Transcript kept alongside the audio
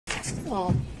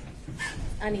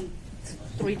I need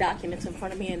 3 documents in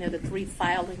front of me, and they're the 3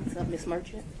 filings of Ms.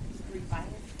 Merchant. 3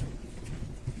 filings?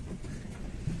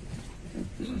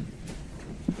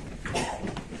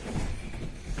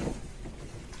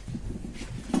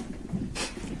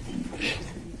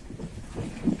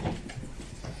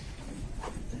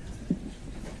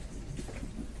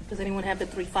 Does anyone have the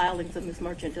 3 filings of Ms.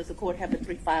 Merchant? Does the court have the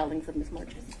 3 filings of Ms.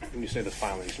 Merchant? When you say the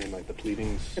filings, you mean like the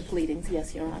pleadings? The pleadings,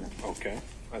 yes, Your Honor. Okay.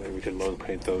 I think we could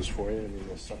locate those for you. I mean,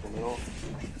 the supplemental.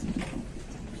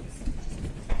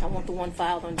 I want the one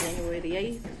filed on January the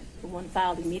 8th, the one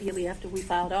filed immediately after we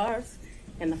filed ours,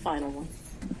 and the final one.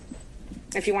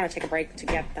 If you want to take a break to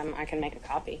get them, I can make a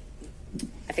copy.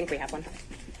 I think we have one.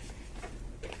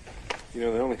 You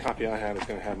know, the only copy I have is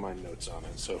going to have my notes on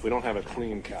it. So if we don't have a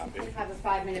clean copy. We have a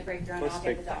 5-minute break, Your Honor. Let's I'll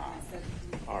get take the documents.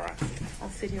 All right. I'll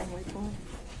sit here and wait for him.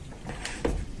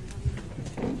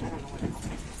 I don't know what else.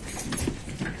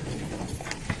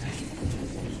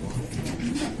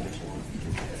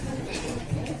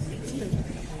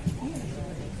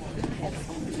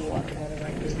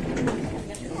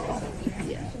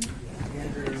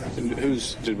 And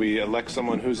did we elect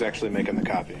someone who's actually making the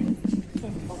copy?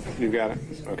 You got it?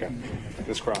 Okay.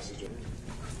 This crosses it.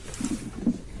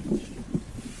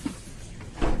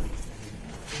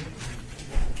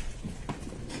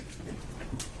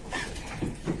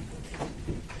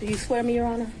 Do you swear me, Your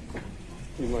Honor?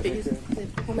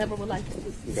 If Whomever would like to.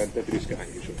 you got Deputy Scott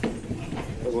usually.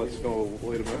 But let's go,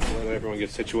 wait a minute, let everyone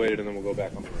get situated, and then we'll go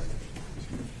back on the record.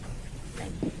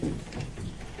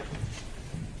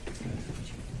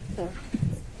 Sir,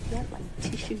 you have like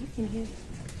tissue in here?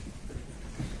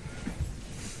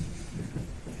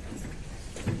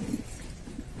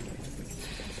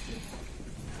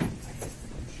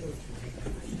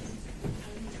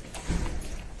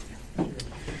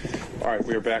 All right,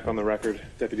 we are back on the record.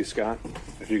 Deputy Scott,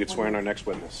 if you could swear in our next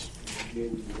witness.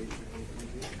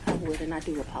 I would, and I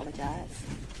do apologize.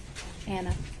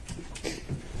 Anna,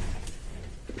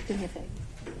 do me a favor.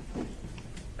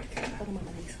 Put them on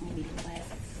my next home meeting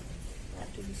glasses.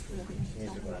 After you swear me,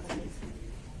 don't put them on my next.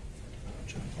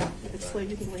 If it's swear,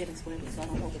 you can go ahead and swear me, so I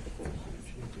don't know what the court.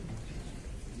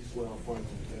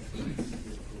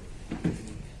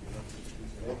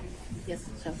 Yes,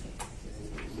 sir.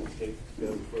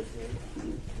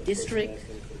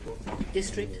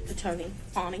 District Attorney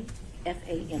Fani,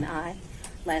 F-A-N-I.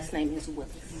 Last name is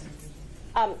Willis.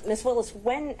 Ms. Willis,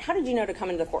 how did you know to come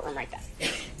into the courtroom right then?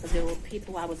 There were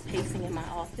people, I was pacing in my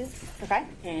office. Okay.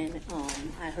 And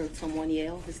I heard someone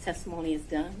yell, his testimony is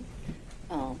done.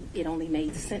 It only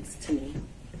made sense to me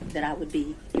that I would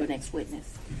be your next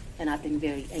witness. And I've been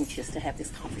very anxious to have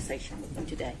this conversation with them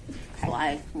today. Okay. So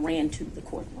I ran to the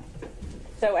courtroom.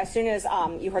 So as soon as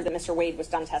you heard that Mr. Wade was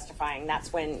done testifying,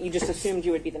 that's when you just assumed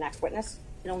you would be the next witness?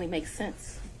 It only makes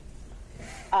sense.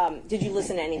 Did you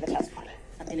listen to any of the testimony?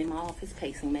 I've been in my office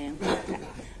pacing, ma'am. Okay.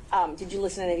 Did you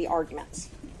listen to any of the arguments?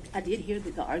 I did hear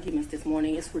the arguments this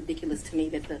morning. It's ridiculous to me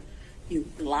that you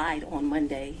lied on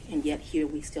Monday, and yet here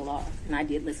we still are. And I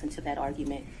did listen to that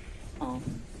argument.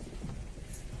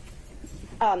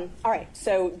 All right,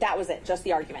 so that was it, just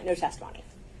the argument, no testimony.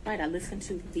 Right, I listened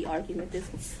to the argument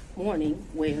this morning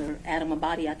where Adam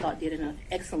Abadi, I thought, did an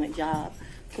excellent job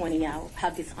pointing out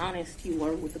how dishonest you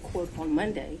were with the court on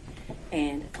Monday.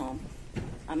 And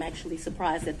I'm actually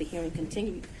surprised that the hearing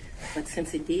continued, but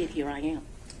since it did, here I am.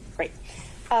 Great.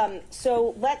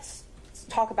 So let's just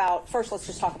talk about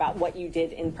what you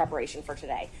did in preparation for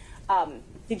today.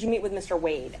 Did you meet with Mr.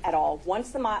 Wade at all? Once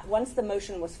the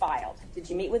motion was filed, did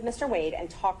you meet with Mr. Wade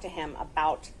and talk to him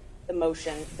about the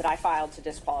motion that I filed to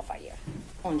disqualify you?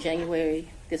 On January,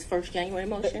 this first January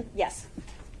motion? Yes.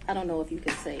 I don't know if you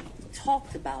could say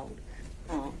talked about.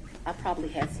 I probably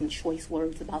had some choice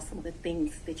words about some of the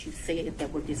things that you said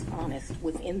that were dishonest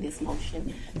within this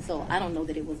motion. So I don't know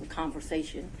that it was a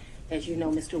conversation. As you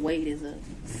know, Mr. Wade is a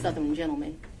Southern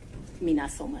gentleman. Me,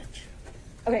 not so much.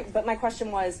 Okay, but my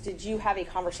question was, did you have a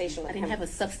conversation with him? I didn't have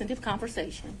a substantive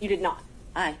conversation. You did not?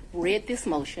 I read this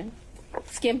motion,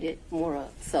 skimmed it more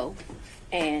so,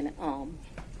 and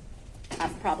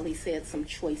I've probably said some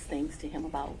choice things to him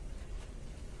about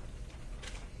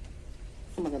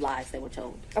some of the lies they were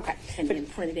told. Okay. And then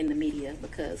printed in the media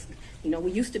because, you know,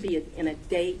 we used to be in a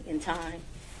day and time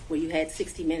where you had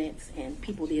 60 Minutes and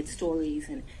people did stories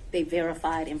and they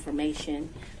verified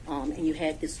information and you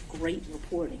had this great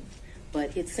reporting.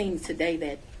 But it seems today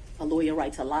that a lawyer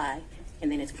writes a lie and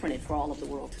then it's printed for all of the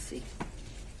world to see.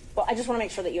 Well, I just want to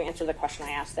make sure that you answer the question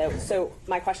I asked, though. So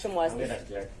my question was...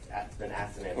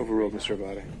 Overruled, Mr.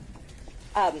 Abadi.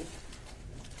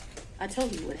 I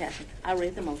told you what happened. I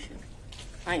read the motion.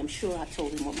 I am sure I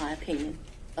told him what my opinion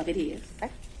of it is.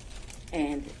 Okay.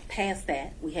 And past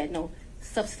that, we had no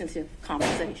substantive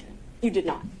conversation. You did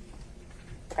not.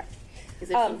 Okay. Is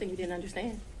there something you didn't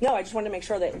understand? No, I just wanted to make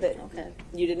sure that Okay.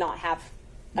 you did not have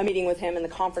a meeting with him in the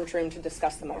conference room to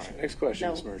discuss the motion. Next question,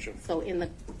 No. Ms. Merchant. So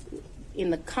in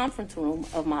the conference room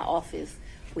of my office,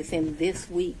 within this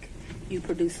week, you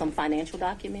produced some financial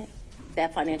document.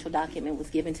 That financial document was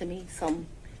given to me, something,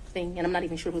 and I'm not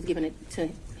even sure it was given it to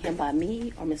him by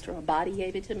me or Mr. Abadi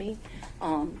gave it to me.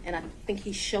 And I think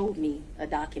he showed me a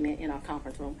document in our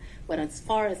conference room. But as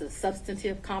far as a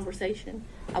substantive conversation,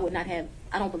 I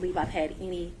don't believe I've had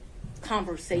any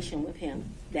conversation with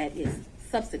him that is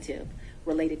substantive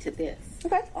related to this.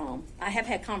 Okay. I have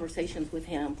had conversations with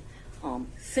him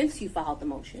since you filed the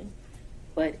motion,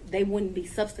 but they wouldn't be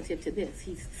substantive to this.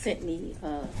 He sent me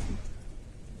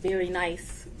very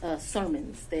nice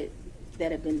sermons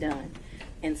that have been done.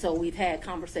 And so we've had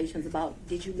conversations about,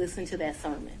 did you listen to that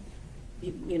sermon?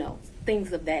 You know,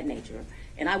 things of that nature.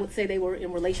 And I would say they were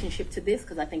in relationship to this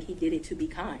because I think he did it to be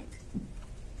kind.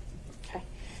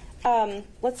 Okay.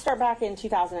 Let's start back in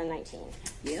 2019.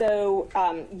 Yep. So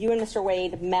you and Mr.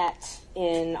 Wade met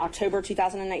in October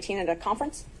 2019 at a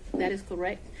conference? That is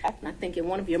correct. And I think in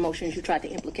one of your motions you tried to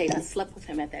implicate I slept with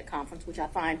him at that conference, which I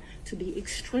find to be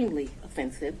extremely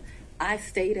offensive. I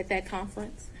stayed at that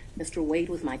conference. Mr. Wade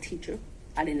was my teacher.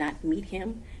 I did not meet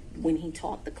him when he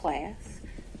taught the class.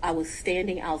 I was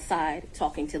standing outside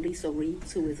talking to Lisa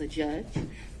Reeves, who is a judge.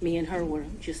 Me and her were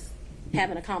just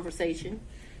having a conversation.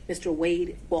 Mr.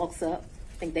 Wade walks up.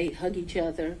 I think they hug each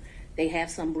other. They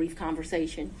have some brief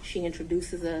conversation. She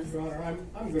introduces us. Your Honor,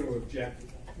 I'm going to object.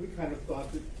 We kind of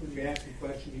thought that when you asked the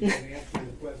question, you didn't answer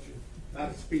the question, not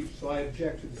a speech, so I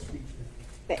object to the speech.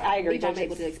 I agree, I'm Judge.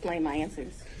 able to explain my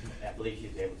answers. I believe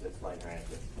she's able to explain her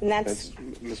answer. And that's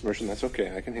Ms. Merchant, that's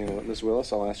okay. I can handle it. Ms.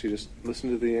 Willis, I'll ask you to just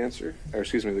listen to the answer, or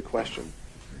excuse me, the question,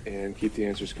 and keep the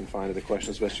answers confined to the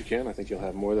question as best you can. I think you'll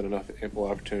have more than enough ample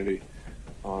opportunity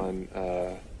on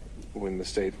when the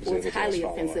state is Well, able it's to ask highly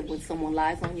follow-ups. offensive when someone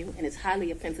lies on you, and it's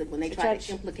highly offensive when they try Judge.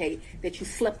 to implicate that you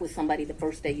slept with somebody the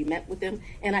first day you met with them,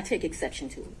 and I take exception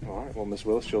to it. All right. Well, Ms.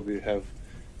 Willis, you'll have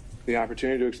the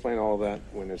opportunity to explain all of that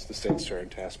when it's the state's turn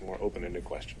to ask more open-ended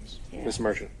questions. Yeah. Ms.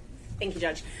 Merchant. Thank you,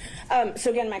 Judge. So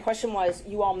again, my question was,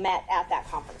 you all met at that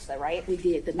conference, though, right? We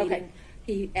did the meeting. Okay.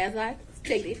 He, as I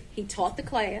stated, he taught the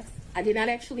class. I did not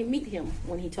actually meet him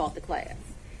when he taught the class.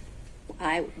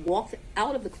 I walked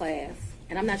out of the class,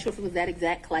 and I'm not sure if it was that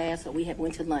exact class or we had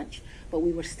went to lunch, but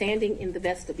we were standing in the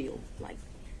vestibule, like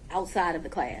outside of the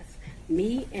class.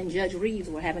 Me and Judge Reeves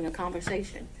were having a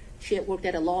conversation. She had worked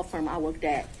at a law firm I worked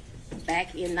at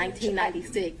back in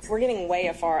 1996. We're getting way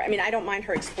afar. I mean, I don't mind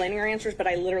her explaining her answers, but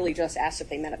I literally just asked if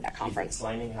they met at that She's conference.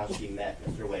 explaining how she met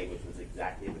Mr. Wade, which was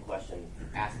exactly the question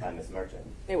asked by Ms. Merchant.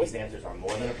 It was- These answers are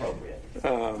more than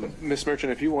appropriate. Ms.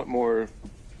 Merchant, if you want more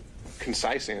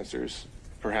concise answers,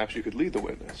 perhaps you could lead the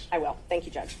witness. I will. Thank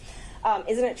you, Judge.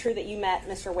 Isn't it true that you met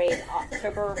Mr. Wade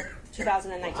October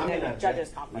 2019 at a judge's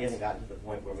We conference? haven't gotten to the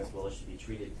point where Ms. Willis should be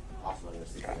treated hostile in this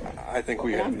situation. I think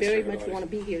we And have I'm very Mr. much Everybody. want to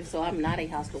be here, so I'm not a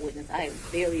hostile witness. I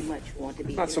very much want to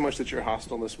be Not here. so much that you're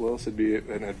hostile, Ms. Willis. It'd be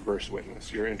an adverse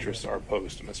witness. Your interests are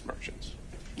opposed to Ms. Merchant's.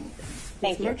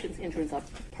 Thank you. Merchant's interests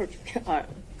are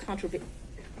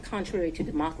contrary to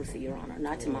democracy, Your Honor,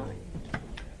 not to mine.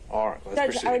 All right, let's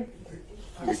Judge, proceed. I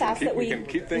would just ask that we can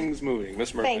keep things moving.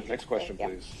 Ms. Merchant, Thank you. next question,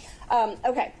 Thank you. please.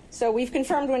 Okay, so we've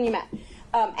confirmed when you met.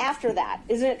 After that,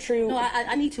 isn't it true? No,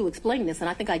 I need to explain this, and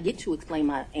I think I get to explain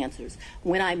my answers.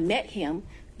 When I met him,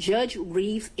 Judge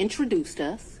Reeves introduced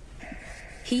us.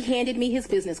 He handed me his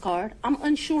business card. I'm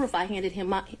unsure if I handed him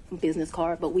my business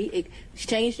card, but we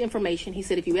exchanged information. He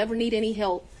said, if you ever need any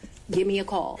help, give me a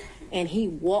call. And he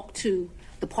walked to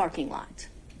the parking lot.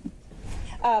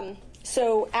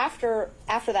 So after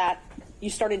that, you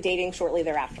started dating shortly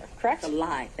thereafter, correct? A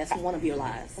lie. That's one of your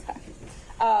lies.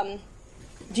 Okay.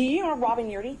 Do you know Robin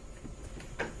Yurdy?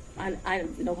 I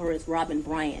know her as Robin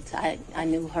Bryant. I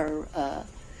knew her.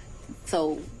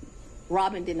 So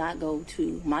Robin did not go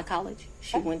to my college.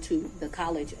 She went to the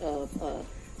college of,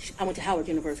 I went to Howard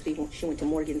University. She went to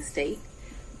Morgan State.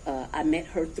 I met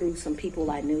her through some people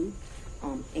I knew.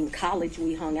 In college,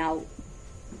 we hung out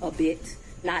a bit.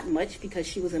 Not much because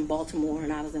she was in Baltimore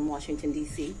and I was in Washington,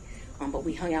 D.C. But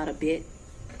we hung out a bit.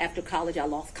 After college, I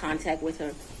lost contact with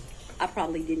her. I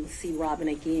probably didn't see Robin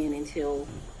again until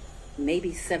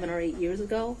maybe 7 or 8 years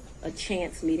ago, a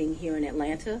chance meeting here in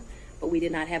Atlanta, but we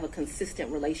did not have a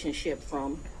consistent relationship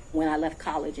from when I left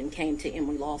college and came to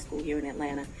Emory Law School here in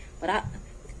Atlanta. But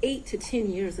 8 to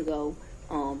 10 years ago,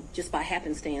 just by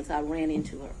happenstance, I ran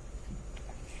into her.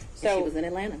 So she was in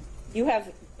Atlanta. you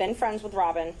have been friends with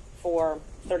Robin for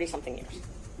 30-something years.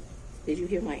 Did you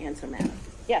hear my answer, madam?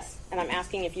 Yes, and I'm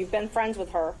asking if you've been friends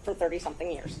with her for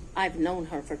 30-something years. I've known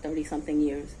her for 30-something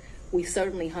years. We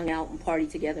certainly hung out and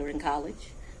partied together in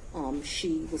college.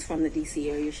 She was from the D.C.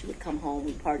 area. She would come home,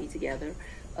 we'd party together.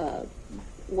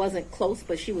 Wasn't close,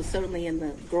 but she was certainly in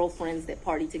the girlfriends that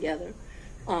partied together.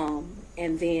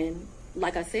 And then,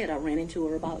 like I said, I ran into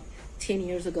her about 10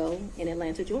 years ago in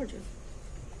Atlanta, Georgia.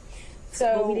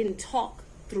 So But we didn't talk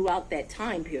throughout that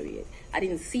time period. I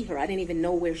didn't see her. I didn't even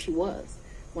know where she was.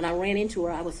 When I ran into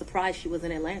her, I was surprised she was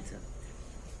in Atlanta.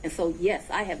 And so, yes,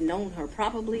 I have known her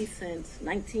probably since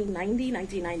 1990,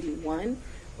 1991,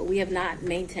 but we have not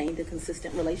maintained a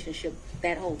consistent relationship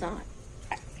that whole time.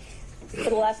 for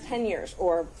the last 10 years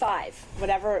or 5,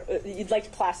 whatever you'd like to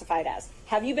classify it as,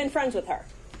 have you been friends with her?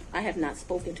 I have not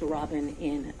spoken to Robin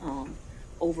in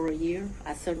over a year.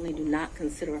 I certainly do not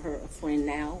consider her a friend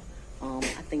now. I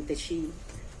think that she,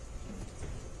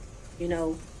 you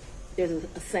know, there's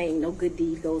a saying, no good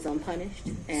deed goes unpunished,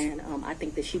 and I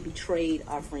think that she betrayed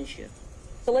our friendship.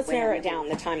 So let's narrow it down,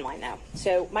 the timeline now.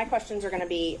 So my questions are going to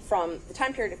be from the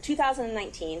time period of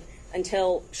 2019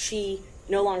 until she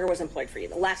no longer was employed for you,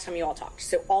 the last time you all talked.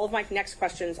 So all of my next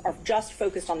questions are just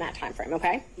focused on that time frame,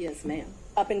 okay? Yes, ma'am.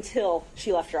 Up until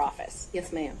she left your office.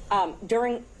 Yes, ma'am.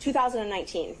 During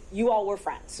 2019, you all were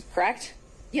friends, correct?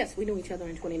 Yes, we knew each other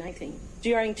in 2019.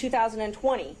 During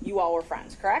 2020, you all were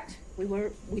friends, correct? We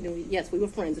were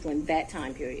friends during that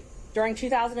time period. During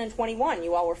 2021,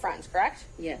 you all were friends, correct?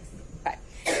 Yes. Okay.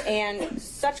 And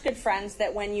such good friends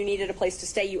that when you needed a place to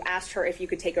stay, you asked her if you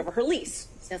could take over her lease.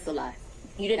 That's a lie.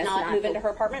 You did not move into her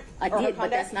apartment? I or her did, but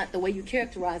condo? that's not the way you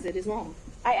characterize it is wrong.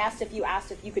 I asked if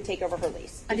you could take over her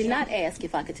lease. I did not ask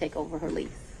if I could take over her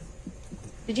lease.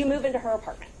 Did you move into her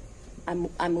apartment?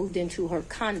 I moved into her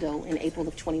condo in April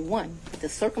of 21. The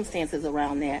circumstances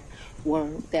around that were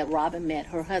that Robin met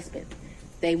her husband.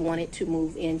 They wanted to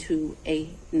move into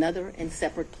another and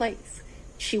separate place.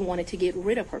 She wanted to get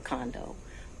rid of her condo.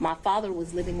 My father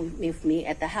was living with me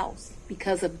at the house.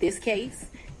 Because of this case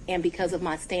and because of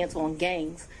my stance on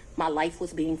gangs, my life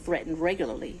was being threatened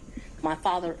regularly. My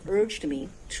father urged me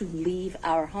to leave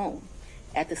our home.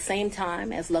 At the same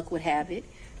time, as luck would have it,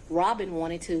 Robin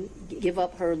wanted to give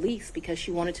up her lease because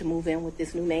she wanted to move in with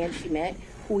this new man she met,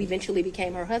 who eventually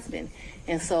became her husband.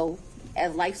 And so,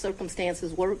 as life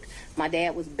circumstances worked, my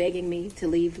dad was begging me to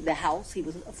leave the house. He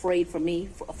was afraid for me,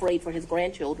 afraid for his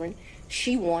grandchildren.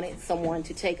 She wanted someone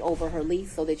to take over her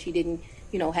lease so that she didn't,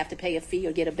 have to pay a fee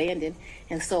or get abandoned.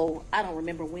 And so, I don't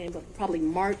remember when, but probably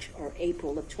March or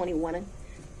April of 21,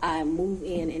 I moved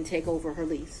in and take over her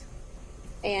lease.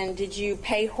 And did you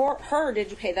pay her or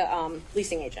did you pay the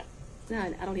leasing agent? No,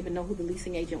 I don't even know who the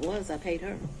leasing agent was. I paid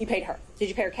her. You paid her. Did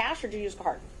you pay her cash or did you use a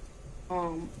card?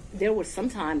 There were some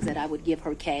times that I would give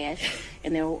her cash,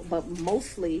 but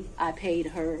mostly I paid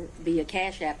her via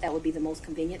Cash App. That would be the most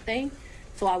convenient thing.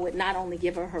 So I would not only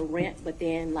give her rent, but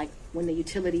then like when the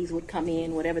utilities would come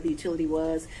in, whatever the utility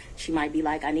was, she might be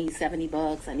like, I need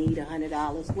 $70, I need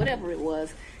 $100, whatever it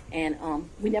was. And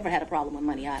we never had a problem with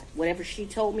money. Whatever she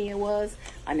told me it was,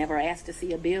 I never asked to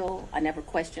see a bill. I never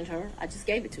questioned her. I just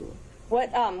gave it to her.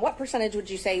 What percentage would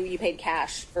you say you paid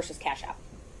cash versus Cash App?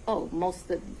 Oh,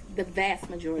 the vast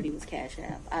majority was Cash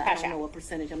App. I don't know what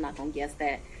percentage. I'm not going to guess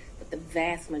that. But the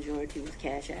vast majority was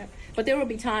Cash App. But there would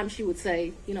be times she would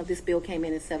say, this bill came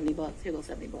in at $70. Here goes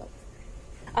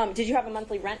 $70. Did you have a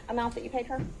monthly rent amount that you paid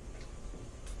her?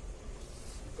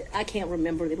 I can't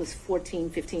remember. It was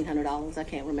 $1,500. I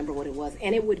can't remember what it was.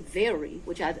 And it would vary,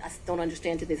 which I don't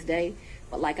understand to this day.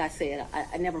 But like I said,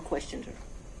 I never questioned her.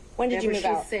 When did you move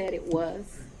out? Whatever she said it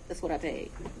was, that's what I paid.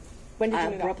 When did you I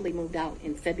move abruptly moved out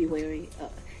in February,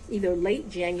 either late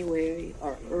January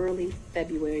or early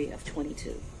February of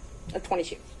 22. Of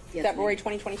 22. Yes, February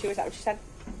ma'am. 2022, is that what you said?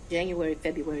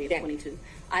 February of 22.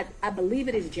 I believe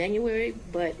it is January,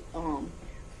 but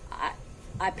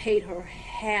I paid her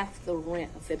half the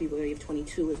rent of February of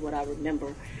 22 is what I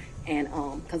remember. And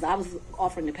because I was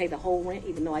offering to pay the whole rent,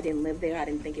 even though I didn't live there, I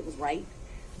didn't think it was right.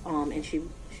 And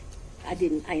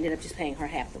I ended up just paying her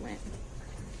half the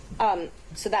rent.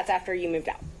 So that's after you moved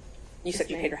out. You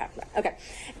said you ma'am. paid her half of that. Okay.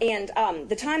 And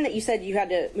the time that you said you had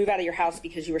to move out of your house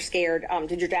because you were scared,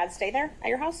 did your dad stay there at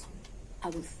your house?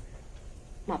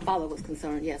 My father was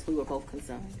concerned. Yes, we were both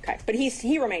concerned. Okay. But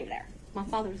he remained there. My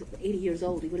father's 80 years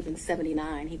old. He would have been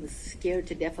 79. He was scared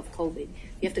to death of COVID.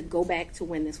 You have to go back to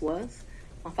when this was.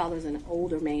 My father's an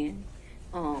older man.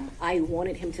 I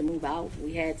wanted him to move out.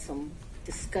 We had some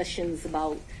discussions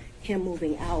about him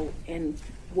moving out, and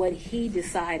what he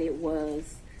decided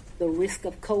was the risk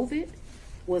of COVID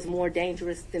was more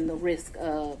dangerous than the risk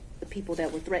of the people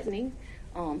that were threatening.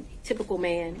 Typical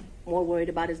man, more worried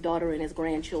about his daughter and his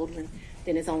grandchildren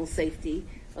than his own safety.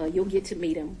 You'll get to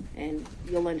meet him, and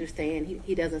you'll understand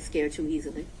he doesn't scare too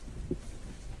easily.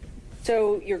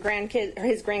 So your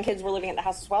his grandkids were living at the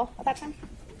house as well at that time?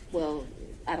 Well,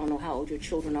 I don't know how old your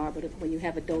children are, but when you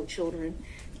have adult children,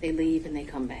 they leave and they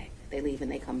come back. They leave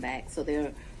and they come back. So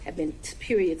there have been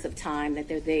periods of time that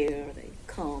they're there, they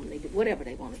come, they do whatever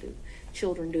they want to do.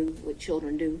 Children do what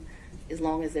children do. As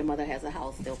long as their mother has a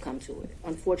house, they'll come to it.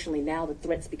 Unfortunately, now the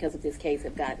threats because of this case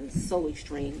have gotten so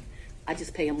extreme. I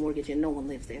just pay a mortgage and no one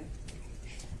lives there.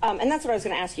 And that's what I was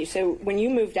going to ask you. So when you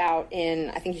moved out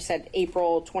in, I think you said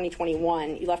April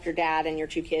 2021, you left your dad and your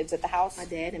 2 kids at the house? My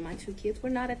dad and my 2 kids were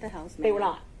not at the house. They were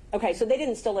not? Okay, so they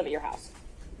didn't still live at your house?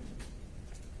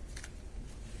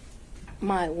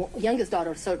 My youngest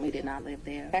daughter certainly did not live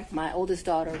there. Okay. My oldest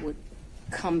daughter would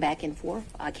come back and forth.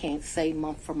 I can't say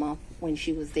month for month when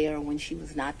she was there or when she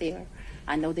was not there.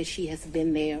 I know that she has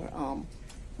been there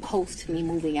post me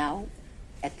moving out.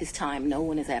 At this time, no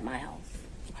one is at my house.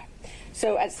 Okay.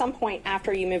 So at some point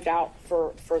after you moved out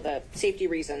for the safety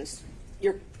reasons,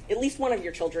 at least one of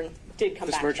your children did come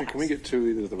Ms. back Merchant, to can the we house. get to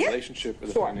either the relationship or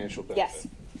the Sure. financial benefit?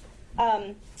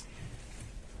 Yes.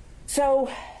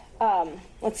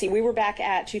 Let's see, we were back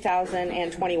at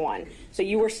 2021. So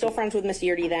you were still friends with Miss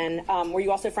Yeardy then. Were you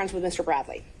also friends with Mr.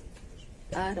 Bradley?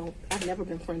 I've never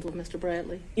been friends with Mr.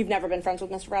 Bradley. You've never been friends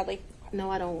with Mr. Bradley? No,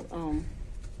 I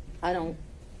don't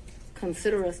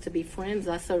consider us to be friends.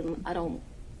 I don't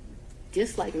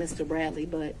dislike Mr. Bradley,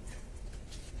 but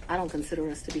I don't consider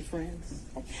us to be friends.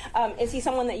 Is he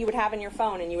someone that you would have in your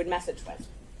phone and you would message with?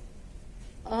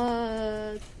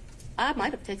 I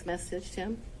might have text messaged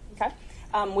him. Okay.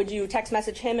 Would you text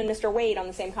message him and Mr. Wade on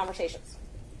the same conversations?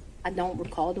 I don't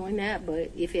recall doing that,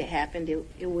 but if it happened,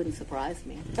 it wouldn't surprise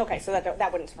me. Okay, so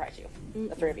that wouldn't surprise you,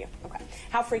 the 3 of you. Okay.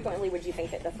 How frequently would you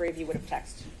think that the 3 of you would have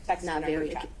texted? Not in a very.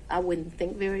 group chat? I wouldn't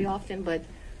think very often, but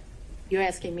you're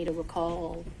asking me to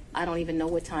recall. I don't even know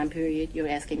what time period you're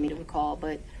asking me to recall,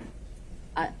 but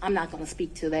I'm not going to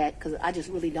speak to that because I just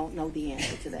really don't know the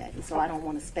answer to that. So I don't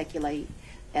want to speculate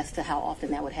as to how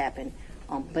often that would happen.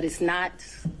 But it's not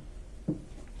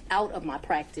out of my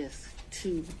practice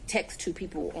to text 2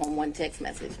 people on one text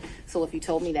message. So if you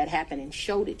told me that happened and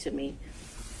showed it to me,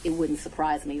 it wouldn't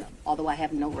surprise me, although I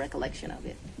have no recollection of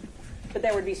it. But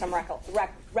there would be some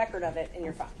record of it in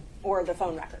your phone, or the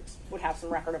phone records would have some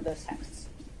record of those texts.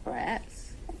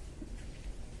 Perhaps.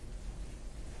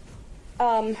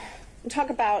 Talk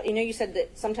about, you said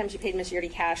that sometimes you paid Miss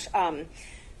Yeardy cash. I don't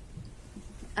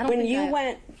When think you I-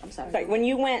 went, I'm sorry. when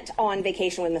you went on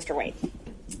vacation with Mr. Wade,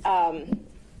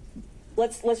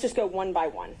 let's just go one by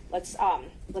one. Let's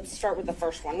start with the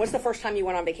first one. What's the first time you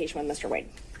went on vacation with Mr. Wade?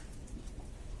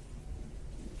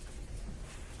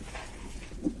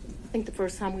 I think the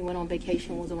first time we went on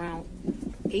vacation was around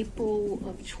April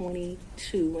of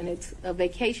 22, and it's a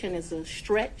vacation is a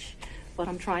stretch, but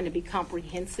I'm trying to be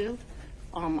comprehensive.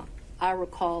 I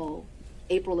recall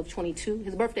April of 22.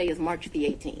 His birthday is March the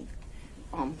 18th,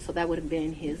 so that would have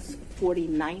been his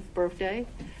 49th birthday.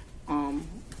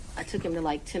 I took him to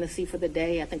like Tennessee for the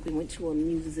day. I think we went to a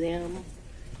museum.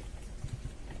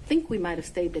 I think we might have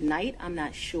stayed the night. I'm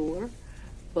not sure,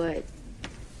 but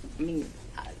I mean,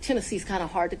 Tennessee's kind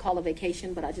of hard to call a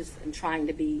vacation, but I just am trying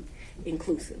to be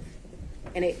inclusive.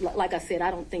 And it, like I said,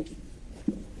 I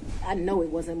know it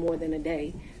wasn't more than a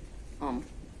day.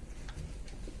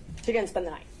 So you didn't spend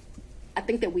the night? I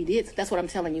think that we did. That's what I'm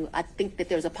telling you. I think that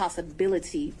there's a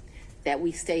possibility that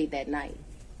we stayed that night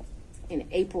in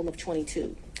April of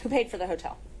 22. Who paid for the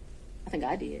hotel? I think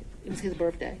I did. It was his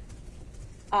birthday.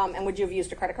 And would you have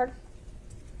used a credit card?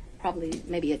 Probably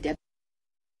maybe a debit.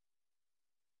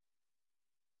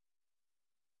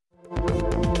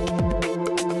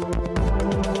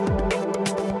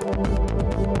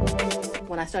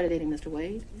 When I started dating Mr.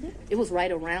 Wade, it was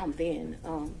right around then.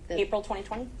 April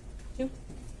 2022?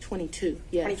 22,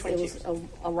 yes. 2022. It was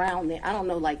around then. I don't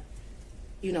know, like,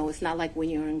 it's not like when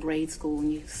you're in grade school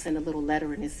and you send a little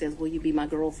letter and it says, will you be my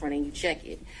girlfriend, and you check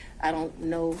it. I don't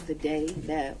know the day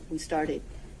that we started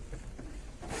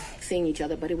seeing each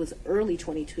other, but it was early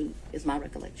 22 is my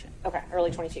recollection. Okay,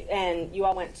 early 22. And you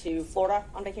all went to Florida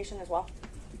on vacation as well?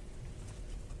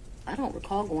 I don't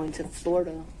recall going to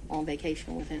Florida on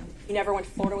vacation with him. You never went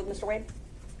to Florida with Mr. Wade?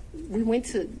 When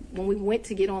we went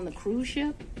to get on the cruise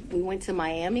ship, we went to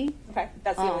Miami. Okay,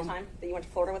 that's the only time that you went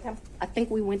to Florida with him? I think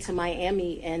we went to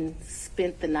Miami and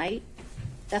spent the night.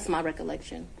 That's my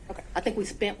recollection. Okay. I think we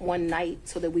spent one night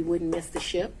so that we wouldn't miss the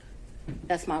ship.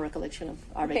 That's my recollection of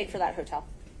our Who paid for that hotel?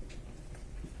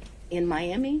 In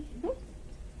Miami?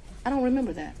 I don't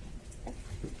remember that.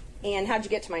 And how'd you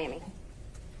get to Miami?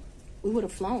 We would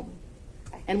have flown.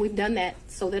 And we've done that,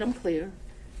 so that I'm clear,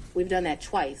 we've done that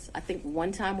twice. I think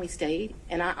one time we stayed,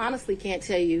 and I honestly can't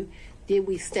tell you, did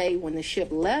we stay when the ship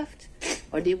left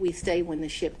or did we stay when the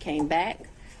ship came back?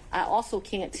 I also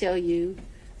can't tell you,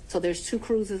 so there's 2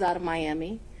 cruises out of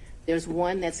Miami. There's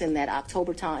one that's in that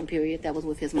October time period that was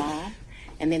with his mom.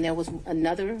 And then there was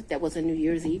another that was a New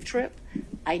Year's Eve trip.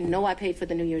 I know I paid for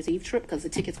the New Year's Eve trip because the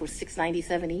tickets were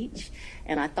 $697 each.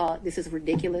 And I thought this is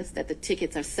ridiculous that the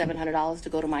tickets are $700 to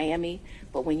go to Miami.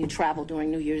 But when you travel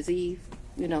during New Year's Eve,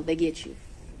 you know, they get you.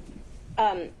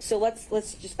 So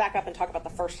let's just back up and talk about the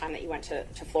first time that you went to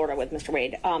Florida with Mr.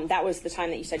 Wade. That was the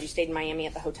time that you said you stayed in Miami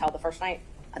at the hotel the first night?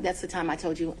 That's the time I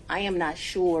told you I am not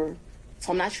sure.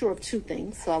 So I'm not sure of 2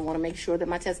 things. So I want to make sure that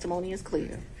my testimony is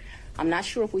clear. I'm not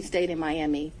sure if we stayed in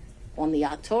Miami on the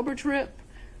October trip.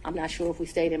 I'm not sure if we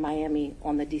stayed in Miami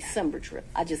on the December trip.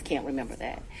 I just can't remember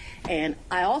that. And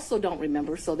I also don't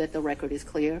remember, so that the record is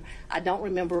clear, I don't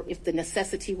remember if the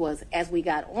necessity was as we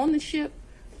got on the ship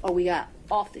or we got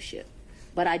off the ship.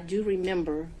 But I do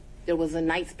remember there was a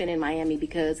night spent in Miami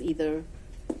because either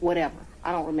whatever.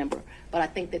 I don't remember. But I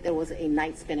think that there was a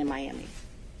night spent in Miami.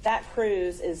 That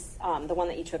cruise is the one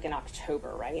that you took in October,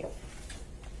 right?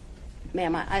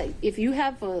 Ma'am, if you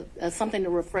have something to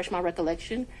refresh my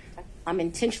recollection, I'm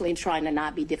intentionally trying to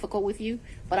not be difficult with you,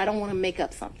 but I don't want to make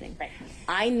up something. Right.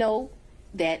 I know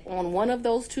that on one of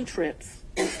those 2 trips,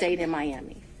 we stayed in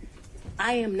Miami.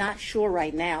 I am not sure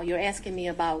right now. You're asking me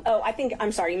about. Oh,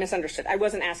 I'm sorry, you misunderstood. I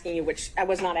was not asking you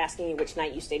which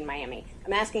night you stayed in Miami.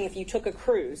 I'm asking if you took a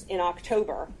cruise in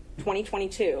October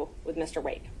 2022 with Mr.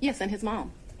 Wade. Yes, and his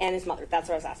mom. And his mother. That's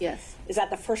what I was asking. Yes. Is that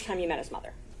the first time you met his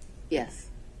mother? Yes.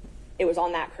 It was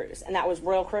on that cruise, and that was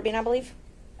Royal Caribbean, I believe?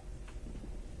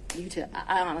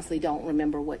 I honestly don't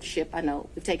remember what ship. I know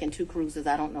we've taken 2 cruises.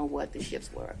 I don't know what the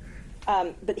ships were.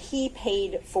 But he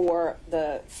paid for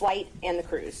the flight and the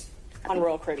cruise on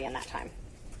Royal Caribbean that time.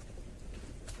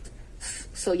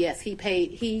 So yes, he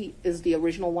paid. He is the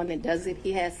original one that does it.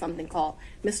 He has something called,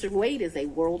 Mr. Wade is a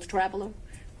world traveler.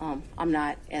 I'm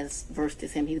not as versed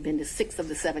as him. He's been to 6 of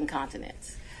the 7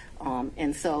 continents.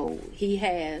 And so he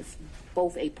has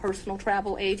both a personal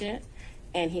travel agent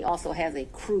and he also has a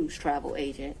cruise travel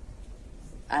agent.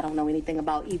 I don't know anything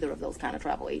about either of those kind of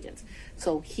travel agents.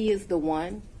 So he is the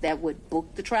one that would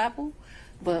book the travel,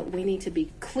 but we need to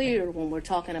be clear when we're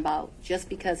talking about just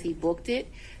because he booked it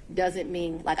doesn't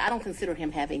mean, like, I don't consider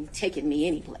him having taken me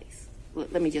anyplace.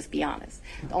 Let me just be honest.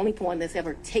 The only point that's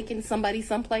ever taken somebody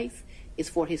someplace is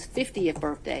for his 50th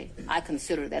birthday. I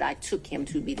consider that I took him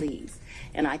to Belize.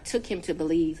 And I took him to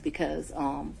Belize because,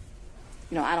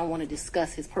 I don't want to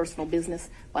discuss his personal business,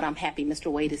 but I'm happy Mr.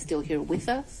 Wade is still here with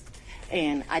us.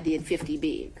 And I did 50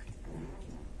 big,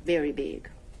 very big.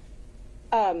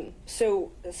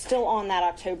 So still on that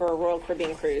October Royal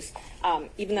Caribbean cruise,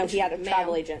 even though he had a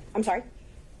travel agent. I'm sorry?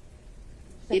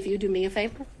 If you do me a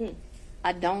favor,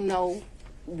 I don't know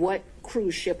what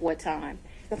cruise ship, what time.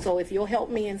 So if you'll help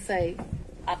me and say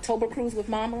October cruise with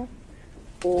Mama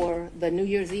or the New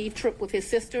Year's Eve trip with his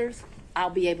sisters, I'll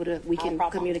be able to, we can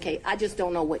communicate. I just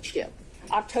don't know what ship.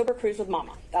 October cruise with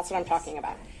Mama. That's what I'm talking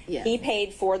about. Yeah. He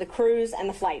paid for the cruise and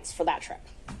the flights for that trip.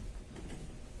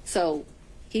 So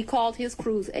he called his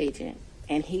cruise agent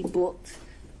and he booked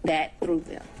that through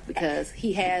them because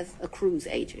he has a cruise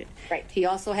agent. Right. He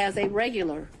also has a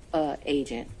regular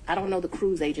agent. I don't know the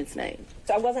cruise agent's name.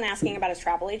 So I wasn't asking about his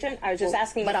travel agent. I was just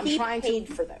asking if he paid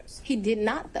for those. He did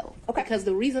not, though. Okay. Because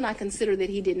the reason I consider that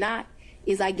he did not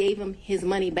is I gave him his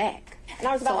money back. And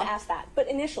I was about to ask that. But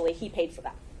initially, he paid for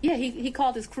that. Yeah, he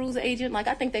called his cruise agent. Like,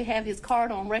 I think they have his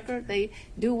card on record. They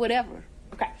do whatever.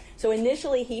 Okay. So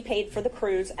initially, he paid for the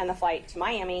cruise and the flight to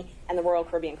Miami and the Royal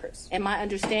Caribbean cruise. And my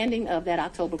understanding of that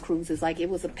October cruise is like it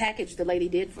was a package the lady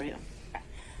did for him.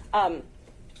 Okay.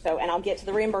 And I'll get to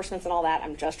the reimbursements and all that.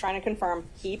 I'm just trying to confirm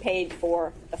he paid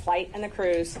for the flight and the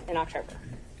cruise in October.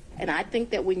 And I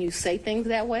think that when you say things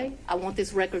that way, I want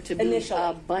this record to be Initially.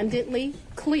 Abundantly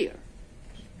clear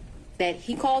that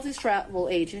he calls his travel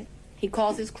agent, he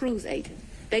calls his cruise agent.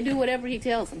 They do whatever he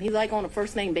tells them. He's like on a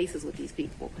first name basis with these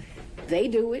people. They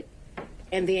do it,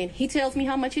 and then he tells me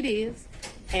how much it is,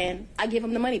 and I give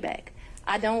him the money back.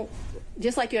 I don't,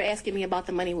 just like you're asking me about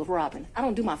the money with Robin, I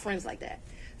don't do my friends like that.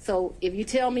 So if you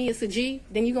tell me it's a G,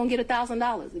 then you're going to get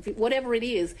 $1,000. Whatever it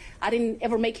is, I didn't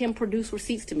ever make him produce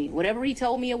receipts to me. Whatever he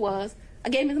told me it was, I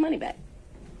gave him his money back.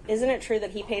 Isn't it true that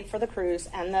he paid for the cruise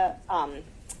and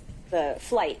the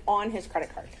flight on his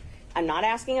credit card? I'm not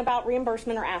asking about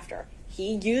reimbursement or after.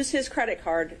 He used his credit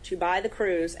card to buy the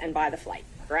cruise and buy the flight,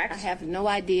 correct? I have no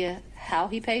idea how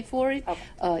he paid for it,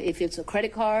 Okay. if it's a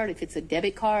credit card, if it's a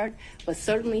debit card, but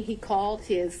certainly he called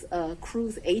his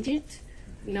cruise agent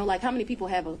You know, like how many people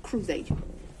have a cruise agent?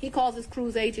 He calls his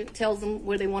cruise agent, tells them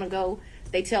where they want to go.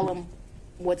 They tell him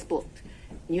what's booked.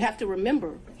 And you have to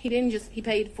remember, he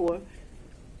paid for,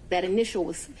 that initial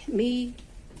was me,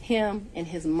 him, and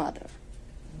his mother.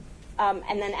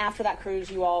 And then after that cruise,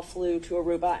 you all flew to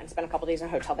Aruba and spent a couple days in a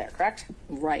hotel there, correct?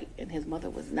 Right, and his mother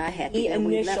was not happy. He and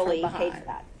we left her initially behind. paid for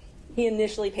that. He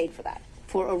initially paid for that.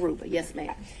 For Aruba, yes,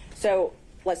 ma'am. So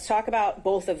let's talk about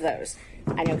both of those.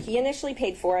 I know he initially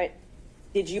paid for it.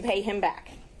 Did you pay him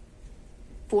back?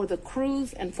 For the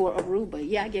cruise and for Aruba,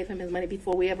 yeah, I gave him his money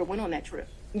before we ever went on that trip.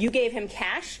 You gave him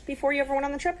cash before you ever went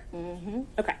on the trip? Mm-hmm.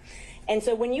 Okay. And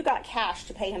so when you got cash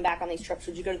to pay him back on these trips,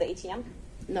 would you go to the ATM?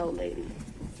 No, lady.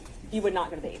 You would not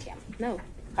go to the ATM? No.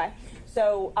 Okay.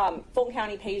 So Fulton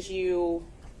County pays you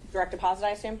direct deposit,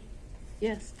 I assume?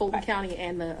 Yes, Fulton Okay. County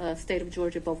and the state of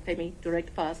Georgia both pay me direct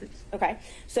deposits. Okay.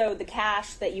 So the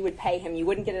cash that you would pay him, you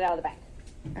wouldn't get it out of the bank?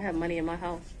 I have money in my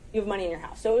house. You have money in your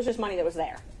house. So it was just money that was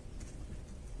there.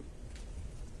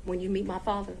 When you meet my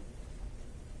father,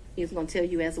 he's going to tell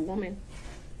you as a woman,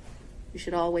 you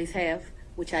should always have,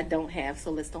 which I don't have,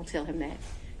 so let's don't tell him that.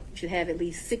 You should have at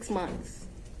least 6 months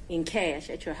in cash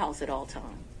at your house at all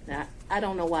times. Now, I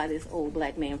don't know why this old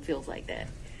black man feels like that,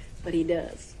 but he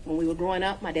does. When we were growing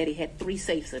up, my daddy had 3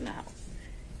 safes in the house.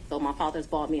 So my father's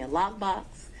bought me a lockbox,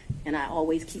 and I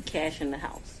always keep cash in the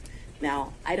house.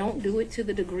 Now, I don't do it to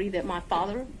the degree that my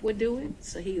father would do it,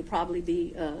 so he would probably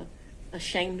be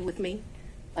ashamed with me,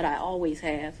 but I always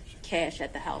have cash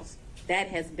at the house. That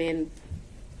has been,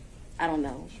 I don't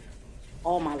know,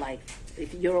 all my life.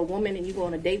 If you're a woman and you go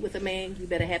on a date with a man, you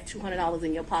better have $200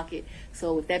 in your pocket.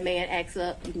 So if that man acts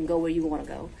up, you can go where you want to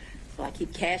go. So I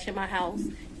keep cash in my house,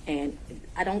 and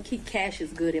I don't keep cash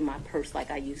as good in my purse like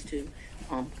I used to.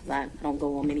 'Cause I don't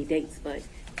go on many dates, but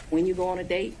when you go on a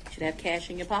date, you should have cash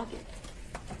in your pocket.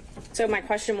 So my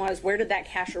question was, where did that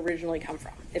cash originally come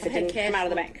from, if it I had didn't come out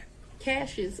of the bank?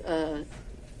 Cash is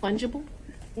fungible.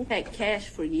 I've had cash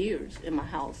for years in my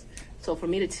house. So for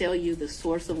me to tell you the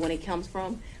source of when it comes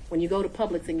from, when you go to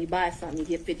Publix and you buy something, you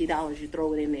get $50, you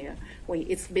throw it in there.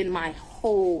 It's been my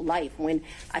whole life. When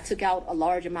I took out a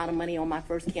large amount of money on my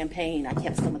first campaign, I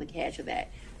kept some of the cash of that.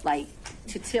 Like,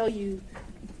 to tell you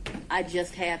I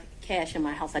just have cash in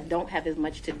my house, I don't have as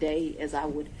much today as I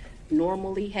would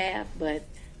normally have, but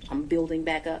I'm building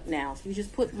back up now. So you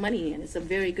just put money in. It's a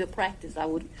very good practice. I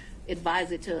would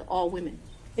advise it to all women.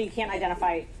 So you can't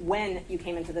identify when you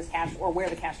came into this cash or where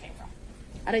the cash came from?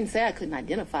 I didn't say I couldn't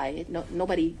identify it. No,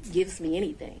 nobody gives me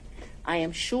anything. I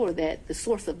am sure that the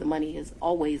source of the money is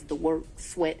always the work,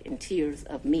 sweat, and tears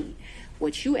of me.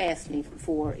 What you asked me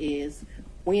for is,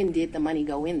 when did the money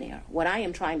go in there? What I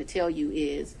am trying to tell you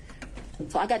is,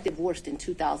 so I got divorced in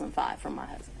 2005 from my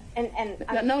husband.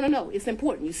 No. It's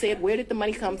important. You said, where did the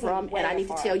money come from? And I need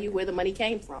to tell you where the money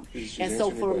came from. And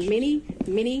so for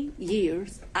many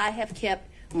years, I have kept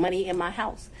money in my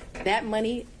house. That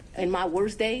money in my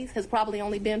worst days has probably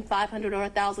only been $500 or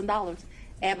 $1,000.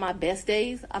 At my best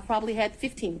days, I probably had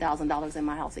 $15,000 in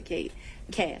my house at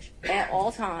cash. At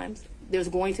all times, there's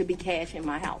going to be cash in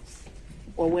my house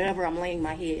or wherever I'm laying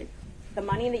my head. The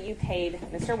money that you paid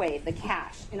Mr. Wade, the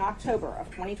cash, in October of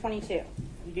 2022,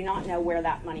 you do not know where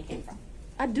that money came from.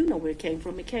 I do know where it came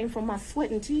from. It came from my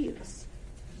sweat and tears.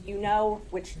 You know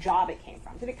which job it came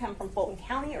from. Did it come from Fulton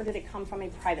County or did it come from a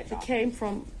private job? It came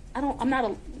from,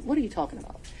 what are you talking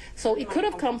about? So it could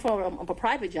have come from a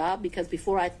private job, because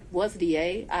before I was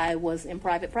DA, I was in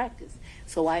private practice.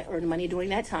 So I earned money during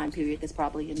that time period that's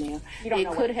probably in there. You don't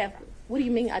know where it came from. What do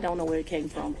you mean I don't know where it came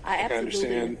from? I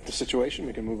understand the situation.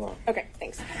 We can move on. Okay,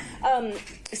 thanks.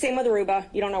 Same with Aruba.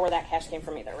 You don't know where that cash came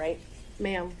from either, right?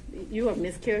 Ma'am, you are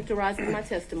mischaracterizing my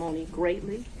testimony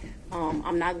greatly.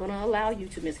 I'm not going to allow you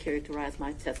to mischaracterize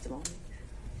my testimony.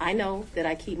 I know that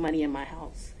I keep money in my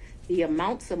house. The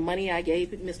amounts of money I gave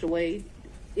Mr. Wade,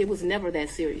 it was never that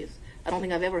serious. I don't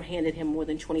think I've ever handed him more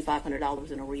than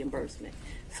 $2,500 in a reimbursement.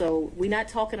 So we're not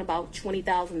talking about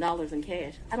 $20,000 in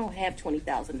cash. I don't have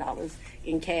 $20,000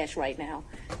 in cash right now.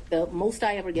 The most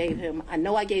I ever gave him, I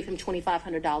know I gave him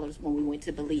 $2,500 when we went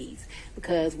to Belize,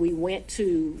 because we went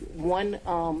to one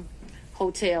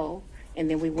hotel and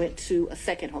then we went to a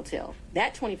second hotel.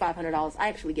 That $2,500 I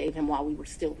actually gave him while we were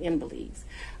still in Belize.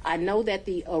 I know that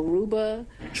the Aruba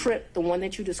trip, the one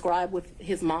that you described with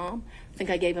his mom, I think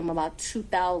I gave him about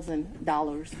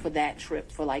 $2,000 for that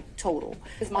trip, for like total.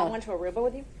 His mom went to Aruba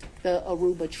with you? The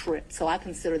Aruba trip. So I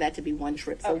consider that to be one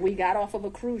trip. So we got off of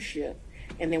a cruise ship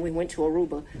and then we went to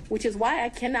Aruba, which is why I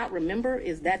cannot remember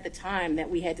is that the time that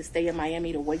we had to stay in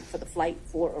Miami to wait for the flight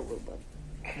for Aruba.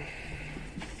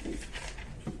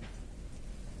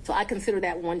 So I consider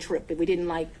that one trip. But we didn't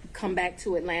like come back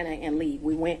to Atlanta and leave.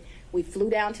 We went We flew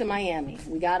down to Miami.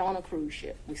 We got on a cruise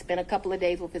ship. We spent a couple of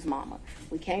days with his mama.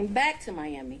 We came back to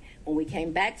Miami. When we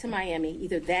came back to Miami,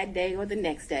 either that day or the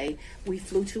next day, we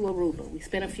flew to Aruba. We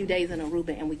spent a few days in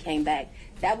Aruba and we came back.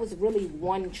 That was really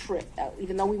one trip.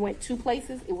 Even though we went 2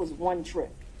 places, it was one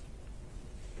trip.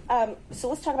 So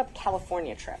let's talk about the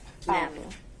California trip. Napa.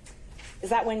 Is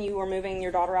that when you were moving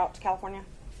your daughter out to California?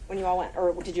 When you all went,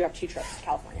 or did you have 2 trips to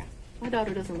California? My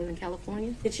daughter doesn't live in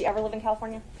California. Did she ever live in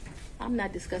California? I'm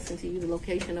not discussing to you the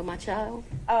location of my child.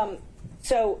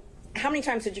 So how many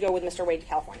times did you go with Mr. Wade to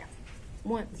California?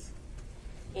 Once.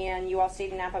 And you all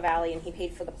stayed in Napa Valley, and he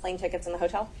paid for the plane tickets and the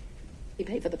hotel? He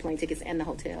paid for the plane tickets and the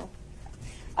hotel.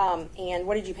 And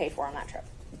what did you pay for on that trip?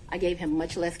 I gave him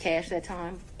much less cash that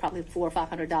time, probably $400 or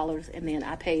 $500, and then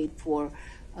I paid for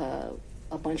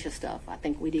a bunch of stuff. I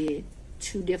think we did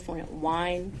 2 different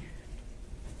wine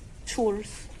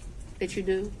tours that you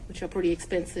do, which are pretty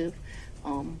expensive.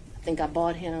 I think I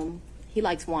bought him, he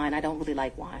likes wine. I don't really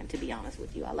like wine, to be honest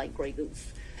with you. I like Grey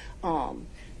Goose. I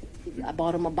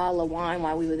bought him a bottle of wine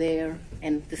while we were there,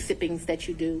 and the sippings that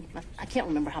you do. I can't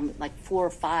remember how many, like 4 or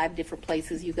 5 different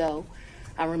places you go.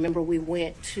 I remember we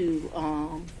went to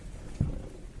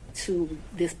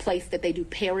this place that they do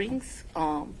pairings.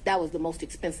 That was the most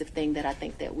expensive thing that I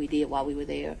think that we did while we were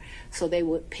there. So they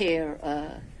would pair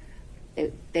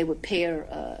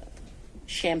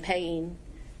champagne,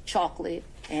 chocolate,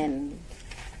 and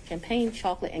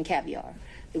caviar.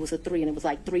 It was a 3, and it was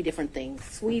like 3 different things: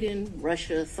 Sweden,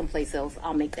 Russia, someplace else.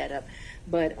 I'll make that up,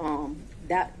 but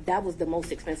that was the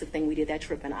most expensive thing we did that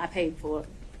trip, and I paid for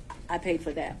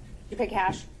that. You pay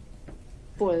cash?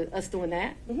 For us doing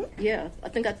that? Mm-hmm. Yeah, I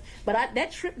think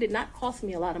that trip did not cost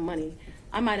me a lot of money.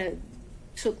 I might have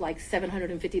took like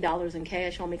 $750 in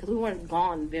cash on me because we weren't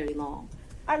gone very long.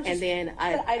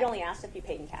 I'd only asked if you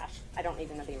paid in cash. I don't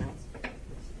even know the amounts.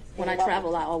 When I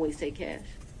travel, I always take cash.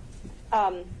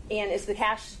 And is the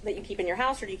cash that you keep in your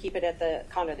house, or do you keep it at the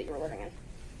condo that you were living in?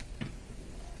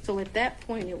 So at that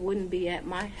point, it wouldn't be at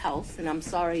my house, and I'm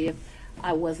sorry if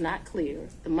I was not clear.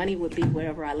 The money would be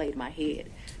wherever I laid my head.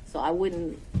 So I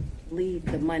wouldn't leave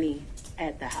the money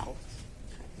at the house.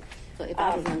 So if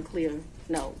I was unclear,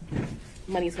 no.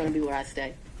 Money's going to be where I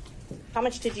stay. How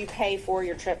much did you pay for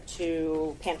your trip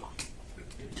to Panama?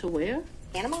 To where?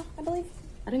 Panama, I believe.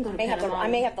 I didn't go to Panama. I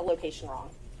may have the location wrong.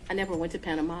 I never went to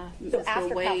Panama. So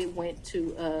Mr. Wade went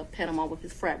to Panama with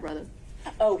his frat brother.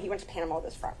 Oh, he went to Panama with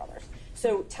his frat brothers.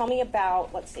 So tell me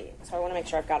about, let's see. So I want to make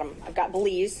sure I've got them. I've got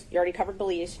Belize. You already covered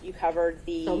Belize. You covered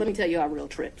the... So let me tell you our real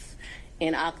trips.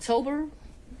 In October,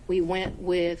 we went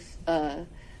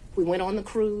on the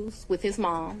cruise with his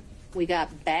mom. We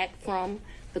got back from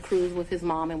the cruise with his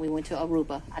mom, and we went to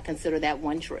Aruba. I consider that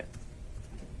one trip.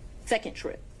 Second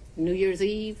trip, New Year's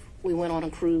Eve, we went on a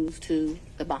cruise to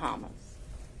the Bahamas.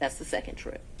 That's the second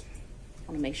trip. I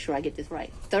want to make sure I get this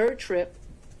right. Third trip,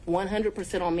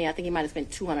 100% on me. I think he might have spent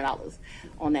 $200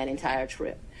 on that entire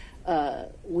trip.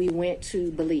 We went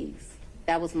to Belize.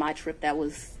 That was my trip. That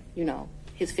was,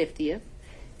 his 50th.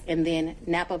 And then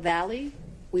Napa Valley,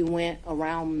 we went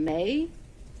around May.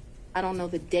 I don't know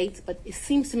the dates, but it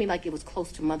seems to me like it was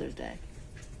close to Mother's Day.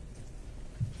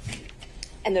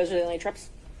 And those are the only trips?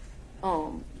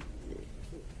 So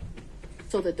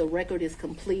that the record is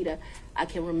complete, I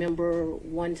can remember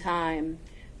one time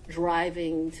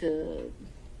driving to,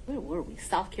 where were we?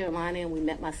 South Carolina, and we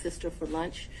met my sister for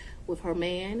lunch with her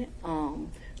man.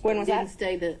 When was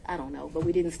that? I don't know, but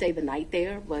we didn't stay the night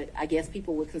there. But I guess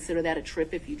people would consider that a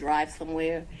trip if you drive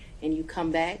somewhere and you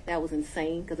come back. That was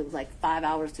insane because it was like 5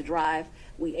 hours to drive.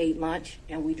 We ate lunch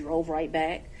and we drove right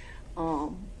back.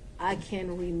 I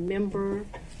can remember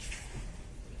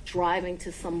driving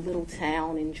to some little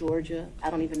town in Georgia.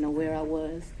 I don't even know where I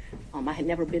was. I had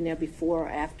never been there before or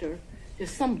after.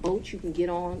 There's some boat you can get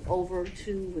on over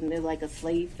to, and there's like a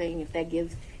slave thing, if that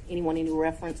gives anyone any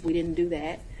reference. We didn't do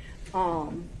that. I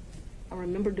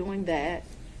remember doing that.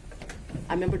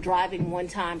 I remember driving one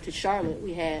time to Charlotte.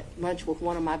 We had lunch with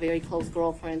one of my very close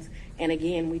girlfriends, and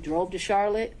again, we drove to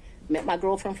Charlotte, met my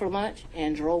girlfriend for lunch,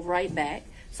 and drove right back.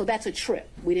 So that's a trip.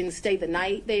 We didn't stay the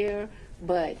night there,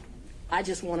 but I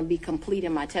just want to be complete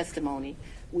in my testimony.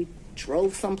 We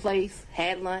drove someplace,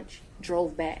 had lunch,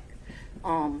 drove back.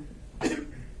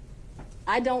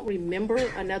 I don't remember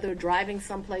another driving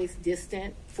someplace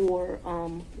distant for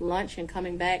lunch and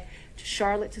coming back to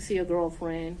Charlotte to see a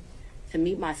girlfriend, to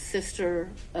meet my sister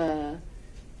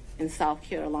in South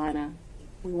Carolina.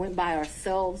 We went by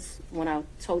ourselves when I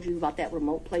told you about that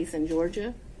remote place in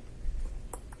Georgia.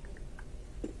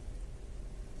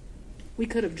 We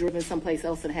could have driven someplace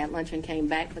else and had lunch and came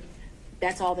back, but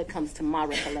That's all that comes to my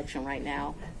recollection right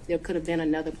now. There could have been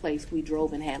another place we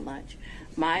drove and had lunch.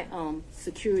 My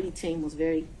security team was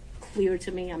very clear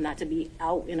to me. I'm not to be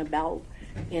out and about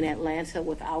in Atlanta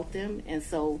without them. And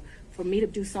so for me to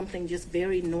do something just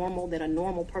very normal that a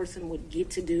normal person would get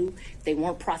to do if they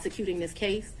weren't prosecuting this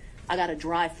case, I got to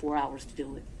drive 4 hours to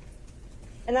do it.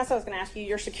 And that's what I was going to ask you.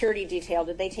 Your security detail,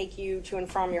 did they take you to and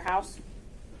from your house?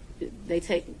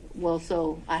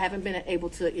 So I haven't been able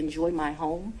to enjoy my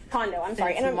home. Condo, I'm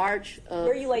sorry. Since And March of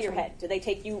where you lay your head? Did they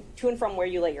take you to and from where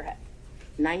you lay your head?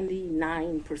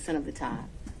 99% of the time.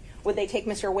 Would they take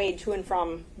Mr. Wade to and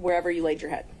from wherever you laid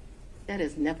your head? That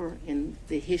has never in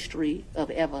the history of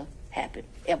ever happened,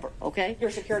 ever, okay? Your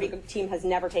security team has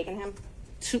never taken him?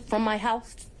 From my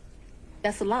house?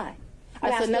 That's a lie. I'm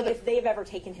That's asking another, if they've ever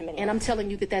taken him anywhere. and I'm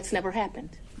telling you that that's never happened.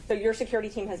 So your security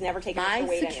team has never taken My Mr.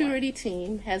 Wade security anywhere?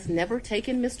 team has never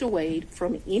taken Mr. Wade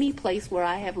from any place where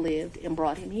I have lived and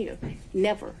brought him here.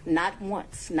 Never. Not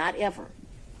once. Not ever.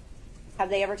 Have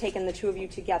they ever taken the two of you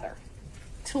together?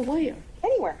 To where?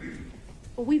 Anywhere.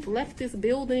 We've left this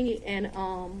building and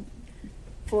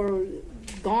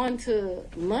gone to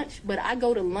lunch, but I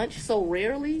go to lunch so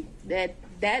rarely that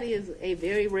is a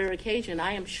very rare occasion.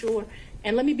 I am sure,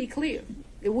 and let me be clear,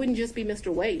 it wouldn't just be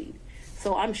Mr. Wade.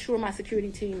 So I'm sure my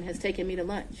security team has taken me to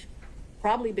lunch.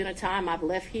 Probably been a time I've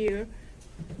left here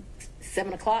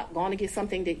 7 o'clock, gone to get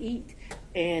something to eat,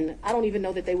 and I don't even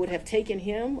know that they would have taken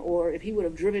him or if he would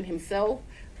have driven himself,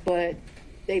 but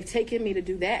they've taken me to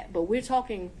do that. But we're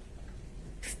talking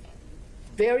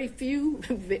very few,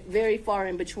 very far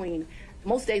in between.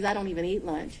 Most days I don't even eat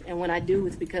lunch, and when I do,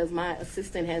 it's because my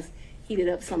assistant has heated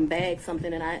up some bag,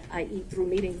 something, and I eat through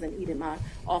meetings and eat in my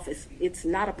office. It's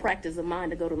not a practice of mine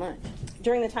to go to lunch.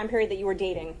 During the time period that you were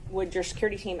dating, would your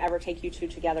security team ever take you two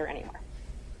together anywhere?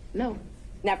 No.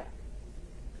 Never.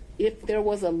 If there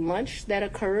was a lunch that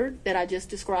occurred that I just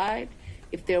described,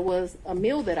 if there was a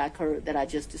meal that occurred that I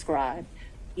just described,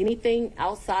 anything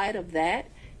outside of that,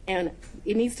 and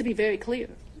it needs to be very clear.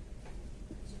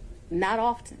 Not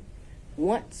often.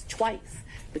 Once, twice.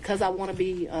 Because I want to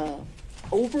be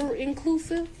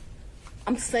over-inclusive,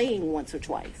 I'm saying once or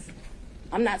twice.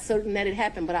 I'm not certain that it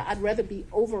happened, but I'd rather be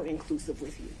over-inclusive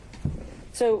with you.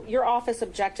 So your office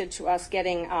objected to us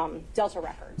getting Delta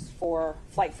records for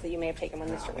flights that you may have taken with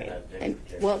Mr. Wade. And,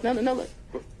 well, no, look.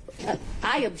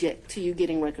 I object to you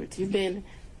getting records. You've been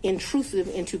intrusive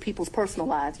into people's personal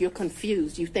lives. You're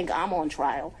confused. You think I'm on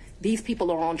trial. These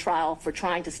people are on trial for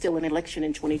trying to steal an election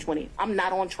in 2020. I'm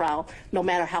not on trial, no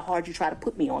matter how hard you try to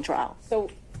put me on trial. So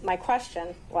my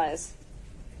question was,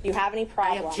 do you have any I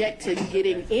problem? object to you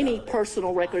getting any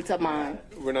personal records of mine.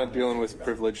 We're not dealing with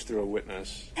privilege through a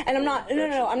witness. And I'm not,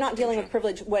 no, I'm not dealing with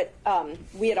privilege. What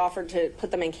we had offered to put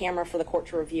them in camera for the court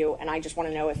to review, and I just want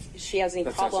to know if she has any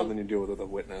That's not problem. something you deal with a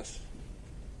witness.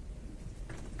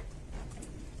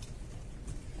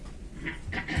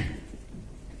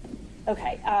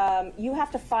 Okay, you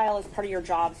have to file as part of your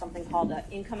job something called an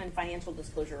income and financial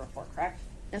disclosure report, correct?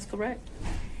 That's correct.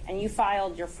 And you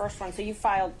filed your first one, so you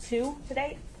filed 2 to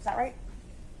date, is that right?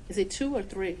 Is it 2 or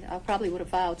 3? I probably would have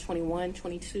filed 21,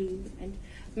 22, and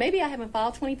maybe I haven't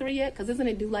filed 23 yet, because isn't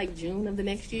it due like June of the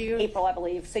next year? April, I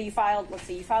believe. So you filed, let's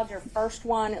see, you filed your first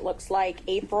one, it looks like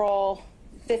April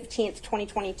 15th,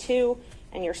 2022,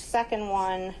 and your second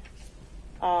one,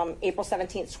 April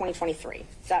 17th, 2023.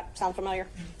 Does that sound familiar?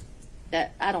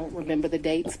 That I don't remember the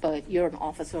dates, but you're an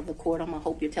officer of the court. I'm gonna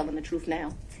hope you're telling the truth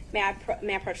now. May I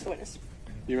approach the witness?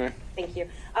 You may. Thank you.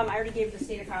 I already gave the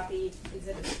state a copy,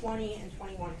 exhibits 20 and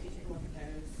 21, if you take a look at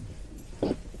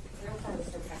those. They're part of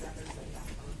the certified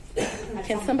records.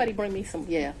 Can somebody bring me some?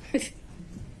 Yeah.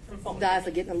 Guys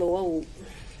are getting a little old.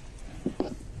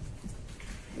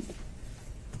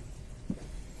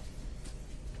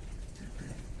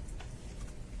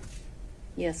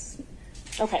 Yes.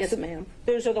 Okay, Yes, so ma'am.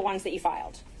 those are the ones that you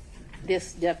filed.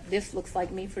 This looks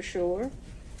like me for sure.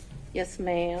 Yes,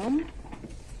 ma'am.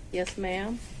 Yes,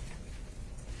 ma'am.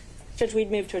 Judge,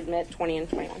 we'd move to admit 20 and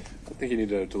 21. I think you need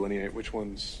to delineate which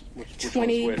one's which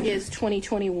 20 one's which. is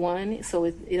 2021, so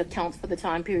it accounts for the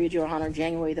time period, Your Honor,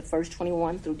 January the 1st,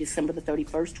 21 through December the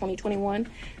 31st, 2021.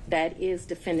 That is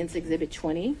Defendant's Exhibit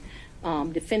 20.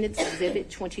 Defendant's Exhibit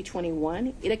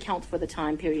 2021, it accounts for the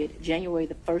time period, January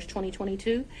the 1st,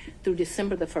 2022 through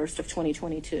December the 1st of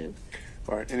 2022.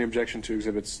 All right. Any objection to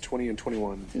exhibits 20 and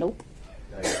 21 Nope.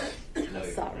 No,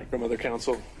 Sorry. from other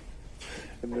counsel?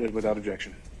 Admitted without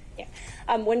objection. Yeah.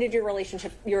 When did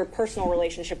your personal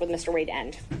relationship with Mr. Wade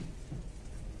end?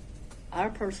 Our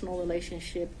personal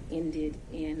relationship ended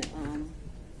in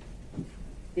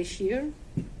this year.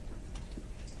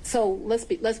 So let's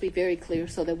be very clear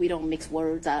so that we don't mix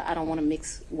words. I don't want to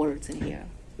mix words in here.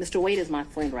 Mr. Wade is my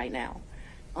friend right now.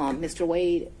 Mr.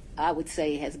 Wade, I would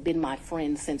say, has been my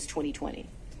friend since 2020. I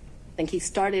think he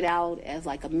started out as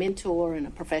like a mentor and a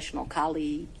professional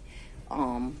colleague.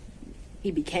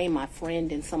 He became my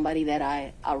friend and somebody that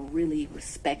I really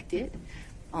respected.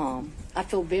 I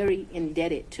feel very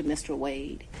indebted to Mr.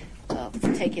 Wade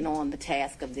for taking on the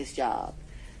task of this job.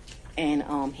 And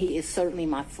he is certainly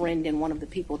my friend and one of the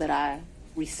people that I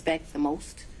respect the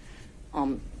most.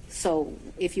 So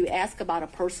if you ask about a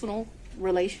personal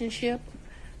relationship,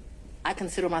 I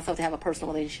consider myself to have a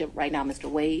personal relationship right now,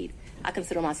 Mr. Wade. I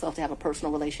consider myself to have a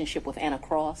personal relationship with Anna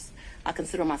Cross. I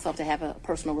consider myself to have a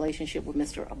personal relationship with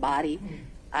Mr. Abadi.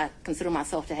 I consider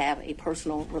myself to have a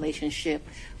personal relationship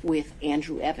with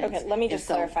Andrew Evans. Okay, let me just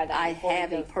clarify that. I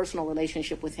have a personal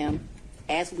relationship with him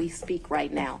as we speak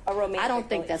right now. A romantic I don't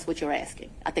think that's what you're asking.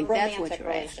 I think that's what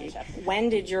you're asking. When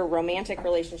did your romantic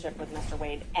relationship with Mr.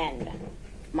 Wade end?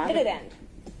 When did it end?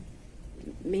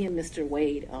 Me and Mr.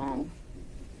 Wade,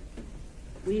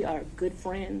 we are good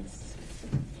friends.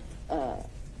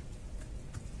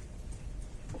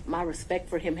 My respect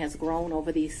for him has grown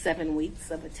over these 7 weeks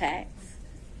of attacks.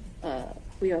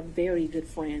 We are very good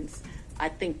friends. I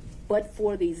think, but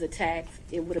for these attacks,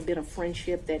 it would have been a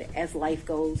friendship that, as life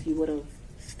goes, you would have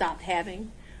stopped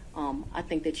having. I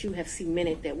think that you have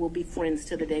cemented that we'll be friends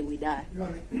till the day we die. Your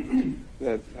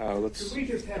Honor, Let's. could we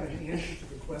just have an answer to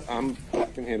the question? I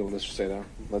can handle Mr. Seda.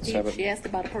 Let's have it. She asked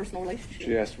about a personal relationship.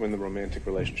 She asked when the romantic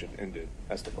relationship ended.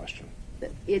 That's the question.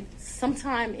 It's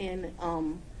sometime in,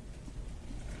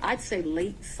 I'd say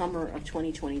late summer of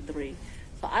 2023.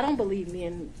 So I don't believe me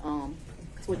in,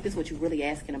 because this is what you're really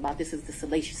asking about. This is the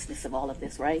salaciousness of all of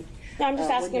this, right? No, I'm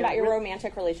just asking about your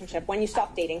romantic relationship, when you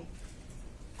stopped dating.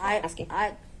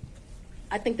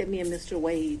 I think that me and Mr.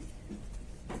 Wade,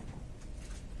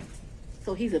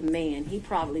 so he's a man, he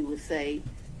probably would say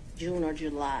June or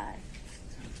July.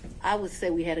 I would say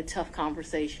we had a tough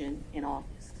conversation in August.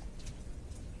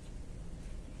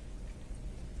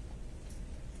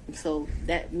 So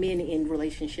that men in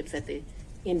relationships at the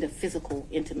end of physical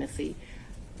intimacy,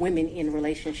 women in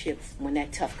relationships when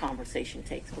that tough conversation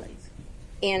takes place.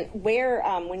 And where,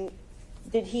 when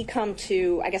did he come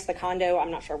to, I guess, the condo?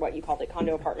 I'm not sure what you called it,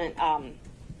 condo apartment.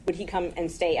 Would he come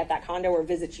and stay at that condo or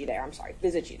visit you there? I'm sorry,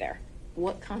 visit you there.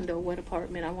 What condo, what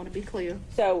apartment? I want to be clear.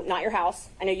 So not your house.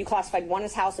 I know you classified one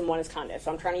as house and one as condo,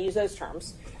 so I'm trying to use those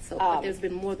terms. So but there's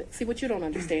been more see, what you don't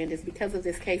understand is because of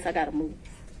this case, I got to move.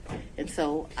 And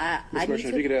so I Ms. need Merchant,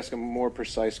 if you could ask a more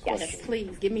precise question. Yes,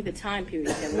 please, give me the time period.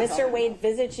 that we're Mr. talking Wade about.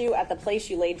 visited you at the place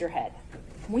you laid your head.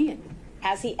 When?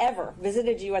 Has he ever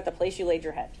visited you at the place you laid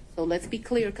your head? So let's be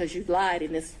clear, because you lied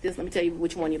in this. Let me tell you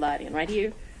which one you lied in. Right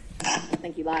here. I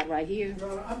think you lied right here.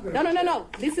 Your Honor, I'm gonna- No.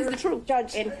 This is the truth.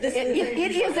 Judge, And this it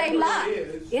is a lie.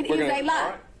 It is a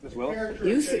lie. Ms. Willis?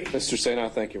 Characterization. Mr.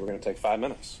 Seda, thank you. We're going to take 5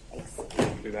 minutes.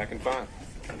 Be back in 5.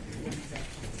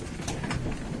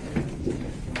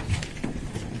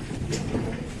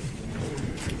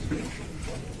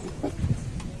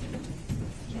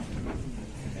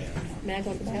 May I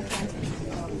go to the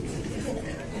bathroom?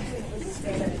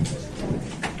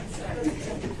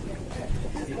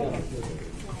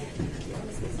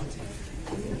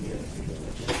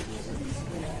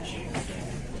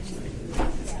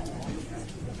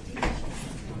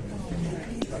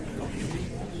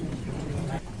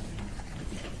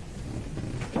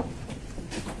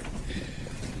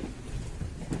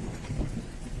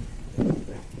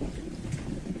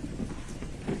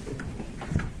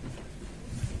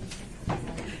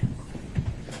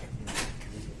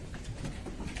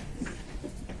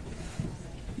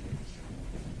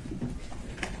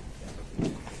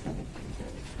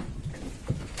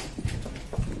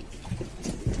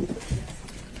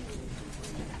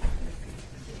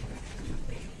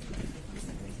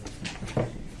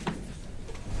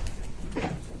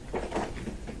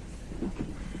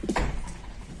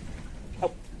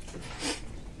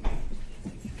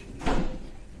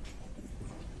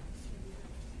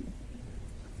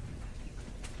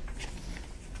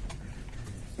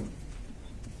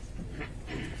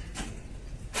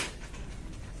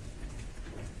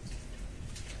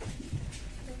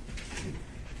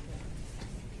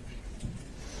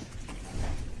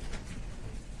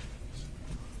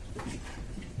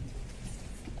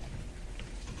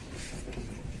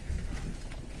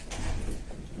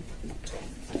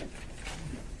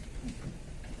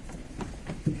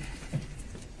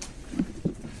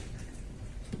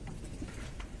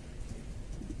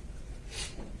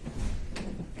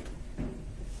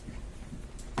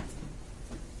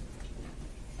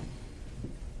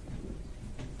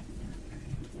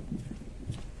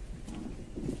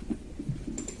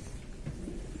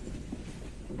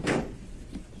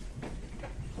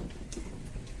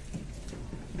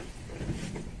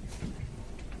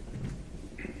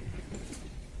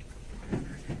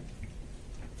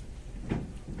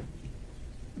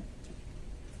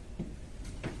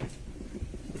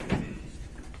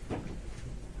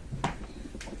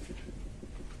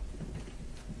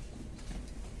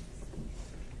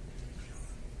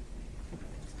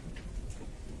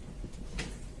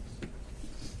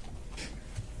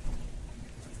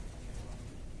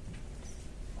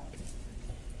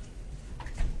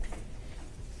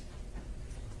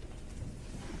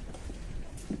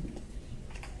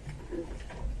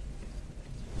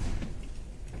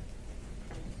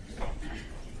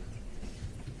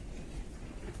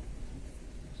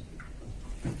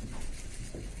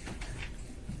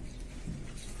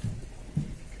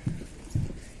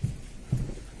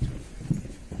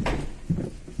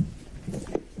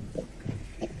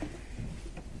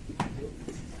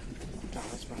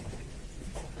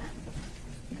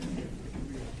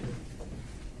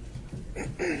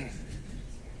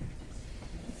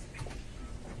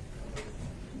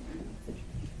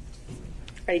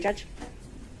 Ready, Judge?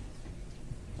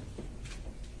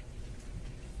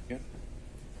 Yeah.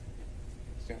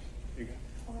 Yeah. You go.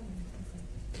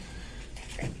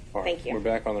 Great. All right, Thank you. We're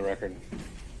back on the record.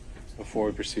 Before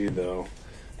we proceed, though,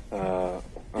 I'll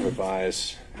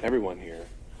advise everyone here,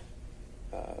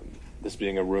 this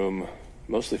being a room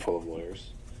mostly full of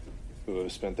lawyers who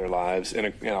have spent their lives in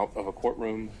a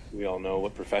courtroom. We all know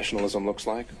what professionalism looks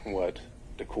like, what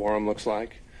decorum looks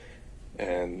like,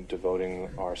 and devoting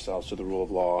ourselves to the rule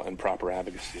of law and proper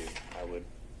advocacy. I would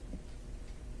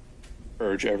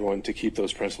urge everyone to keep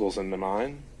those principles in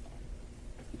mind,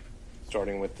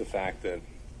 starting with the fact that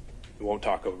we won't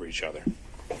talk over each other.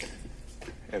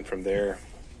 And from there,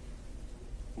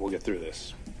 we'll get through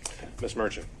this. Ms.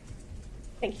 Merchant.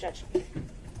 Thank you, Judge.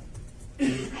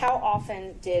 How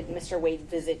often did Mr. Wade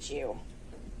visit you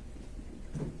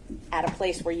at a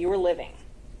place where you were living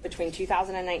between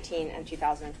 2019 and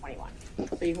 2021?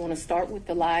 So you want to start with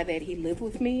the lie that he lived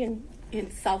with me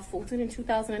in South Fulton in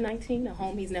 2019, a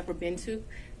home he's never been to?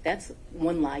 That's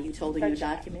one lie you told in your Judge,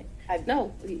 document.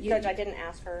 Judge, I didn't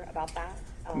ask her about that.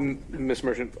 Ms.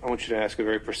 Merchant, I want you to ask a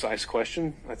very precise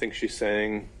question. I think she's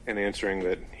saying and answering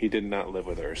that he did not live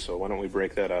with her. So why don't we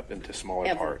break that up into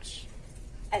smaller parts?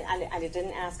 And I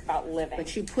didn't ask about living.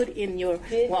 But you put in your,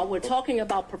 while we're talking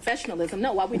about professionalism,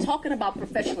 while we're talking about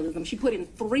professionalism, she put in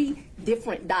 3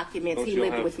 different documents he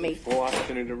lived with me. Full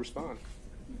opportunity to respond.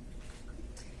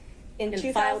 In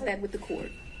And filed that with the court.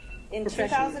 In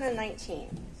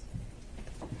 2019.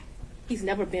 He's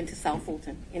never been to South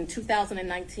Fulton. In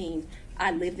 2019,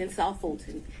 I lived in South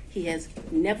Fulton. He has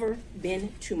never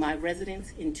been to my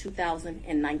residence in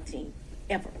 2019,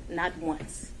 ever, not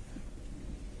once.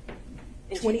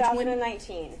 In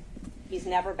 2019, he's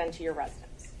never been to your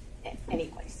residence, any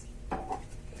place.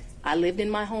 I lived in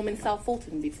my home in South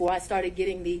Fulton before I started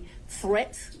getting the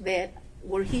threats that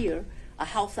were here, a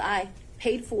house I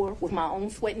paid for with my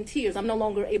own sweat and tears. I'm no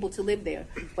longer able to live there.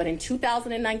 But in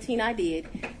 2019, I did.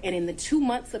 And in the 2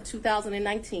 months of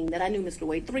 2019 that I knew Mr.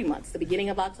 Wade, 3 months, the beginning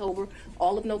of October,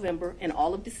 all of November, and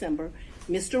all of December,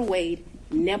 Mr. Wade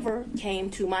never came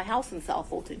to my house in South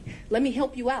Fulton. Let me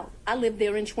help you out. I lived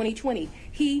there in 2020.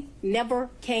 He never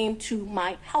came to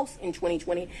my house in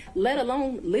 2020, let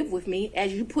alone live with me,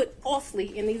 as you put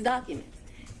falsely in these documents.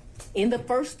 In the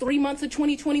first 3 months of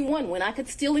 2021, when I could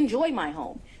still enjoy my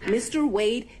home, Mr.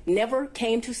 Wade never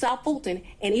came to South Fulton,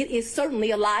 and it is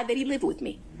certainly a lie that he lived with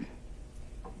me.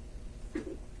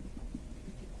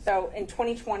 So in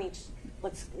 2020,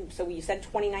 so you said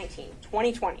 2019,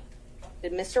 2020.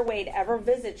 Did Mr. Wade ever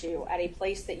visit you at a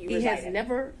place that you resided? He has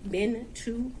never been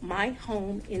to my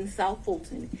home in South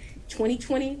Fulton.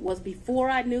 2020 was before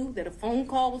I knew that a phone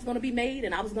call was going to be made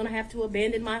and I was going to have to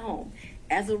abandon my home.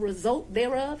 As a result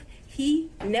thereof, he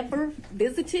never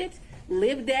visited,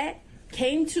 lived at,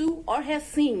 came to, or has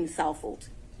seen South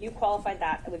Fulton. You qualified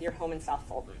that with your home in South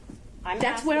Fulton.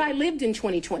 That's where I lived in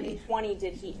 2020. 2020,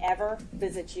 did he ever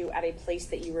visit you at a place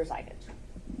that you resided?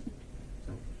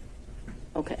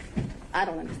 Okay. I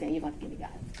don't understand. You're going to give me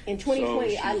guidance. In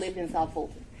 2020, I lived in South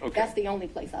Fulton. Okay. That's the only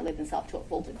place I lived in South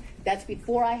Fulton. That's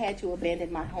before I had to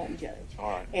abandon my home, Judge.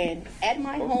 All right. And at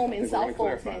my home in South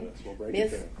Fulton, We'll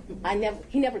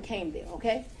he never came there,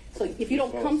 okay? So if you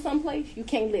don't come someplace, you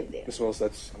can't live there. Ms. Willis,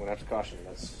 I'm going to have to caution you.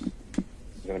 This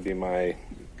is going to be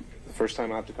the first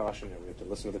time I have to caution you. We have to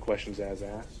listen to the questions as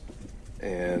asked.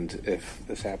 And if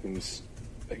this happens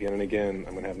again and again,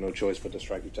 I'm going to have no choice but to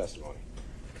strike your testimony.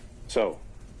 So,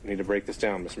 we need to break this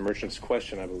down. Ms. Merchant's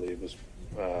question, I believe, was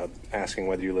asking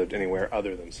whether you lived anywhere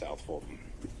other than South Fulton.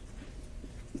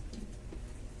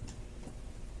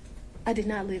 I did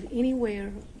not live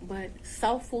anywhere but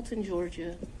South Fulton,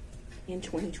 Georgia in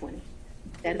 2020.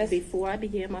 That is before I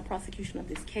began my prosecution of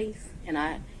this case, and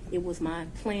it was my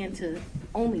plan to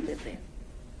only live there.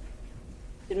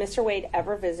 Did Mr. Wade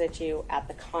ever visit you at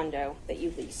the condo that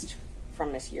you leased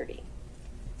from Miss Yurdy?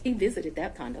 He visited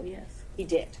that condo, yes. He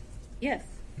did. Yes.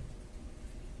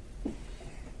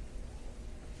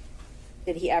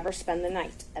 Did he ever spend the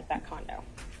night at that condo?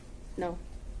 No.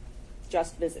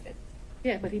 Just visited.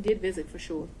 Yeah, but he did visit for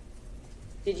sure.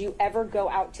 Did you ever go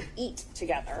out to eat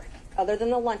together, other than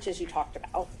the lunches you talked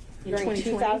about, In during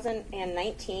 2020?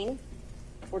 2019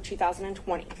 or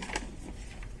 2020?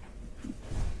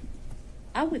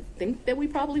 I would think that we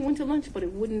probably went to lunch, but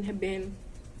it wouldn't have been,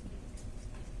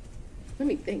 let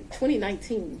me think,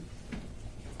 2019.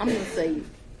 I'm going to say,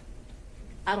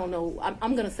 I don't know,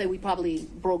 I'm going to say we probably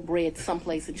broke bread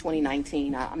someplace in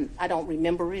 2019. I don't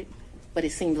remember it, but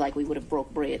it seems like we would have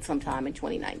broke bread sometime in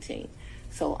 2019.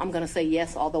 So I'm going to say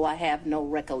yes, although I have no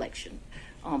recollection.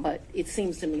 But it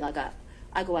seems to me like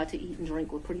I go out to eat and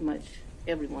drink with pretty much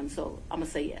everyone, so I'm going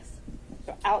to say yes.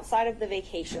 So outside of the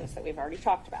vacations that we've already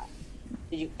talked about,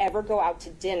 did you ever go out to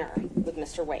dinner with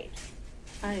Mr. Wade?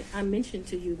 I mentioned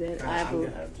to you that I'm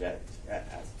going to object as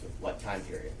to what time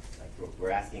period. Like we're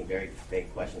asking very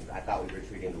vague questions. I thought we were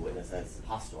treating the witness as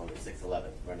hostile under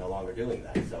 611. We're no longer doing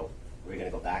that. So we're going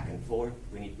to go back and forth.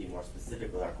 We need to be more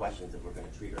specific with our questions if we're going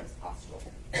to treat her as hostile.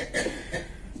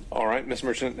 All right, Ms.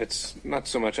 Merchant, it's not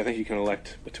so much, I think you can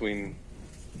elect between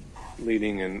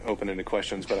leading and open-ended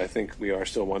questions, but I think we are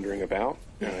still wondering about,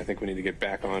 and I think we need to get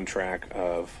back on track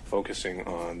of focusing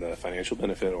on the financial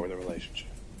benefit or the relationship.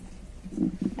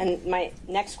 And my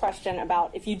next question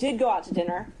about if you did go out to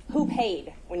dinner, who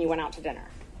paid when you went out to dinner?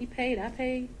 he paid, I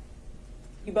paid.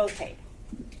 You both paid.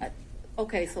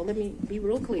 Okay, so let me be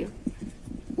real clear.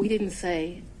 We didn't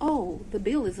say, oh, the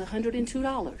bill is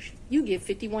 $102. You give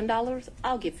 $51,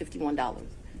 I'll give $51.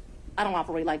 I don't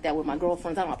operate like that with my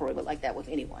girlfriends. I don't operate like that with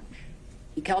anyone.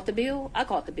 He caught the bill, I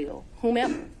caught the bill.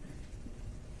 Whomever.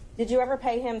 Did you ever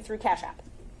pay him through Cash App?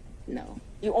 No.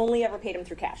 You only ever paid him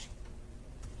through cash?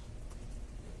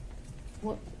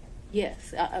 Well,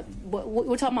 yes.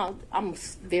 We're talking about, I'm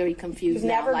very confused You've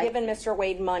now. never like, given Mr.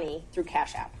 Wade money through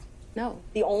Cash App? No.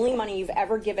 The only money you've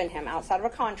ever given him outside of a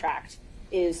contract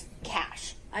is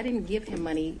cash. I didn't give him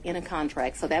money in a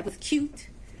contract, so that was cute,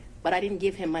 but I didn't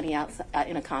give him money outside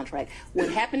in a contract. What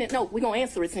happened? No, we're gonna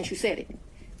answer it since you said it.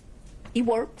 He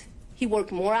worked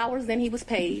more hours than he was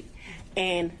paid,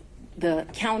 and the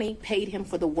county paid him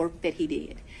for the work that he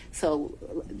did. So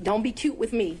don't be cute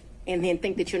with me and then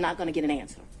think that you're not gonna get an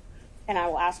answer. And I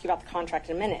will ask you about the contract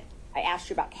in a minute. I asked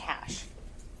you about cash.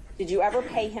 Did you ever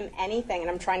pay him anything? And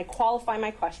I'm trying to qualify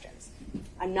my questions.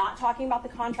 I'm not talking about the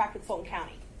contract with Fulton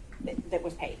County that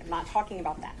was paid. I'm not talking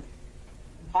about that.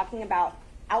 I'm talking about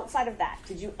outside of that.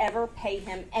 Did you ever pay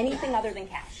him anything other than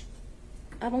cash?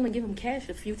 I've only given him cash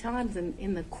a few times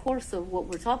in the course of what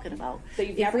we're talking about. So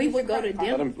you've if never we used would your go to credit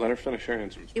card? dinner, Let her finish her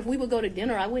answer. if we would go to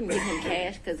dinner, I wouldn't give him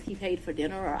cash because he paid for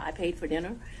dinner or I paid for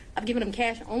dinner. I've given him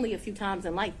cash only a few times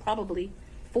in life, probably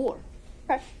 4.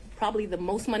 Okay. Probably the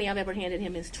most money I've ever handed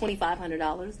him is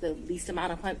 $2,500. The least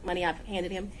amount of money I've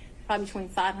handed him, probably between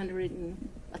 $500 and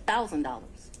 $1,000.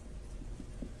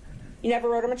 You never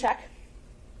wrote him a check?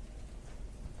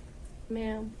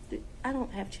 Ma'am, I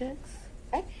don't have checks.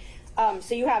 Okay.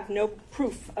 So you have no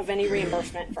proof of any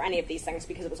reimbursement for any of these things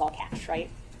because it was all cash,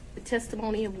 right? The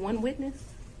testimony of one witness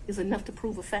is enough to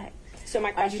prove a fact. So my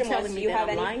Are you question telling was, me do you that have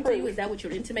I'm any lying to you? proof? Is that what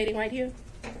you're intimating right here?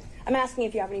 I'm asking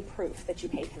if you have any proof that you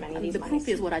paid him any of these The monies. proof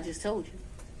is what I just told you.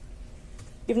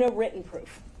 You have no written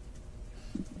proof.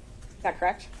 Is that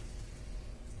correct?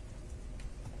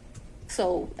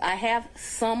 So I have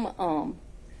some,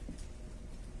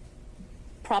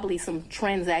 probably some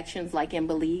transactions like in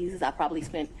Belize. I probably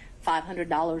spent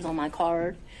 $500 on my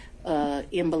card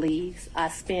in Belize. I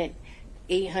spent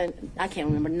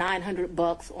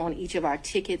 $900 on each of our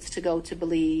tickets to go to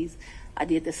Belize. I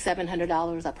did the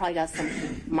 $700. I probably got some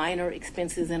minor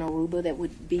expenses in Aruba that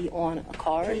would be on a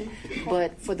card.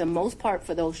 But for the most part,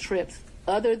 for those trips,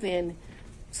 other than,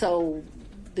 so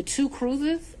the 2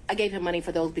 cruises, I gave him money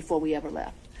for those before we ever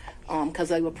left because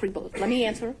they were pre-booked. Let me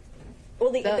answer.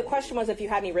 Well, the question was if you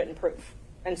had any written proof.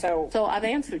 And so I've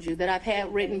answered you that I've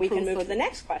had written we proof. can move for to the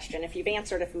next question if you've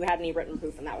answered if you had any written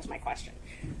proof, and that was my question.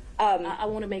 I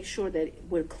want to make sure that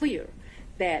we're clear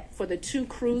that for the 2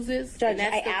 cruises, Judge, and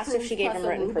that's I the asked if cruise she gave plus him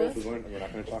written Aruba. proof. We're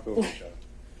not going to talk over each other.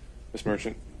 Ms.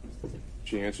 Merchant,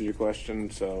 she answered your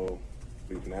question, so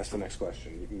we can ask the next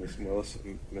question. Ms. Willis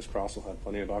and Ms. Cross will have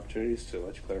plenty of opportunities to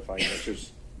let you clarify your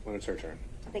answers when it's her turn.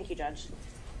 Thank you, Judge.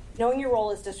 Knowing your role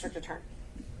as district attorney,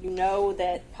 you know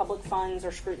that public funds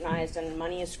are scrutinized and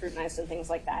money is scrutinized and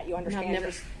things like that. You And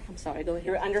understand. I'm sorry, go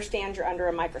You ahead. understand you're under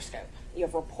a microscope. You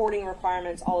have reporting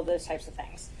requirements, all of those types of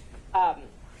things.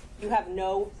 You have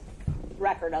no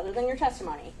record other than your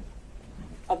testimony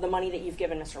of the money that you've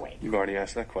given Mr. Wade. You've already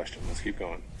asked that question. Let's keep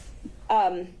going.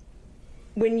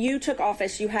 When you took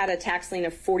office, you had a tax lien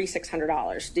of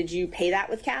 $4,600. Did you pay that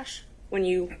with cash when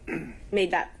you made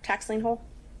that tax lien whole?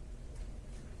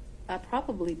 I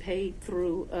probably paid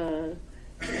through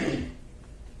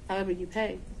however you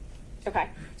pay. Okay.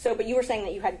 So, but you were saying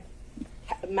that you had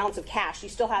amounts of cash. You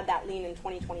still had that lien in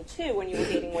 2022 when you were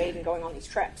dating Wade and going on these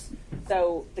trips.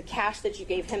 So the cash that you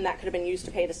gave him, that could have been used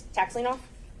to pay this tax lien off?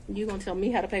 You gonna tell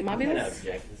me how to pay my I'm going to bills?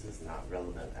 object. This is not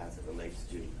relevant as it relates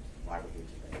to why we're here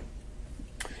today.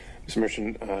 Ms.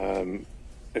 Merchant, are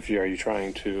you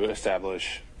trying to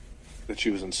establish that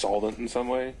she was insolvent in some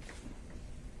way?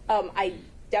 I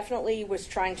definitely was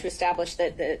trying to establish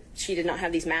that she did not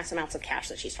have these mass amounts of cash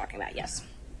that she's talking about, yes.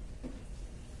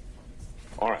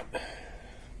 All right.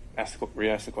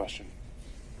 Re-ask the question.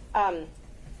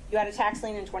 You had a tax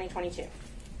lien in 2022,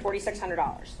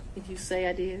 $4,600. Did you say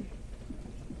I did?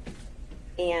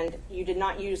 And you did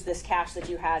not use this cash that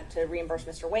you had to reimburse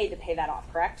Mr. Wade to pay that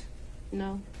off, correct?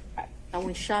 No. Okay. I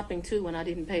went shopping too and I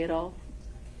didn't pay it off.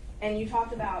 And you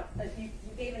talked about, you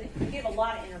gave a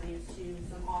lot of interviews to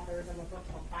some authors of a book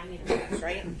called Finance,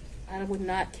 right? I would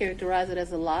not characterize it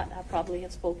as a lot. I probably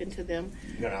have spoken to them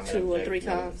No, 2 or 3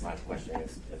 times. My question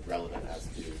is relevant as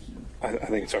to. I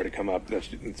think it's already come up that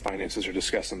finances are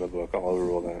discussed in the book. I'll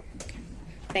overrule that.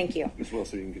 Thank you. Ms.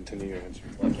 Willis, you can continue your answer.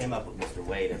 What came up with Mr.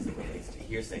 Wade as it relates to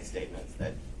hearsay statements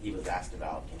that he was asked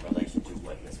about in relation to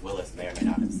what Ms. Willis may or may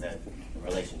not have said in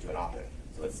relation to an author.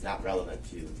 So it's not relevant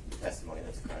to the testimony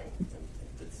that's occurring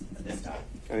at this time.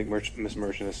 I think Ms.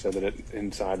 Merchant has said that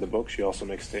inside the book, she also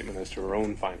makes a statement as to her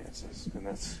own finances, and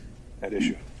that's at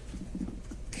issue.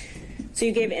 So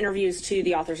you gave interviews to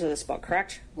the authors of this book,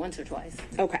 correct? Once or twice.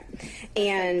 Okay.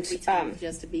 And 3 times,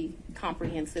 just to be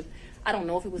comprehensive. I don't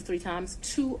know if it was 3 times,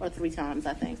 2 or 3 times,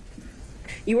 I think.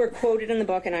 you were quoted in the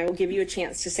book, and I will give you a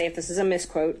chance to say if this is a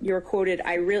misquote. You were quoted,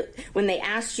 when they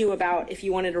asked you about if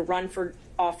you wanted to run for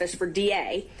office for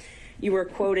DA, you were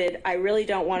quoted, "I really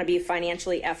don't want to be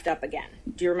financially effed up again."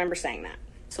 Do you remember saying that?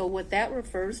 So what that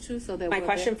refers to, My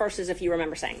question first is if you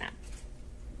remember saying that.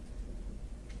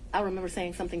 I remember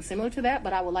saying something similar to that,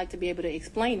 but I would like to be able to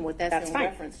explain what that's in fine.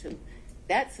 reference to.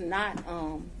 That's not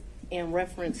in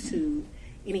reference to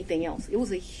anything else. It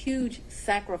was a huge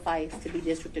sacrifice to be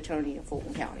district attorney in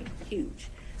Fulton County. Huge.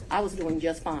 I was doing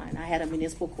just fine. I had a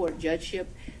municipal court judgeship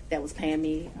that was paying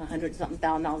me $100-something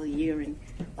thousand a year, and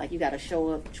like you got to show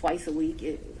up twice a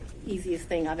week. Easiest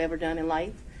thing I've ever done in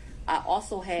life. I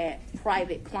also had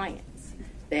private clients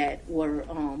that were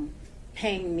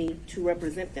paying me to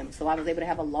represent them, so I was able to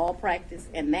have a law practice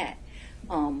and that.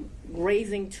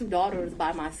 Raising 2 daughters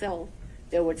by myself,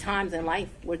 there were times in life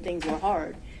where things were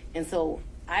hard, and so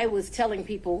I was telling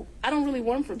people, I don't really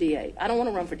run for DA. I don't want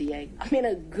to run for DA. I'm in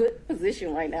a good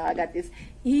position right now. I got this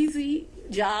easy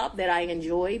job that I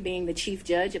enjoy, being the chief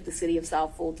judge of the city of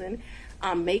South Fulton.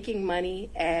 I'm making money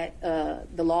at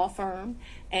the law firm,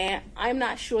 and I'm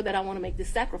not sure that I want to make this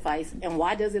sacrifice. And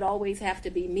why does it always have to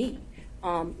be me?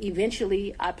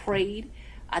 Eventually, I prayed.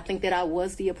 I think that I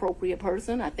was the appropriate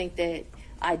person. I think that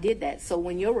I did that. So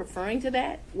when you're referring to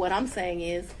that, what I'm saying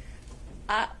is,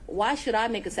 why should I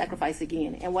make a sacrifice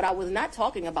again? And what I was not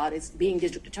talking about is being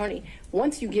district attorney.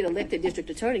 Once you get elected district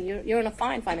attorney, you're in a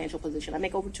fine financial position. I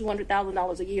make over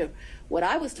 $200,000 a year. What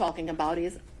I was talking about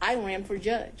is I ran for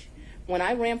judge. When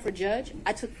I ran for judge,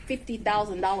 I took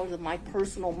 $50,000 of my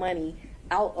personal money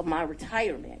out of my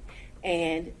retirement,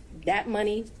 and that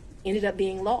money ended up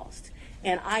being lost.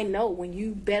 And I know when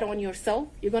you bet on yourself,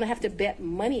 you're going to have to bet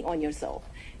money on yourself.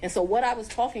 And so what I was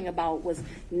talking about was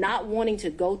not wanting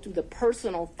to go through the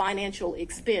personal financial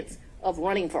expense of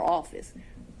running for office.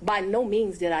 By no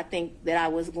means did I think that I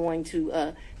was going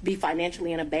to be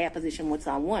financially in a bad position once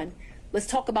I won. Let's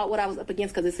talk about what I was up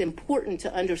against, because it's important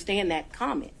to understand that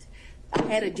comment. I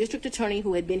had a district attorney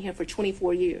who had been here for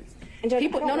 24 years.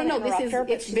 People,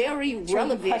 it's very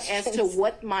relevant as to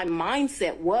what my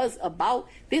mindset was about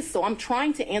this. So I'm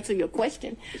trying to answer your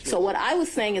question. So what I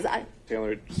was saying is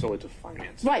Tailored solely to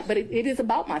finance. Right, but it is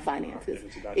about my finances.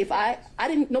 If I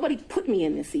didn't, nobody put me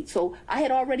in this seat. So I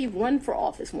had already run for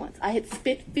office once. I had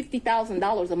spent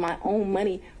 $50,000 of my own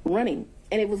money running,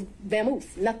 and it was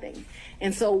vamoose, nothing.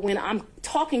 And so when I'm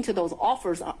talking to those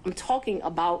offers, I'm talking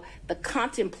about the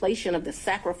contemplation of the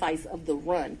sacrifice of the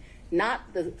run,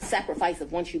 not the sacrifice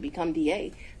of once you become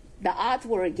DA. The odds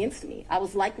were against me. I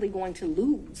was likely going to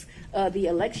lose the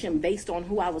election based on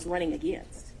who I was running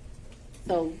against.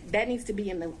 So that needs to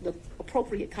be in the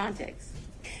appropriate context.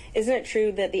 Isn't it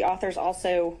true that the authors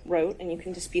also wrote, and you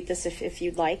can dispute this if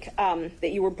you'd like,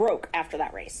 that you were broke after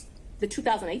that race? The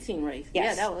 2018 race.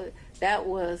 Yes. Yeah, that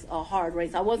was a hard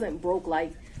race. I wasn't broke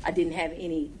like I didn't have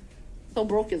any. So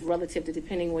broke is relative to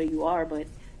depending where you are, but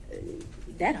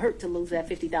that hurt to lose that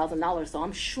 $50,000. So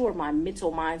I'm sure my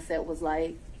mental mindset was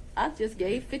like, I just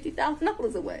gave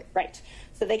 $50,000 away. Right.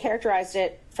 So they characterized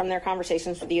it from their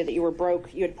conversations with you that you were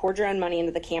broke, you had poured your own money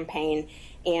into the campaign,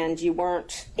 and you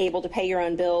weren't able to pay your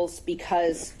own bills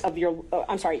because of your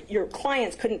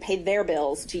clients couldn't pay their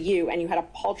bills to you, and you had a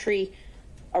paltry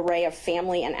array of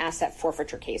family and asset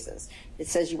forfeiture cases. It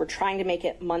says you were trying to make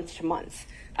it month to month.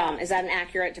 Is that an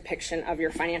accurate depiction of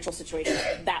your financial situation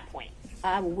at that point?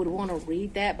 I would want to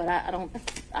read that, but I don't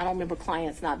remember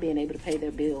clients not being able to pay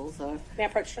their bills. Or May I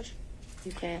approach, Judge?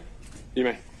 You can. You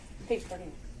may. Page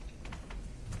 13.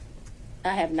 I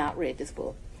have not read this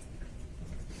book.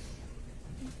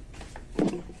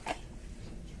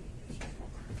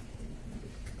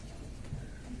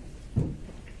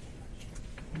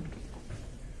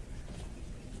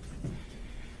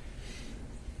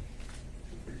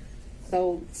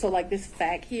 So like this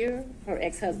fact here, her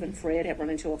ex-husband Fred had run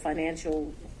into a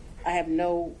financial, I have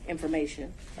no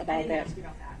information I about didn't that. ask you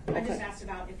about that. I just Okay. asked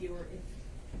about if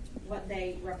what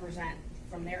they represent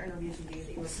from their interviews with you,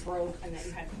 that you were broke and that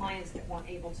you had clients that weren't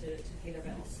able to pay their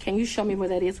bills. Can you show me where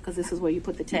that is? Because this is where you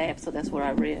put the tab, so that's where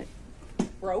I read.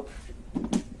 Broke,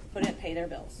 couldn't pay their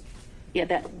bills.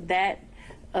 Yeah,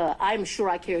 I'm sure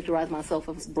I characterized myself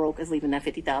as broke as leaving that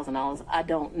 $50,000. I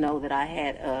don't know that I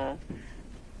had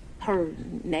her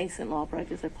nascent law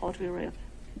practice at Paltry Array.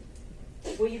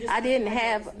 Well, you just I didn't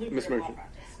have- lucrative Ms. law Merchant. practice.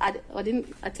 I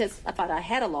didn't attest. I thought I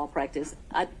had a law practice.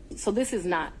 So this is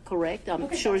not correct.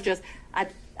 I'm sure it's just I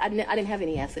didn't have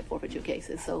any asset forfeiture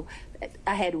cases. So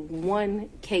I had one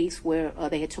case where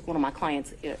they had took one of my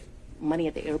clients' money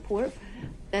at the airport.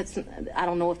 I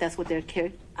don't know if that's what they're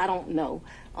I don't know.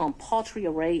 Paltry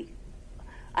Array.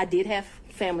 I did have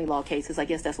family law cases. I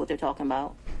guess that's what they're talking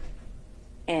about.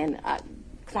 And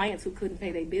clients who couldn't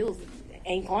pay their bills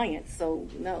ain't clients. So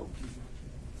no.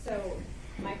 So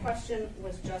my question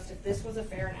was just if this was a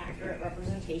fair and accurate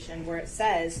representation where it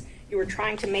says you were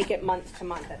trying to make it month to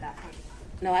month at that point.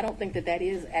 No, I don't think that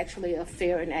is actually a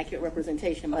fair and accurate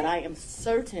representation, but I am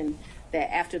certain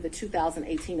that after the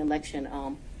 2018 election,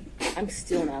 I'm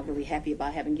still not really happy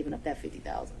about having given up that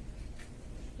 $50,000.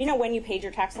 You know when you paid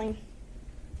your tax lien?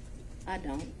 I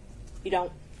don't. You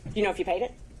don't? Do you know if you paid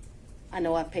it? I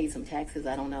know I've paid some taxes.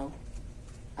 I don't know.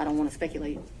 I don't want to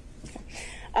speculate.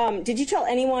 Did you tell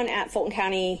anyone at Fulton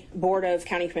County Board of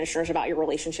County Commissioners about your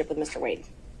relationship with Mr. Wade?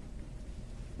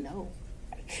 No.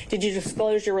 Did you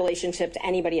disclose your relationship to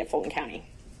anybody at Fulton County?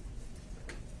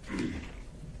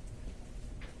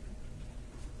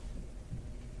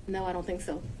 No, I don't think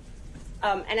so.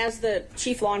 And as the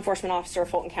Chief Law Enforcement Officer of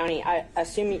Fulton County, I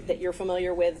assume that you're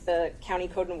familiar with the county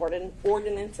code and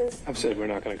ordinances? I've said we're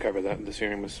not going to cover that in this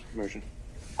hearing, Ms. Merchant.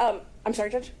 I'm sorry,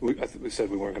 Judge? We said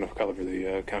we weren't going to cover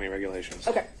the county regulations.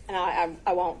 Okay, and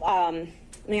I won't.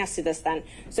 Let me ask you this then.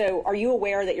 So are you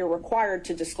aware that you're required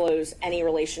to disclose any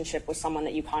relationship with someone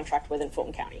that you contract with in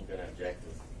Fulton County? I'm going to object to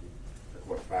the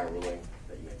court's prior ruling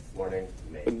that you made this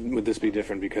morning. Would this be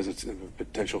different because it's a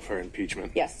potential for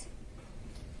impeachment? Yes.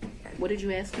 What did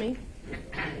you ask me?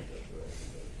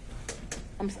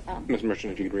 Ms.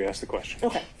 Merchant, if you could re-ask the question.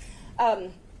 Okay.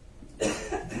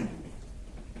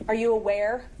 Are you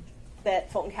aware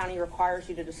that Fulton County requires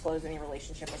you to disclose any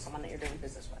relationship with someone that you're doing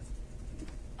business with?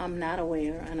 I'm not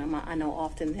aware, and I know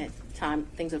often that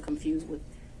things are confused with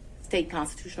state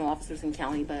constitutional officers in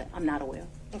county, but I'm not aware.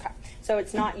 Okay. So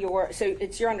it's not so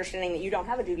it's your understanding that you don't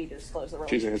have a duty to disclose the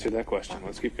She's relationship? answered that question.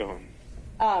 Let's keep going.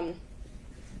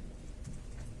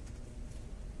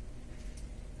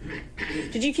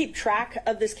 Did you keep track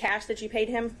of this cash that you paid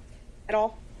him at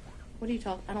all? What are you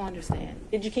talking? I don't understand.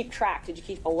 Did you keep track? Did you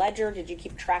keep a ledger? Did you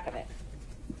keep track of it?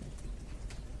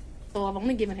 So I've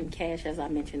only given him cash, as I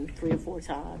mentioned, 3 or 4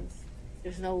 times.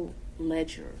 There's no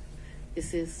ledger.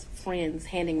 This is friends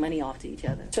handing money off to each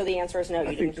other. So the answer is no, you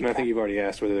didn't keep And I track. think you've already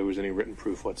asked whether there was any written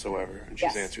proof whatsoever, and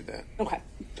she's Yes. answered that. Okay.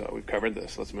 So we've covered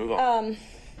this. Let's move on.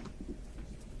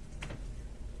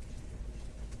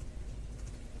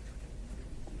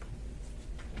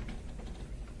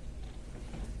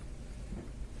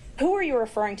 Who are you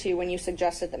referring to when you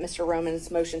suggested that Mr. Roman's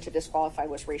motion to disqualify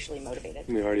was racially motivated?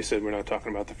 We already said we're not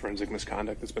talking about the forensic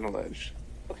misconduct that's been alleged.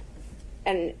 Okay.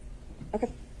 And okay.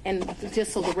 And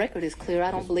just so the record is clear, I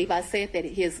don't believe I said that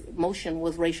his motion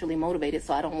was racially motivated,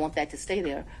 so I don't want that to stay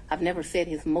there. I've never said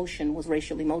his motion was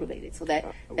racially motivated, so that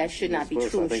should not be Ms.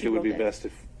 Willis, true. I if think she it would wrote be that. best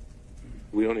if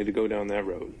we don't need to go down that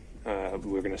road.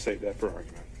 We're going to save that for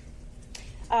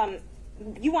argument.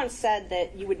 You once said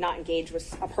that you would not engage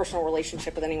with a personal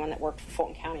relationship with anyone that worked for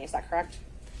Fulton County. Is that correct?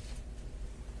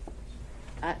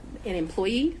 An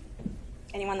employee?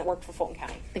 Anyone that worked for Fulton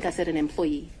County. I think I said an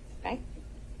employee. Okay.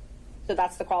 So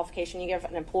that's the qualification you give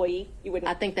an employee. You wouldn't.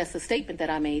 I think that's the statement that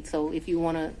I made. So if you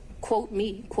want to quote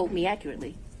me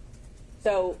accurately.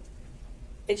 So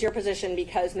it's your position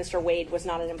because Mr. Wade was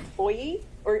not an employee,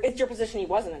 or it's your position he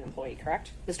wasn't an employee, correct?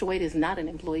 Mr. Wade is not an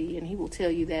employee, and he will tell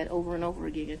you that over and over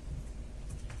again.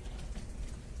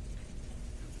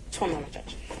 Just one moment,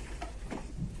 Judge.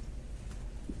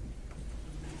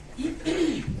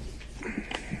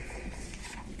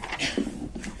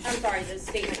 I'm sorry, the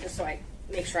statement, just so I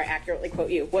make sure I accurately quote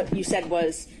you. What you said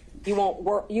was you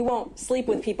won't sleep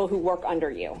with people who work under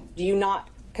you. Do you not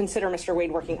consider Mr.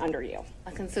 Wade working under you?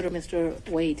 I consider Mr.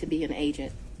 Wade to be an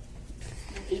agent.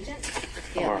 An agent?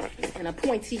 Yeah, All right. an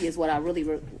appointee is what I really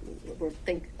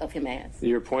think of him as.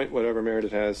 Your point, whatever merit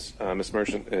it has, Ms.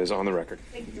 Merchant, is on the record.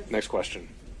 Next question.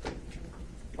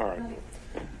 All right.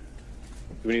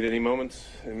 Do we need any moments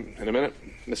in a minute?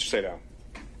 Mr. Sadow.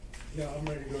 No, I'm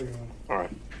ready to go, Your Honor. All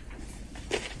right.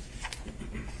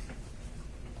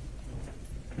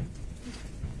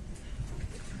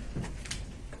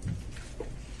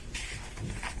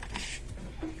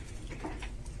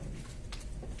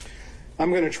 I'm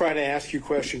going to try to ask you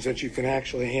questions that you can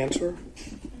actually answer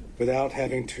without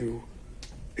having to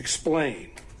explain,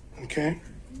 okay?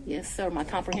 Yes, sir. My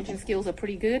comprehension skills are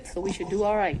pretty good, so we should do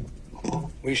all right.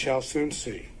 We shall soon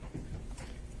see.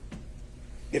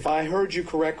 If I heard you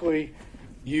correctly,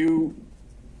 you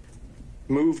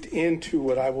moved into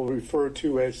what I will refer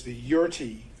to as the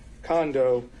Yurti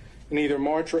condo in either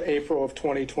March or April of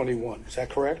 2021. Is that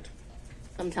correct?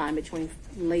 Sometime between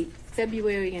late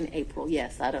February and April.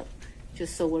 Yes, I don't.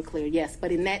 Just so we're clear, yes.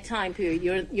 But in that time period,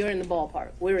 you're in the ballpark.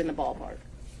 We're in the ballpark.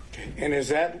 And is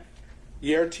that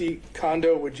Yurti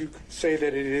condo, would you say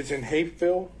that it is in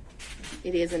Hapeville?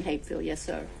 It is in Hapeville, yes,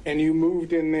 sir. And you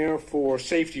moved in there for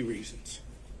safety reasons?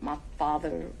 My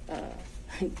father,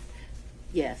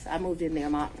 yes, I moved in there.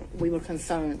 We were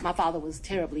concerned. My father was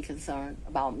terribly concerned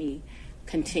about me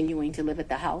continuing to live at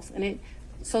the house. And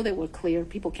so that we're clear,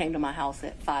 people came to my house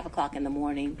at 5 o'clock in the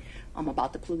morning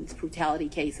about the police brutality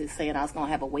cases, saying I was going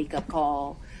to have a wake-up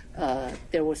call.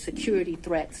 There were security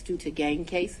threats due to gang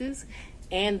cases,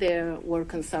 and there were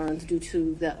concerns due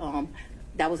to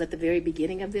that was at the very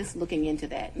beginning of this, looking into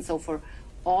that. And so for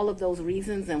all of those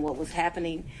reasons and what was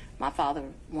happening, my father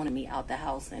wanted me out the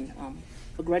house, and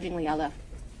begrudgingly I left.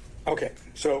 Okay,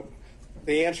 so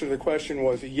the answer to the question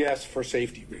was yes for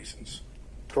safety reasons,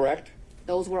 correct?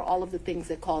 Those were all of the things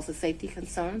that caused the safety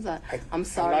concerns. I'm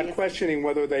sorry. I'm not questioning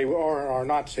whether they are or are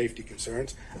not safety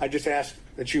concerns. I just asked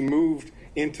that you moved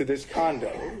into this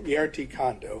condo, the RT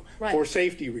condo, Right. for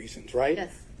safety reasons, right?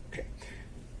 Yes. Okay.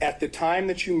 At the time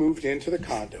that you moved into the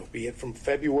condo, be it from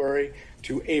February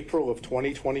to April of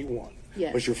 2021,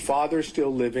 Yes. was your father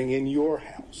still living in your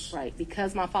house? Right,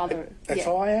 because my father. That's yeah.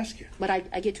 all I ask you. But I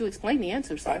get to explain the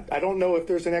answer, sir. I don't know if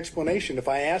there's an explanation. If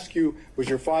I ask you, was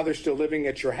your father still living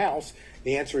at your house,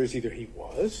 the answer is either he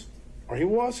was or he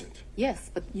wasn't.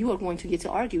 Yes, but you are going to get to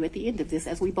argue at the end of this,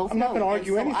 as we both I'm know. not going to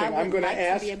argue And so anything. I I'm would going to like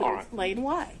ask. to be able to explain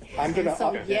why. I'm going And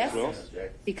so, to. yes,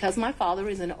 because my father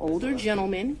is an older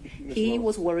gentleman, he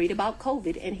was worried about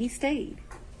COVID, and he stayed.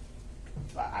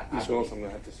 Ms. Willis, I'm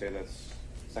going to have to say that's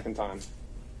second time.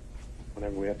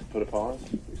 Whenever we have to put a pause,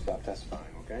 we stop testifying,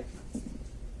 okay?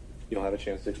 You'll have a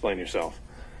chance to explain yourself.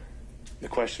 The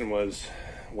question was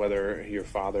whether your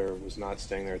father was not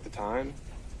staying there at the time,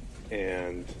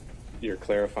 and you're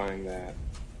clarifying that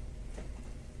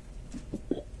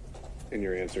in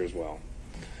your answer as well.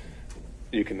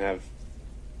 You can have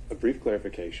a brief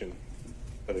clarification,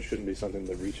 but it shouldn't be something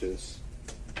that reaches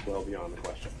well beyond the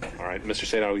question. All right, Mr.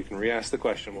 Sadal, you can re-ask the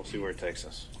question. We'll see where it takes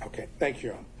us. Okay, thank you,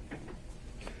 Your Honor.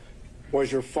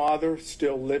 Was your father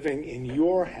still living in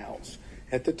your house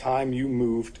at the time you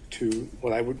moved to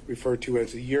what I would refer to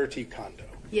as the Yurti condo?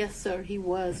 Yes, sir, he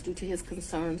was, due to his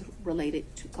concerns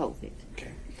related to COVID.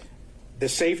 Okay. The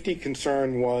safety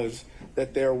concern was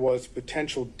that there was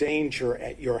potential danger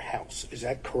at your house. Is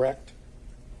that correct?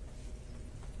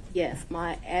 Yes,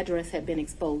 my address had been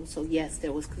exposed, so yes,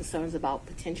 there was concerns about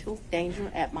potential danger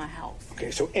at my house.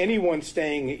 Okay, so anyone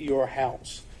staying at your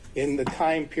house in the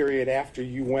time period after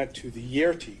you went to the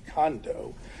Yurti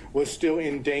condo was still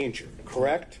in danger,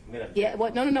 correct? Yeah,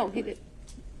 what? No. I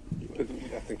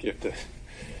think you have to.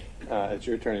 It's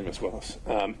your attorney, Ms. Willis.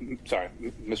 Sorry,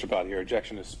 Mr. Potter, your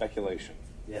objection is speculation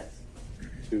Yes.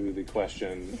 to the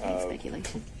question of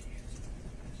Speculation.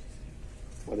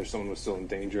 whether someone was still in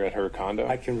danger at her condo.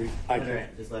 Just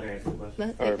let her answer the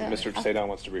question. Or Mr. Sadal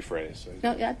wants to rephrase. So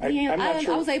No, yeah, I'm not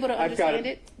sure. I was able to I've got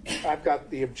understand it. I've got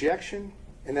the objection,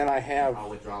 and then I have. I'll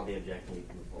withdraw the objection. We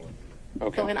can move forward.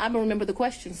 Okay. So, and I remember the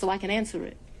question, so I can answer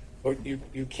it. Well,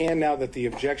 you can now that the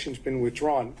objection's been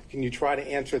withdrawn. Can you try to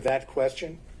answer that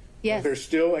question? Yes. There's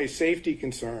still a safety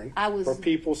concern I was- for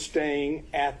people staying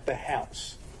at the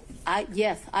house.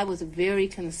 Yes, I was very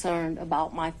concerned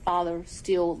about my father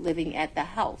still living at the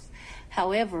house.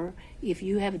 However, if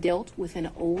you have dealt with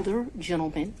an older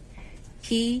gentleman,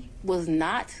 he was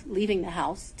not leaving the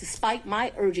house, despite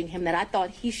my urging him that I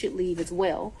thought he should leave as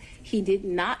well. He did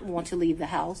not want to leave the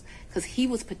house because he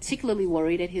was particularly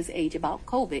worried at his age about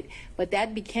COVID. But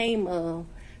that became, I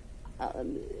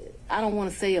don't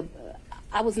want to say,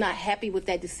 I was not happy with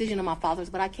that decision of my father's,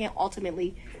 but I can't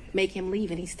ultimately make him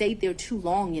leave, and he stayed there too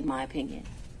long, in my opinion.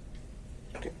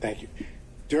 Okay, thank you.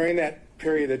 During that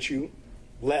period that you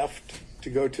left to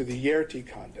go to the Yurti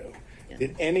condo,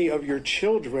 did any of your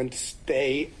children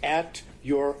stay at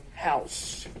your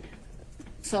house?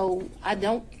 So I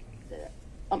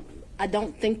I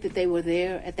don't think that they were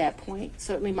there at that point.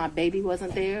 Certainly my baby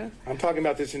wasn't there. I'm talking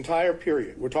about this entire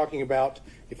period. We're talking about,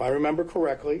 if I remember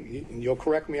correctly, and you'll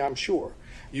correct me, I'm sure,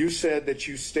 you said that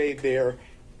you stayed there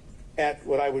at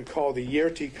what I would call the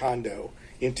Yerty condo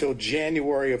until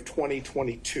January of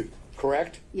 2022,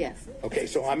 correct? Yes. Okay,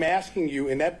 so I'm asking you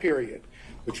in that period,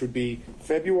 which would be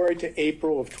February to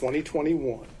April of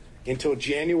 2021 until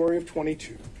January of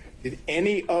 22, did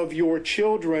any of your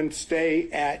children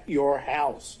stay at your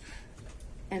house?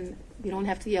 And you don't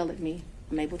have to yell at me.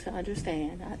 I'm able to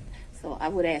understand. So I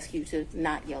would ask you to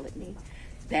not yell at me.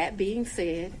 That being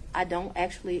said, I don't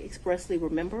actually expressly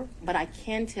remember, but I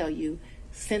can tell you,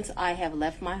 since I have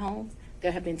left my home,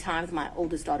 there have been times my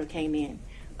oldest daughter came in.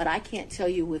 But I can't tell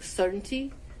you with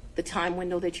certainty the time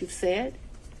window that you've said,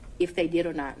 if they did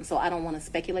or not. And so I don't want to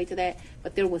speculate to that.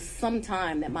 But there was some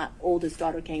time that my oldest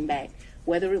daughter came back.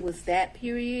 Whether it was that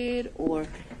period or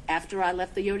after I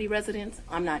left the Yerty residence,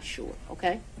 I'm not sure,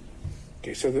 okay?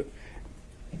 Okay, so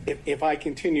if I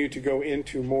continue to go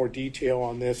into more detail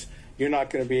on this, you're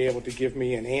not going to be able to give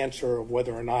me an answer of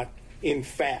whether or not, in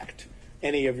fact,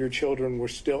 any of your children were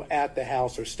still at the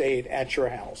house or stayed at your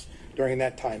house during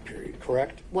that time period,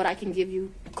 correct? What I can give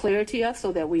you clarity of,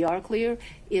 so that we are clear,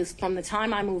 is from the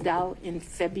time I moved out in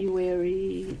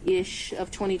February-ish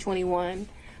of 2021,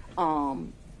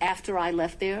 after I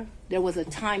left there was a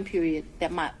time period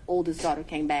that my oldest daughter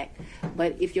came back.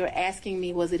 But if you're asking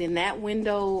me, was it in that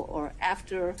window or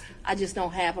after, I just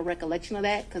don't have a recollection of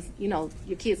that, because, you know,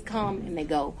 your kids come and they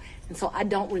go. And so I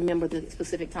don't remember the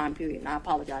specific time period, and I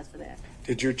apologize for that.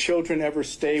 Did your children ever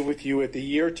stay with you at the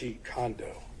Yerty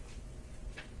condo?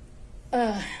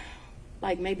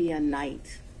 Like maybe a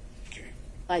night, Okay.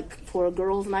 like for a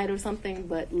girls' night or something,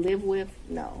 but live with,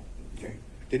 no. Okay.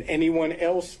 Did anyone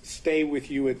else stay with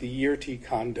you at the Yerty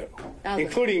condo, Okay.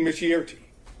 including Miss Yerty?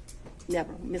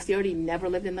 Never. Miss Yerty never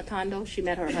lived in the condo. She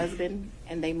met her husband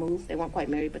and they moved. They weren't quite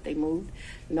married, but they moved.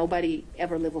 Nobody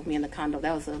ever lived with me in the condo.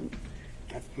 That was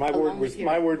My word was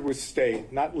period.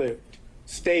 stayed, not lived.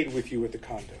 Stayed with you at the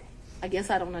condo. I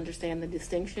guess I don't understand the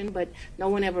distinction, but no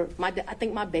one ever, I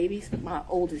think my baby, my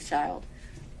oldest child,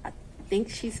 I think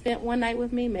she spent one night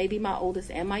with me, maybe my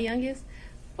oldest and my youngest,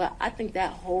 but I think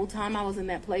that whole time I was in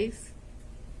that place,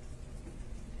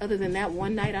 other than that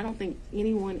one night, I don't think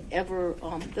anyone ever,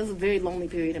 this was a very lonely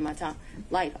period in my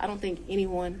life. I don't think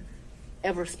anyone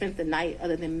ever spent the night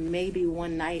other than maybe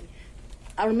one night.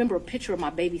 I remember a picture of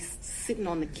my baby sitting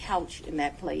on the couch in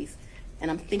that place, and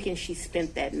I'm thinking she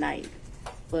spent that night.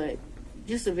 But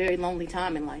just a very lonely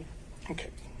time in life. Okay.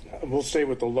 We'll stay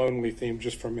with the lonely theme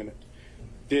just for a minute.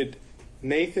 Did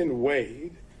Nathan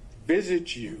Wade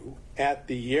visit you at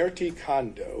the Yerty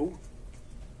condo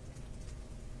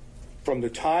from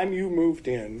the time you moved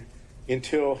in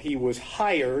until he was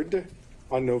hired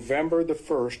on November the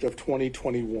 1st of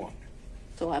 2021?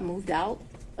 So I moved out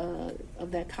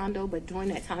of that condo, but during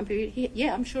that time period,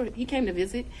 I'm sure he came to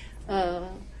visit.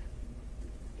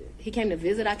 He came to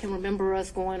visit. I can remember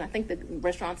us going, I think the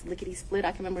restaurant's Lickety Split.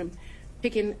 I can remember him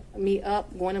picking me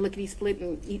up, going to Lickety Split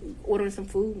and ordering some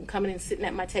food and coming and sitting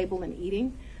at my table and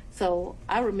eating. So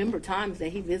I remember times that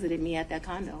he visited me at that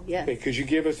condo, yes. Okay, could you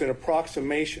give us an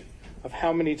approximation of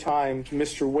how many times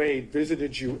Mr. Wade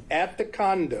visited you at the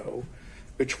condo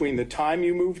between the time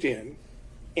you moved in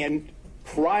and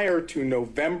prior to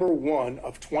November 1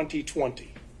 of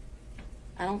 2020?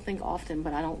 I don't think often,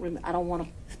 but I don't want to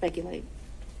speculate.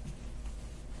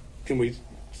 Can we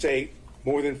say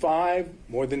more than 5,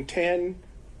 more than 10?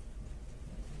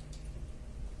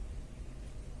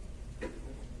 I'm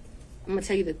going to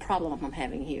tell you the problem I'm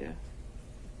having here.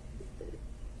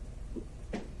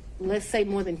 Let's say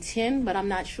more than 10, but I'm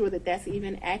not sure that that's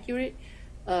even accurate.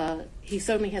 He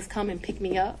certainly has come and picked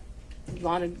me up,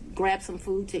 gone to grab some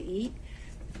food to eat.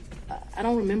 I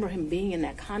don't remember him being in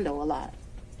that condo a lot.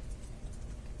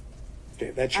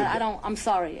 Okay, that's your. I'm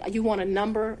sorry. You want a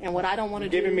number, and what I don't want to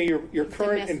do. Giving me your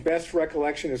current and best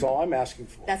recollection is all I'm asking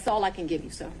for. That's all I can give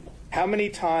you, sir. How many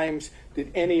times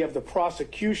did any of the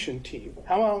prosecution team,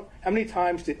 how many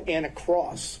times did Anna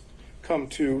Cross come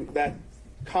to that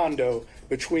condo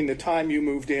between the time you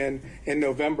moved in and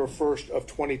November 1st of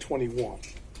 2021?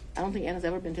 I don't think Anna's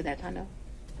ever been to that condo.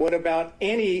 What about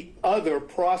any other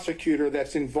prosecutor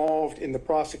that's involved in the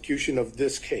prosecution of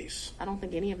this case? I don't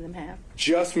think any of them have.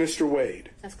 Just Mr. Wade.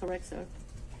 That's correct, sir.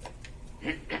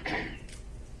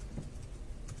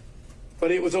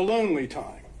 But it was a lonely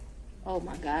time. Oh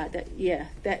my God,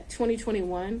 that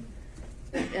 2021,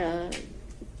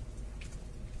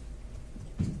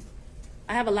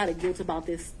 I have a lot of guilt about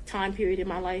this time period in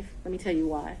my life. Let me tell you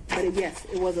why. But yes,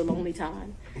 it was a lonely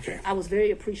time. Okay. I was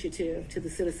very appreciative to the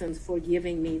citizens for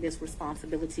giving me this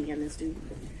responsibility and this duty.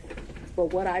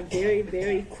 But what I very,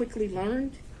 very quickly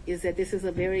learned is that this is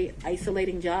a very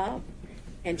isolating job,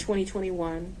 and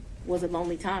 2021 was a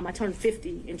lonely time. I turned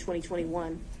 50 in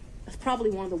 2021. That's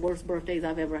probably one of the worst birthdays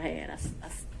I've ever had. I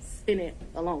spent it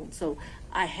alone. So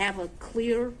I have a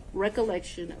clear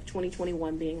recollection of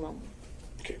 2021 being lonely.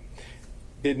 Okay.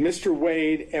 Did Mr.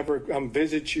 Wade ever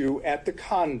visit you at the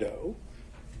condo,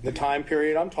 the time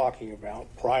period I'm talking about,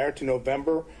 prior to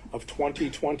November of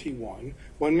 2021,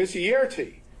 when Ms.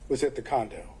 Yerty was at the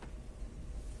condo?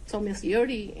 So Miss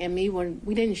Yerty and me,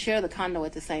 we didn't share the condo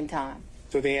at the same time.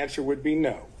 So the answer would be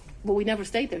no. But we never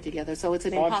stayed there together, so it's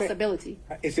an impossibility.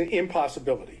 It's an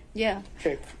impossibility. Yeah.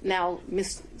 Okay. Now,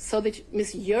 Miss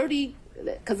Yerty,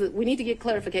 because we need to get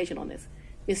clarification on this.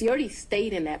 Miss Yerty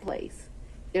stayed in that place.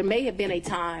 There may have been a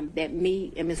time that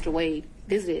me and Mr. Wade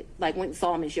visited, like went and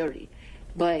saw Miss Yerty,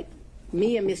 but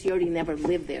me and Miss Yerty never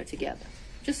lived there together.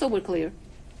 Just so we're clear.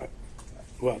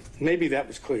 Well, maybe that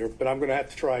was clear, but I'm going to have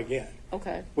to try again.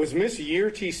 Okay. Was Miss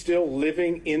Yerty still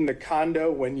living in the condo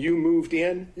when you moved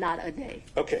in? Not a day.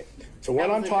 Okay. So what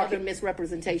That I'm was talking another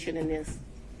misrepresentation in this.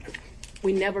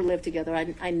 We never lived together.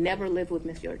 I never lived with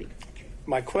Miss Yerty.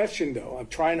 My question, though, I'm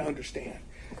trying to understand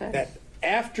Okay. that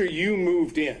after you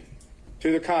moved in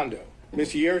to the condo,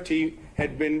 Miss Yerty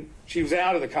she was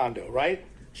out of the condo, right?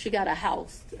 She got a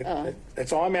house.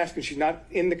 That's all I'm asking. She's not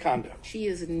in the condo.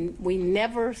 We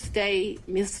never stay,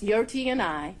 Miss Yerty and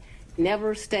I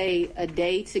never stay a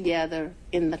day together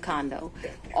in the condo.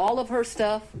 All of her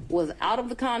stuff was out of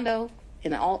the condo,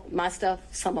 and all my stuff,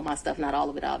 some of my stuff, not all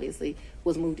of it obviously,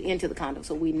 was moved into the condo.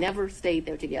 So we never stayed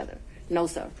there together. No,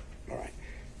 sir. All right.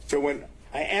 So when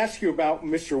I asked you about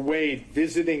Mr. Wade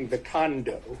visiting the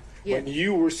condo, Yes. when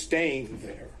you were staying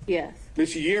there, Yes.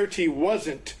 Miss Yerty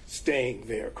wasn't staying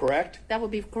there, correct? That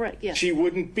would be correct, yes. She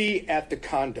wouldn't be at the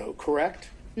condo, correct?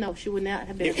 No, she would not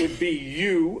have been. It would be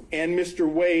you and Mr.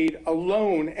 Wade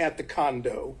alone at the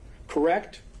condo,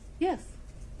 correct? Yes.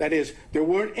 That is, there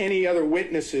weren't any other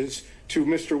witnesses to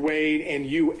Mr. Wade and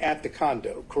you at the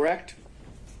condo, correct?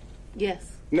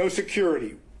 Yes. No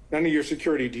security, none of your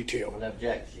security detail. Don't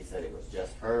object. She said it was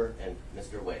just her and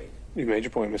Mr. Wade. You made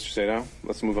your point, Mr. Sadow.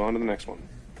 Let's move on to the next one.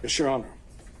 Yes, Your Honor.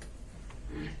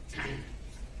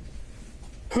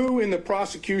 Who in the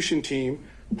prosecution team,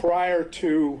 prior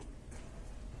to,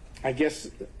 I guess,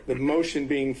 the motion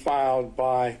being filed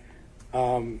by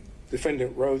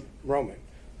Defendant Roman,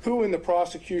 who in the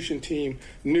prosecution team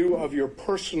knew of your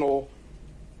personal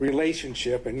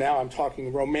relationship, and now I'm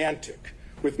talking romantic,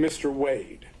 with Mr.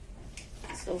 Wade?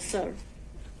 So, sir,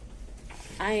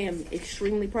 I am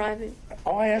extremely private.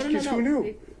 All I ask No, no, is no, who no.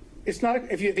 knew. It's not.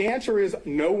 The answer is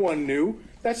no one knew,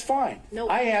 that's fine. No.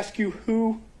 I ask you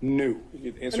who knew.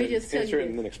 You can answer me just tell answer you it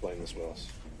and this. then explain, Ms. Willis.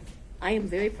 I am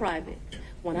very private.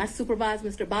 When I supervised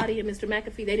Mr. Body and Mr.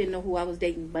 McAfee, they didn't know who I was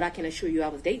dating, but I can assure you I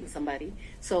was dating somebody.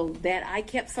 So that I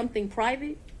kept something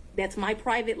private, that's my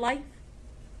private life,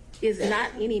 is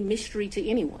not any mystery to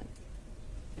anyone.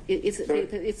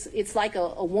 It's like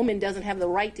a woman doesn't have the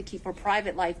right to keep her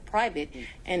private life private.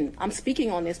 And I'm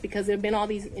speaking on this because there have been all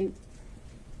these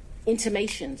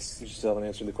intimations. You still haven't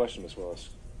answered the question, Ms. Willis.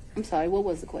 I'm sorry, what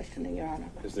was the question, then, Your Honor?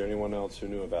 Is there anyone else who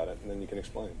knew about it? And then you can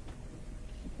explain.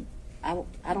 I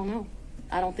don't know.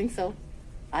 I don't think so.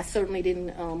 I certainly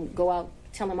didn't go out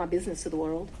telling my business to the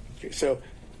world. Okay, so,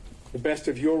 the best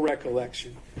of your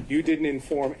recollection, you didn't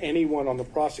inform anyone on the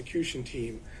prosecution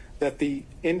team that the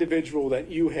individual that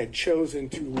you had chosen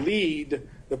to lead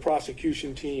the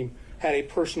prosecution team had a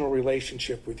personal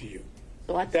relationship with you.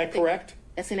 So Is that correct?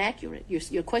 That's inaccurate.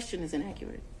 Your question is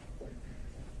inaccurate.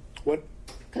 What?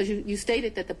 Because you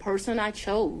stated that the person I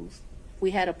chose,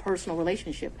 we had a personal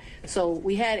relationship. So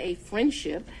we had a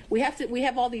friendship. We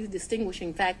have all these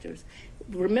distinguishing factors.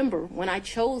 Remember, when I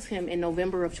chose him in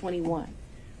November of 21,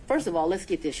 first of all, let's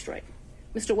get this straight.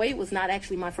 Mr. Wade was not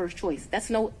actually my first choice. That's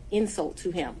no insult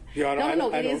to him. Your Honor,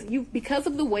 No, it is you, because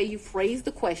of the way you phrased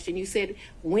the question. You said,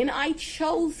 when I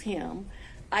chose him,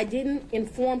 I didn't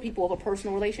inform people of a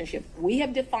personal relationship. We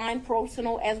have defined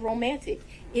personal as romantic.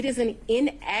 It is an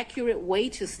inaccurate way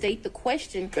to state the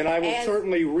question. Then I will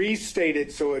certainly restate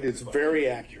it so it is very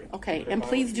accurate. Okay, and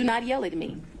please do not yell at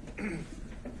me.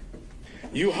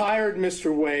 You hired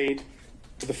Mr. Wade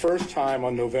for the first time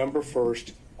on November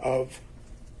 1st of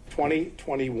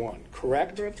 2021,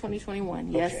 correct? November of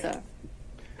 2021, yes, Okay. sir.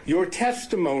 Your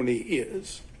testimony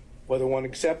is, whether one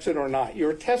accepts it or not,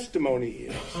 your testimony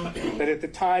is that at the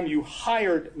time you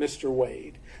hired Mr.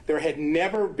 Wade, there had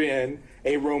never been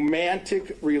a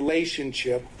romantic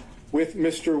relationship with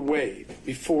Mr. Wade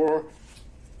before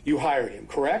you hired him,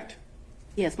 correct?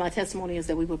 Yes, my testimony is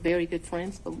that we were very good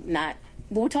friends, but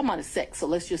we're talking about sex, so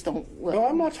let's just don't. Well, No,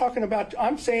 I'm not talking about,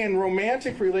 I'm saying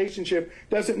romantic relationship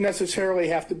doesn't necessarily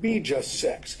have to be just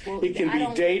sex. Well, It can I be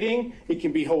don't- dating, it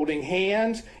can be holding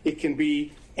hands, it can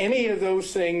be any of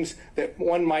those things that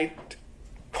one might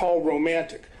call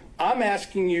romantic. I'm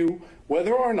asking you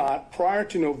whether or not prior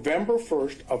to November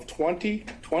 1st of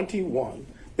 2021,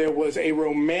 there was a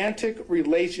romantic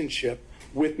relationship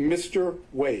with Mr.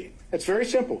 Wade. It's very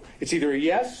simple. It's either a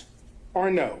yes or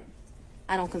a no.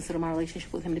 I don't consider my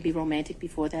relationship with him to be romantic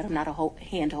before that. I'm not a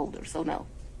hand holder, so no.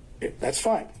 That's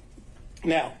fine.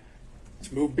 Now,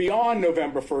 let's move beyond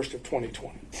November 1st of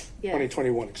 2020, Yeah.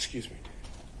 2021, excuse me.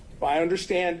 If I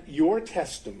understand your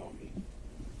testimony,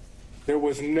 there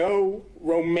was no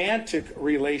romantic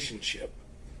relationship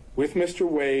with Mr.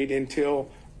 Wade until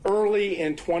early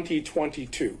in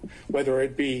 2022, whether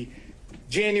it be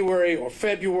January or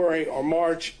February or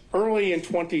March, early in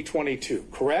 2022,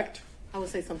 correct? I would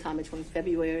say sometime between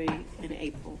February and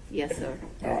April. Yes, sir.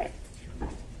 All right.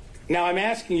 Now I'm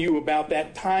asking you about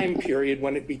that time period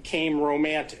when it became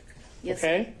romantic. Yes,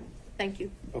 Okay? sir. Thank you.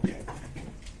 Okay.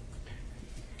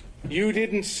 You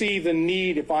didn't see the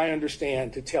need, if I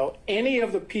understand, to tell any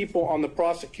of the people on the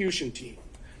prosecution team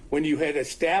when you had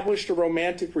established a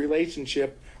romantic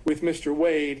relationship with Mr.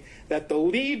 Wade that the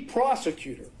lead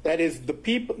prosecutor, that is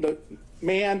the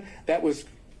man that was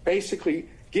basically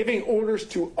giving orders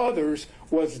to others,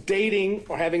 was dating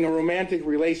or having a romantic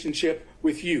relationship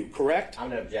with you, correct? I'm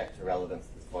going to object to relevance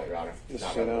at this point, Your Honor. It's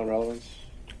not Sit down, relevant.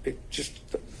 relevance. Just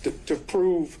to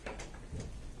prove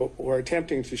or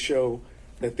attempting to show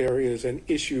that there is an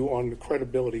issue on the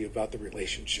credibility about the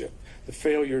relationship. The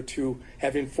failure to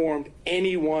have informed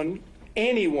anyone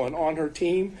on her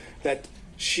team that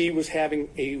she was having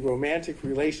a romantic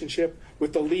relationship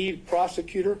with the lead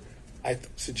prosecutor, I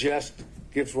suggest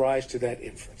gives rise to that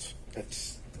inference.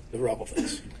 That's the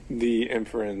relevance. The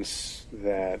inference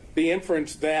that The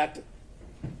inference that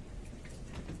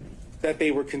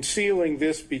they were concealing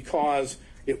this because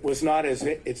it was not as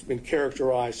it's been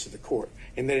characterized to the court,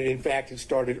 and that in fact it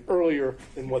started earlier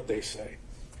than what they say.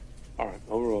 all right,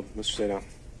 overruled. Mr. Sadown.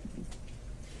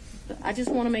 I just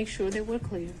want to make sure that we're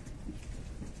clear.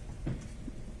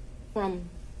 From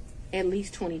at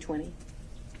least 2020,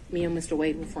 me and Mr.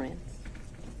 Wade were friends.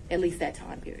 At least that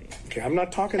time period. Okay, I'm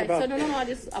not talking Okay, about. so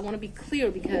no, I want to be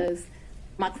clear because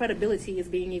my credibility is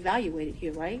being evaluated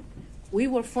here, right? We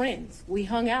were friends. We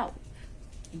hung out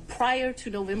prior to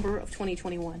November of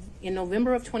 2021. In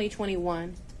November of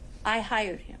 2021, I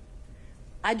hired him.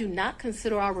 I do not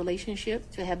consider our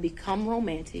relationship to have become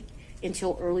romantic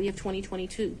until early of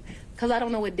 2022. Because I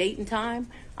don't know a date and time,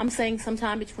 I'm saying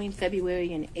sometime between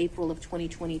February and April of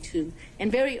 2022, and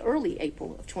very early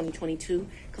April of 2022,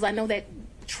 because I know that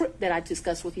trip that I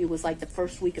discussed with you was like the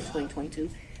first week of 2022,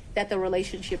 that the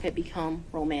relationship had become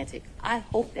romantic. I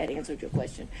hope that answered your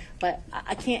question, but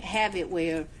I can't have it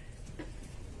where,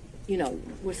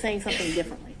 we're saying something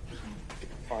differently.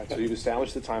 All right, so you've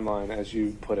established the timeline as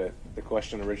you put it. The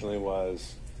question originally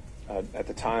was, at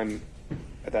that time,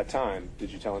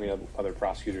 did you tell any other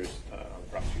prosecutors on the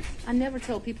prosecution? I never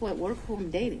tell people at work who I'm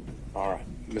dating. All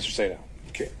right, Mr. Sadow.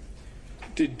 Okay.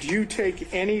 Did you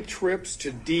take any trips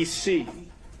to D.C.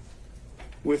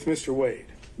 with Mr. Wade?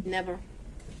 Never.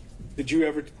 Did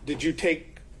you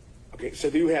take, okay, so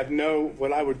you have no,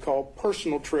 what I would call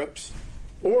personal trips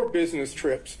or business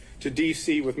trips to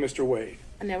D.C. with Mr. Wade?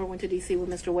 I never went to D.C. with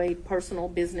Mr. Wade, personal,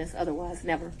 business, otherwise,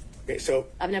 never. Okay, so,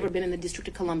 I've never been in the District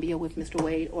of Columbia with Mr.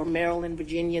 Wade or Maryland,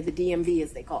 Virginia, the DMV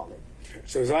as they call it.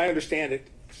 so as I understand it,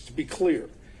 just to be clear,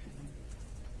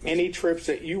 any trips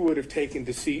that you would have taken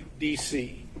to see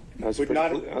D.C. That was, would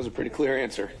not, that was a pretty clear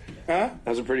answer. huh? That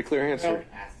was a pretty clear answer.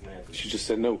 Asked him and She just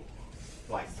said no.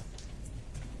 twice.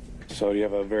 So do you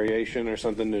have a variation or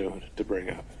something new to bring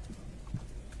up?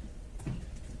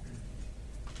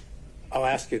 I'll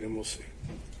ask it and we'll see.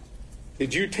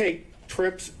 Did you take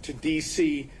trips to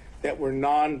D.C. that were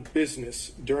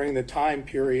non-business during the time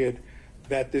period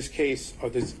that this case or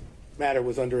this matter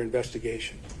was under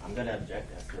investigation? I'm going to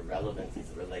object as to relevance as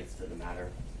it relates to the matter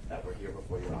that we're here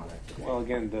before Your Honor today. Well,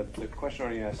 again, the question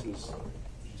already asked is, did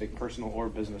you take personal or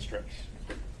business trips?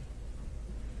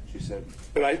 She said,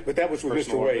 But that was with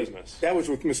Personal Mr. or Wade. business? That was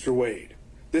with Mr. Wade.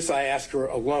 This I asked her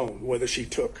alone whether she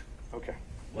took. okay.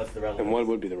 What's the relevance? And what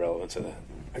would be the relevance of that?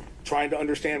 I'm trying to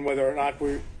understand whether or not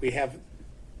we have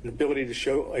an ability to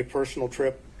show a personal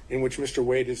trip in which Mr.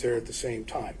 Wade is there at the same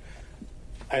time.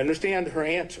 I understand her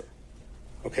answer.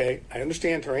 Okay, I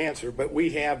understand her answer, but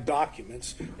we have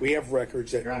documents, we have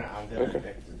records that. Your Honor, I'm going to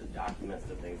object to the documents,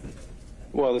 the things that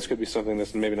Well, this could be something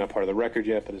that's maybe not part of the record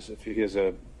yet, but if he has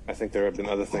I think there have been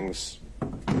other things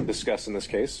discussed in this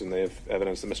case, and they have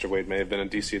evidence that Mr. Wade may have been in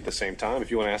D.C. at the same time. If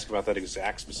you want to ask about that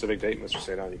exact specific date, Mr.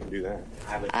 Sadon, you can do that.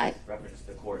 I would reference to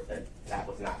the court that that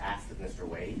was not asked of Mr.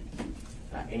 Wade.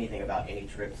 Anything about any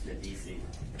trips to D.C.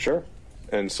 Sure.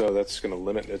 And so that's going to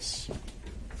limit its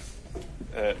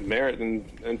merit and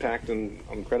impact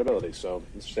on credibility. So,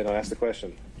 Mr. Sadon, ask the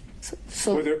question.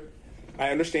 I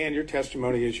understand your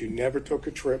testimony is you never took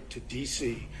a trip to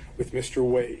D.C. with Mr.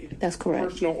 Wade. That's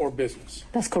correct. Personal or business?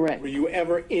 That's correct. Were you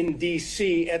ever in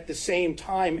D.C. at the same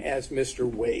time as Mr.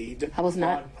 Wade? I was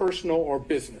not. On personal or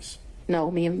business?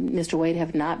 No, me and Mr. Wade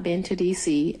have not been to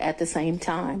D.C. at the same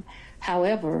time.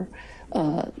 However,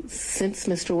 since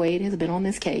Mr. Wade has been on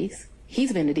this case,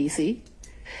 he's been to D.C.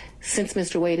 Since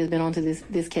Mr. Wade has been on to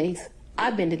this case,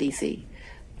 I've been to D.C.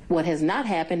 What has not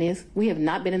happened is we have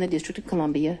not been in the District of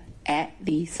Columbia at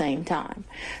the same time.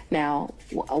 Now,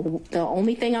 the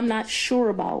only thing I'm not sure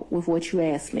about with what you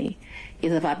asked me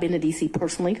is if I've been to D.C.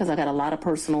 personally, because I got a lot of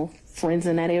personal friends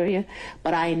in that area,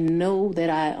 but I know that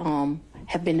I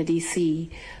have been to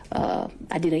D.C.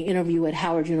 I did an interview at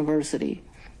Howard University.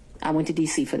 I went to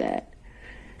D.C. for that.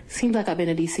 Seems like I've been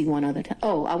to D.C. one other time.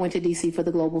 Oh, I went to D.C. for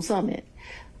the Global Summit.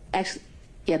 Actually,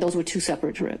 yeah, those were two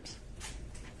separate trips.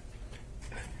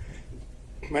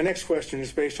 My next question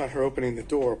is based on her opening the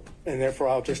door, and therefore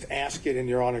I'll just ask it, and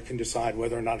Your Honor can decide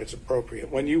whether or not it's appropriate.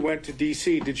 When you went to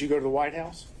D.C., did you go to the White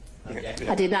House?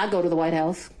 I did not go to the White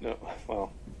House. No.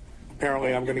 Well,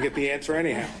 apparently I'm going to get the answer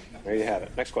anyhow. There you have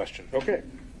it. Next question. Okay.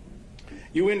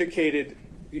 You indicated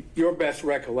your best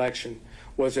recollection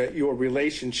was that your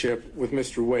relationship with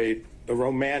Mr. Wade, the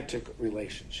romantic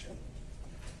relationship,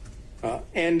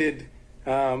 ended,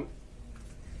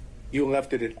 you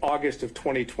left it in August of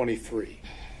 2023.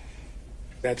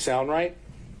 That sound right?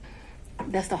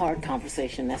 That's the hard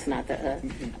conversation. That's not the...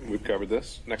 We've covered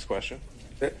this. Next question.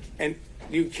 And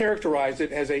you characterized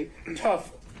it as a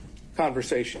tough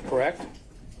conversation, correct?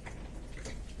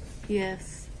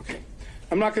 Yes. Okay.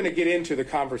 I'm not going to get into the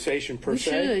conversation per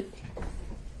se. We should.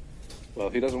 Well,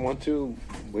 if he doesn't want to,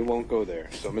 we won't go there.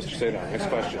 So, Mr. Sadon, next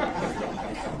question.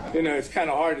 You know, it's kind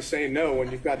of hard to say no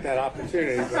when you've got that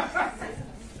opportunity. But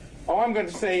all I'm going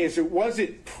to say is, was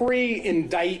it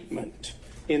pre-indictment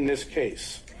in this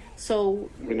case? So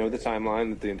we know the timeline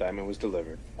that the indictment was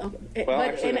delivered. well, Well,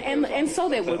 actually, and so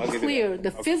that we're I'll give you clear, that.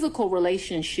 the physical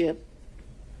relationship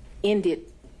ended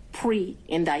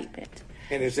pre-indictment.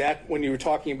 And is that when you were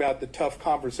talking about the tough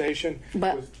conversation?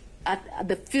 But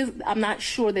I'm not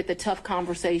sure that the tough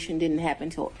conversation didn't happen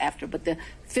until after, but the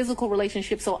physical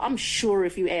relationship, so I'm sure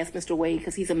if you ask Mr. Wade,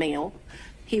 because he's a male,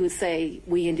 he would say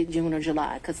we ended June or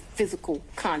July because physical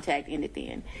contact ended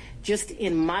then. Just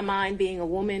in my mind, being a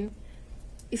woman,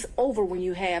 it's over when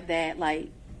you have that like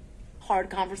hard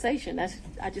conversation.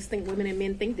 I just think women and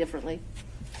men think differently.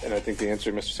 And I think the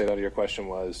answer, Mr. Sadon, to your question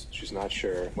was she's not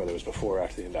sure whether it was before or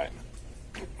after the indictment.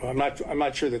 Well, I'm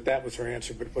not sure that was her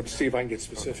answer, but let's see if I can get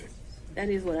specific. That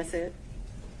is what I said.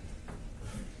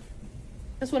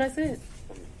 That's what I said.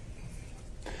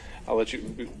 I'll let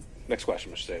you. Next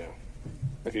question, Mr. Sadon.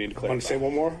 If you need to clarify. Want to say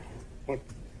one more?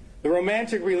 The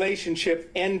romantic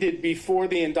relationship ended before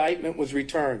the indictment was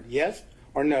returned. Yes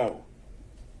or no?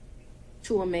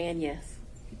 To a man, yes.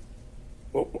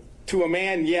 Well, to a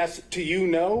man, yes. To you,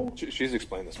 no. She's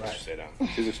explained this, Mr. Sadon.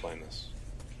 She's explained this.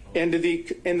 And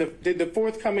did the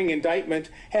forthcoming indictment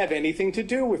have anything to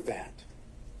do with that?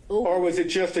 Ooh. Or was it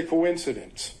just a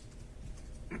coincidence?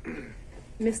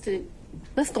 Mr.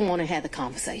 Let's go on and have the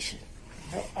conversation.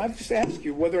 I've just asked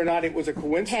you whether or not it was a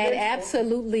coincidence. Had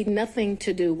absolutely nothing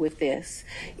to do with this.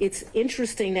 It's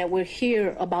interesting that we're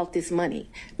here about this money.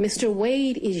 Mr.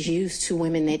 Wade is used to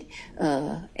women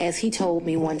that, as he told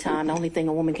me one time, the only thing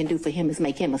a woman can do for him is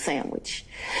make him a sandwich.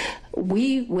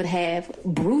 We would have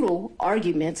brutal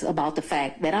arguments about the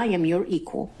fact that I am your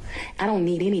equal. I don't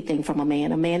need anything from a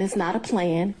man. A man is not a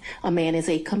plan. A man is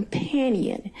a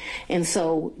companion. And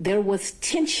so there was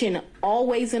tension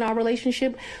always in our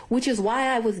relationship, which is why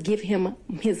I would give him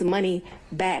his money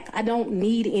back. I don't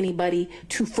need anybody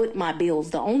to foot my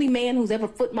bills. The only man who's ever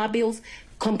foot my bills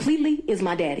completely is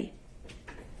my daddy.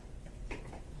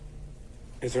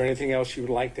 Is there anything else you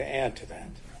would like to add to that?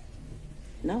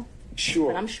 No.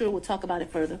 Sure. But I'm sure we'll talk about it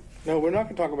further. No, we're not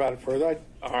going to talk about it further.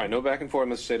 All right, no back and forth,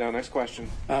 Mr. Sadon. Next question.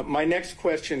 My next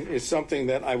question is something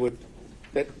that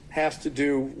that has to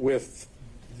do with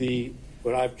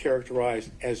what I've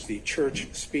characterized as the church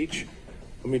speech.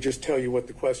 Let me just tell you what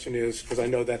the question is, because I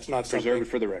know that's not something. Preserve it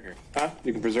for the record. Huh?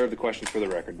 You can preserve the questions for the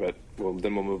record, but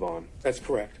then we'll move on. That's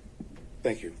correct.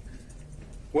 Thank you.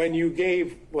 When you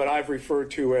gave what I've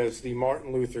referred to as the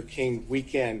Martin Luther King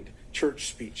weekend church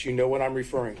speech, you know what I'm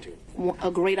referring to?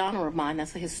 A great honor of mine.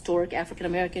 That's a historic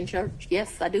African-American church.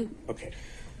 Yes, I do. Okay.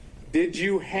 Did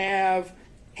you have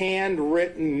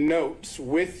handwritten notes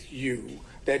with you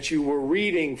that you were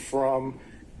reading from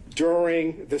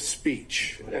during the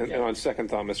speech? And on second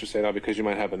thought, Mr. Sadov, because you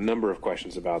might have a number of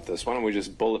questions about this, why don't we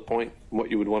just bullet point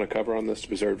what you would want to cover on this to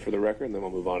preserve for the record, and then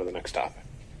we'll move on to the next topic.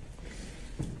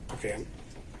 Okay.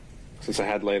 Since I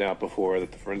had laid out before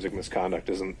that the forensic misconduct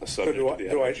isn't a So subject do of the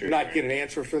I evidentiary not hearing. get an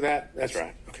answer for that? That's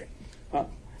right. Okay.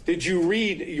 Did you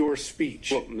read your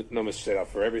speech? Well, no, Mr. Sadov,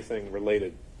 for everything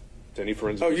related to any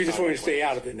forensic Oh, you just want me to misconduct stay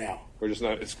out of it now? We're just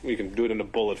not, we can do it in a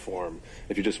bullet form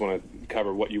if you just want to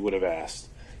cover what you would have asked,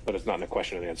 but it's not in a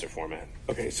question and answer format.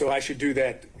 Okay, so I should do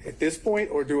that at this point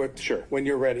or do it Sure. when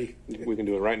you're ready? We can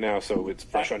do it right now so it's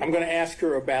fresh on I'm going to ask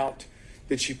her about,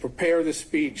 did she prepare the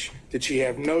speech? Did she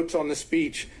have notes on the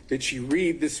speech? Did she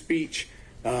read the speech?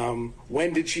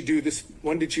 When did she do this?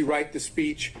 When did she write the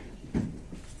speech?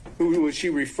 Who was she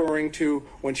referring to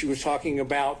when she was talking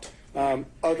about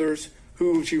others?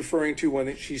 Who was she referring to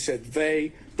when she said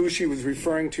they? Who she was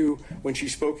referring to when she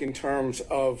spoke in terms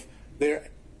of their,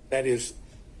 that is,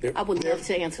 their, I would love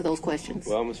to answer those questions.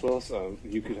 Well, Ms. Willis,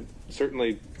 you could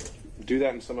certainly do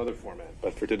that in some other format,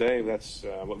 but for today, that's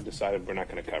what we decided we're not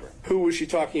going to cover. who was she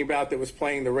talking about that was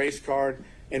playing the race card,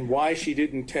 and why she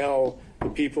didn't tell the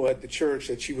people at the church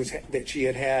that she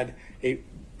had had a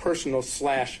personal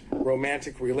 /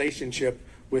 romantic relationship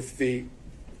with the,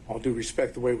 all due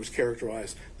respect the way it was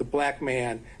characterized, the black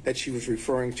man that she was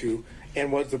referring to,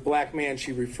 and was the black man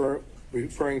she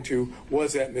referring to,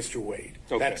 was that Mr. Wade?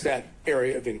 Okay. That's that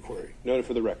area of inquiry. Noted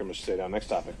for the record, Mr. Sadov. Next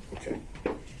topic. Okay.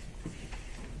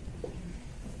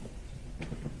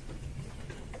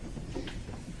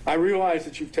 I realize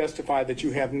that you've testified that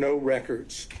you have no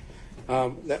records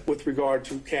that with regard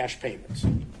to cash payments,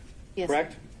 Yes.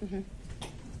 correct?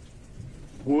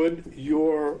 Would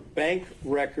your bank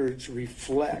records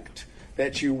reflect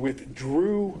that you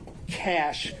withdrew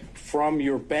cash from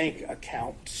your bank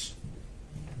accounts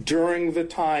during the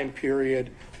time period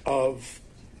of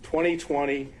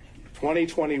 2020,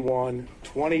 2021,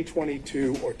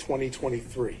 2022, or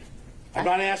 2023? I'm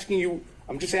not asking you,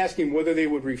 I'm just asking whether they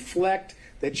would reflect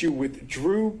that you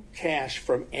withdrew cash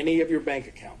from any of your bank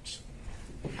accounts.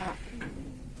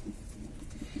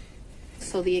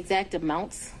 So the exact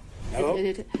amounts? No,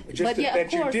 just But yeah,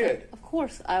 that you did. Of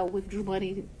course, I withdrew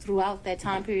money throughout that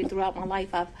time period, throughout my life.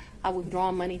 I've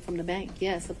withdrawn money from the bank.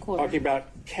 Yes, of course. Talking about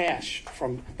cash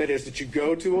from, that is, that you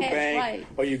go to a Cash, bank right.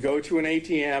 or you go to an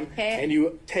ATM and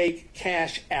you take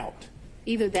cash out.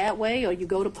 Either that way, or you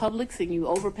go to Publix and you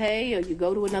overpay, or you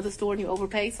go to another store and you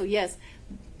overpay. So yes,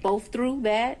 both through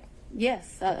that,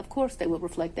 yes, of course they would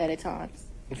reflect that at times.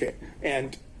 Okay,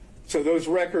 and so those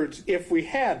records, if we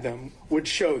had them, would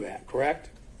show that, correct?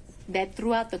 That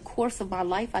throughout the course of my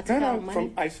life, I took out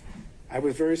money. I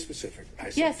was very specific. I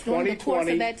said Yes, during the course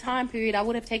 2020. of that time period, I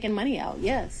would have taken money out.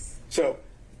 Yes, So,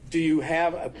 do you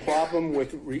have a problem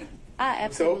with? I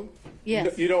absolutely.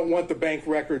 Yes. You don't want the bank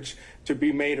records to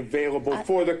be made available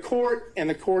for the court and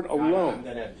the court I'm alone.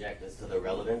 going to object as to the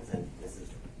relevance, and this has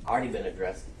already been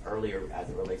addressed earlier as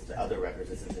it relates to other records.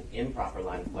 This is an improper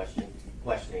line of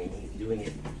questioning. He's doing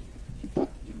it for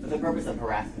the purpose of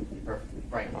harassment,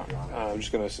 frankly, Your Honor. I'm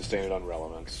just going to sustain it on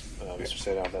relevance. Mr.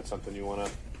 Sadov, that's something you want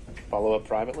to follow up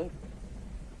privately?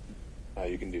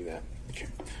 You can do that.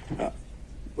 Okay.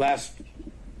 Last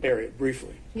area,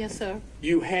 briefly. Yes, sir.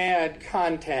 You had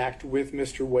contact with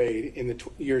Mr. Wade in the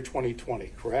year 2020,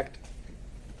 correct?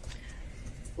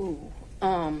 Ooh,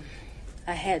 I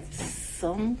had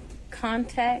some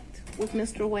contact with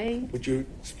Mr. Wade. Would you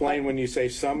explain when you say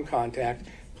some contact?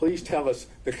 Please tell us,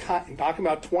 talking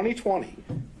about 2020.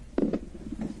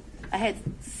 I had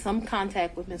some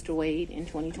contact with Mr. Wade in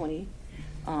 2020.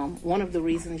 One of the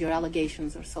reasons your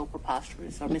allegations are so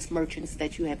preposterous, or Ms. Merchants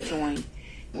that you have joined,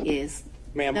 is...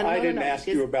 Ma'am, No, no, I no, didn't no, ask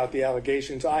you about the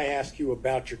allegations. I asked you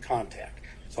about your contact.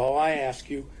 That's all I ask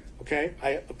you, okay? I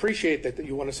appreciate that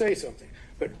you want to say something,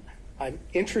 but I'm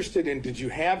interested in, did you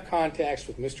have contacts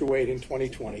with Mr. Wade in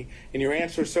 2020? And your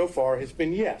answer so far has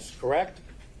been yes, correct?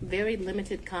 very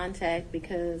limited contact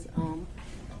because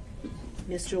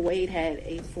Mr. Wade had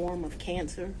a form of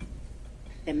cancer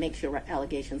that makes your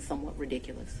allegations somewhat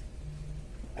ridiculous.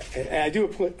 And I do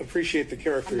appreciate the I'm not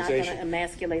characterization. going to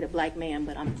emasculate a black man,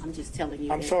 but I'm just telling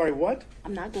you. I'm that sorry, what?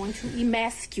 I'm not going to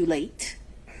emasculate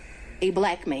a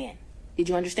black man. Did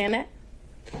you understand that?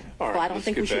 All right, So I don't let's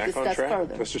think get we should back on discuss track.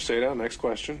 further. Mr. Sadov, next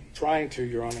question. Trying to,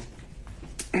 Your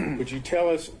Honor. Would you tell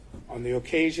us on the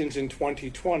occasions in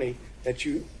 2020 that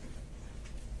you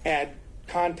had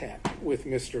contact with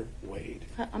Mr. Wade?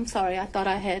 I'm sorry, I thought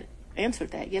I had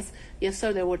answered that. Yes,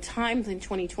 sir. There were times in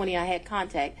 2020 I had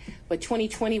contact, but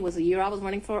 2020 was a year I was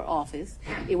running for office.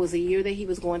 It was a year that he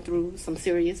was going through some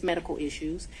serious medical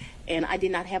issues, and I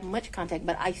did not have much contact,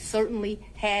 but I certainly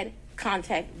had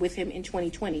contact with him in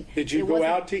 2020. Did you go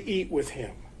out to eat with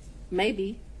him?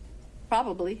 Maybe,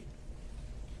 probably.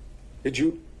 Did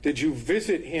you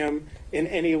visit him in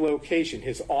any location,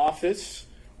 his office,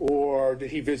 or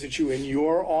did he visit you in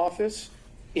your office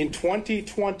in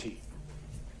 2020?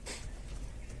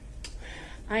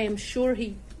 I am sure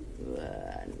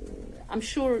I'm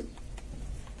sure,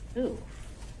 ooh,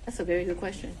 that's a very good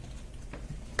question.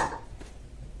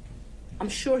 I'm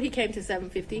sure he came to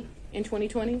 750 in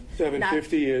 2020.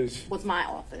 750 was my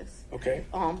office. Okay.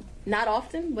 Not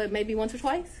often, but maybe once or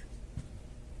twice.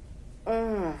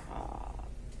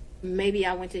 Maybe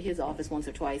I went to his office once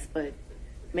or twice, but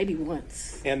maybe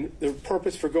once. And the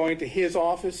purpose for going to his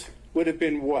office would have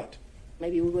been what?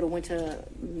 Maybe we would have went to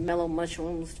Mellow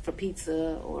Mushrooms for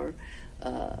pizza, or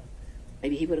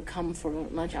maybe he would have come for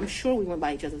lunch. I'm sure we went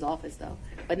by each other's office, though,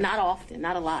 but not often,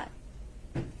 not a lot.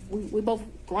 We both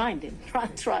grinding,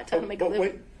 trying to make a living.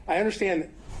 Wait, I understand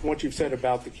what you've said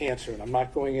about the cancer, and I'm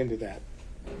not going into that.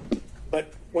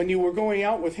 But when you were going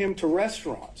out with him to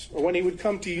restaurants, or when he would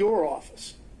come to your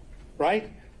office, right?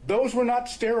 Those were not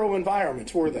sterile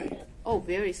environments, were they? Oh,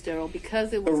 very sterile,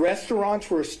 because it The was. restaurants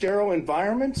were sterile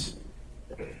environments?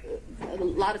 A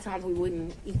lot of times we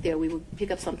wouldn't eat there. We would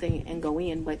pick up something and go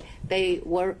in, but they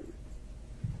were.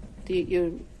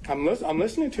 I'm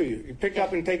listening to you. You pick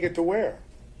up and take it to where?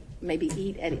 Maybe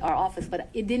eat at our office, but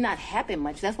it did not happen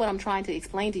much. That's what I'm trying to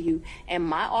explain to you. And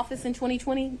my office in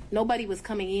 2020, nobody was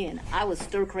coming in. I was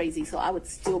stir crazy, so I would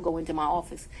still go into my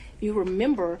office. If you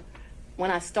remember,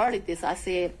 when I started this, I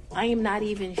said, I am not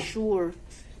even sure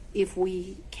if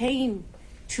we came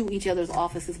to each other's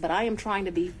offices, but I am trying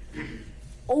to be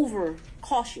over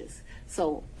cautious.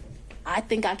 So I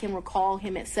think I can recall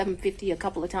him at 750 a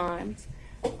couple of times.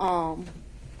 I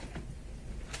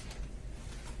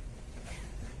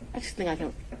just think I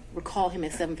can recall him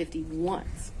at 750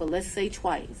 once, but let's say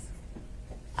twice.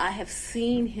 I have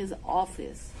seen his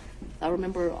office. I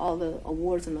remember all the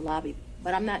awards in the lobby,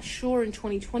 but I'm not sure in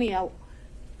 2020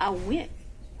 I went.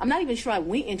 I'm not even sure I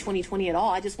went in 2020 at all.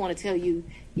 I just want to tell you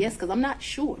yes, because I'm not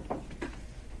sure.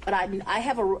 But I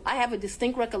have a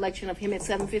distinct recollection of him at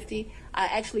 750. I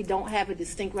actually don't have a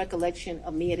distinct recollection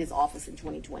of me at his office in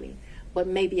 2020. But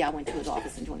maybe I went to his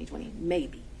office in 2020.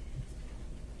 Maybe.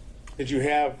 Did you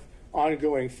have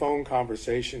ongoing phone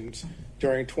conversations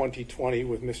during 2020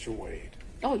 with Mr. Wade?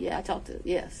 Oh, yeah, I talked to,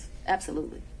 yes,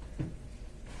 absolutely.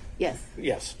 Yes.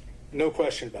 Yes. No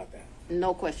question about that.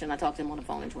 No question. I talked to him on the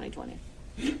phone in 2020.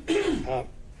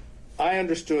 I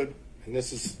understood, and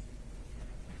this is,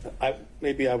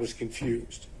 maybe I was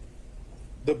confused.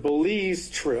 The Belize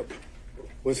trip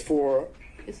was for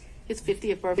His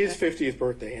 50th birthday. his 50th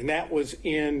birthday, and that was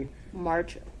in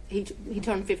March. He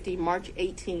turned 50 March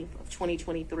 18th of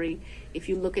 2023. If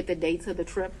you look at the dates of the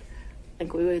trip, I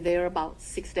think we were there about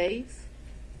 6 days.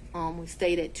 We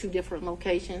stayed at 2 different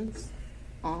locations.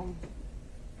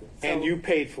 and you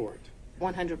paid for it.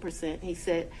 100%. He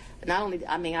said,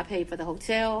 I paid for the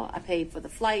hotel, I paid for the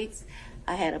flights,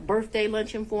 I had a birthday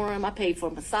luncheon for him, I paid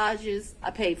for massages,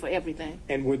 I paid for everything.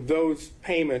 And would those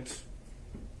payments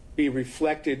be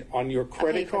reflected on your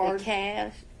credit card? The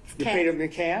cash. You paid them in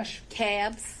cash?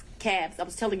 Cabs. I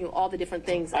was telling you all the different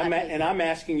things. I'm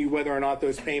asking you whether or not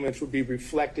those payments would be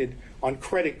reflected on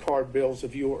credit card bills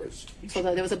of yours. So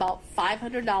there was about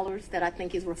 $500 that I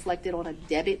think is reflected on a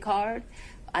debit card.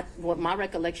 What my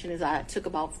recollection is, I took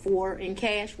about $4 in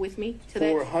cash with me to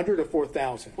that. 400 or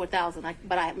 4,000? 4,000.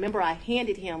 But I remember I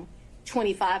handed him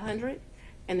 $2,500,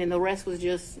 and then the rest was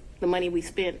just the money we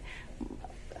spent.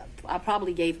 I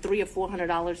probably gave $300 or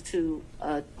 $400 to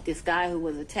this guy who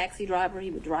was a taxi driver. He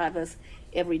would drive us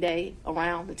every day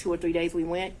around the 2 or 3 days we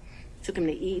went. Took him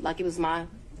to eat like it was my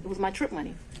trip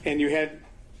money. And you had,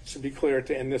 to be clear,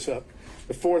 to end this up,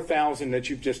 the 4,000 that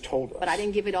you've just told us. But I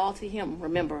didn't give it all to him.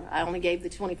 Remember, I only gave the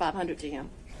 $2,500 to him.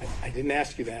 I didn't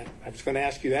ask you that. I was going to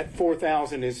ask you that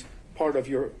 4,000 is part of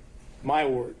your, my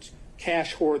words,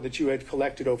 cash hoard that you had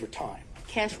collected over time.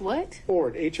 Cash what?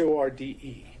 Hoard,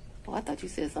 H-O-R-D-E. Oh, I thought you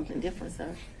said something different,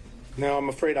 sir. No, I'm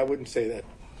afraid I wouldn't say that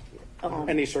under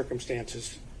any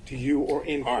circumstances to you or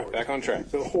in court. All right, back on track.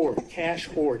 The hoard, cash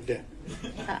hoard.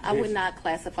 I would not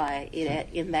classify it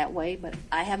in that way, but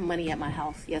I have money at my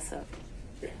house. Yes, sir.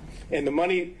 And the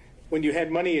money, when you had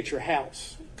money at your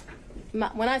house,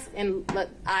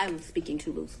 I'm speaking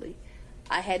too loosely.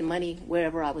 I had money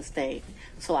wherever I was staying,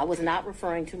 so I was not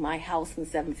referring to my house in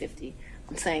 750.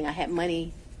 I'm saying I had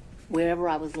money wherever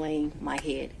I was laying my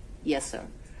head. Yes, sir.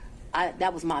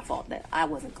 That was my fault that I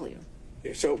wasn't clear.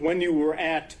 So when you were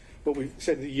at what we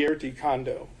said the Yerty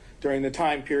condo during the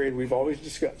time period we've always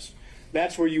discussed,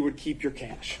 that's where you would keep your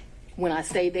cash. When I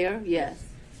stayed there, yes.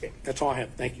 Okay, that's all I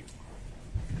have. Thank you.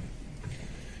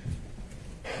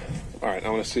 All right, I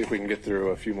want to see if we can get through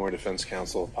a few more defense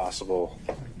counsel if possible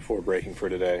before breaking for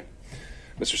today.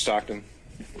 Mr. Stockton.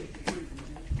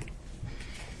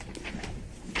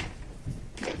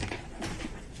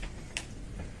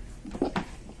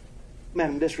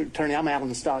 Madam District Attorney, I'm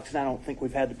Alan Stockton. I don't think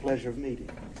we've had the pleasure of meeting.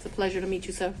 It's a pleasure to meet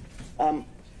you, sir.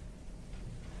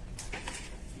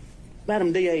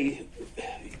 Madam DA,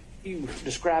 you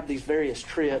described these various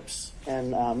trips,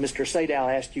 and Mr.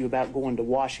 Sadow asked you about going to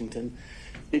Washington.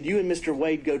 Did you and Mr.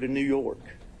 Wade go to New York?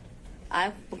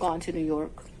 I've gone to New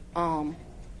York.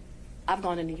 I've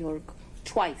gone to New York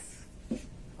twice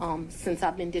since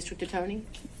I've been district attorney.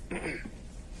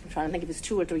 I'm trying to think if it's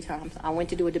 2 or 3 times. I went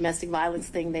to do a domestic violence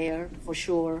thing there for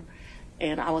sure,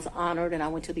 and I was honored, and I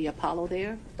went to the Apollo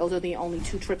there. Those are the only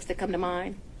 2 trips that come to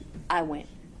mind. I went.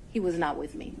 He was not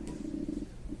with me.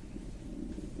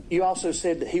 You also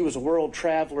said that he was a world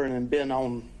traveler and had been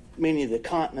on many of the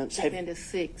continents. I've been to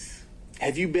 6.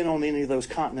 Have you been on any of those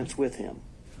continents with him?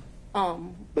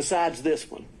 Besides this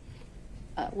one?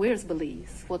 Where's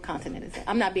Belize? What continent is it?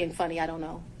 I'm not being funny. I don't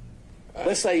know.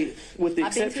 Let's say, with the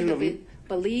I've been exception to of...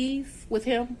 Belize with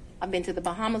him. I've been to the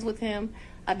Bahamas with him.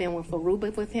 I've been with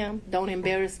Aruba with him. Don't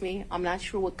embarrass me. I'm not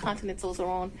sure what continents those are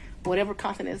on. Whatever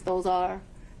continents those are,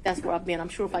 that's where I've been. I'm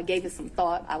sure if I gave it some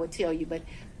thought, I would tell you. But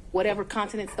whatever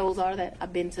continents those are, that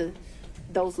I've been to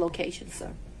those locations,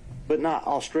 sir. But not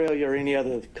Australia or any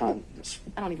other continents?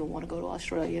 I don't even want to go to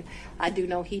Australia. I do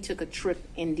know he took a trip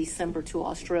in December to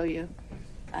Australia.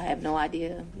 I have no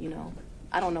idea,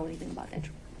 I don't know anything about that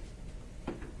trip.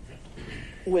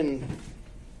 When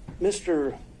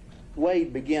Mr.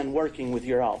 Wade began working with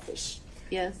your office,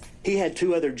 Yes. he had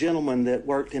 2 other gentlemen that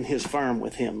worked in his firm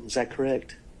with him. Is that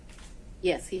correct?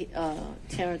 Yes,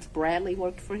 Terrence Bradley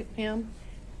worked for him,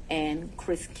 and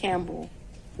Chris Campbell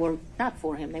worked not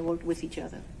for him. They worked with each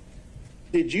other.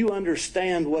 Did you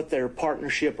understand what their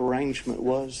partnership arrangement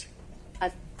was?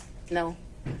 No.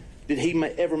 Did he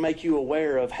ever make you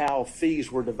aware of how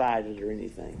fees were divided or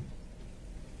anything?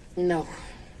 No.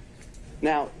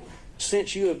 Now,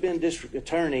 since you have been district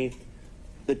attorney,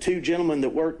 the 2 gentlemen that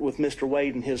worked with Mr.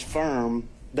 Wade and his firm,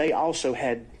 they also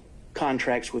had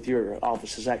contracts with your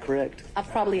office. Is that correct? I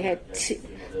probably had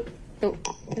I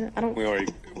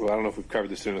don't know if we've covered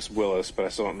this to Ms. Willis, but I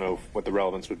still don't know what the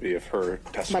relevance would be of her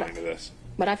testifying to this.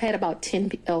 But I've had about 10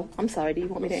 people. Oh, I'm sorry. Do you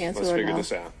want me to answer Let's or figure no?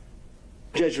 this out.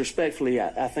 Judge, respectfully,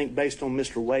 I think based on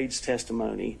Mr. Wade's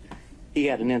testimony, he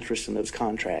had an interest in those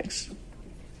contracts.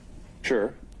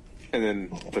 Sure.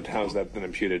 But how's that been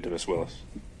imputed to Ms. Willis?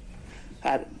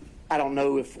 I don't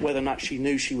know whether or not she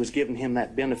knew she was giving him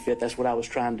that benefit. That's what I was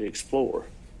trying to explore.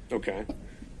 Okay.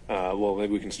 Well,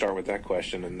 maybe we can start with that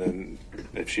question, and then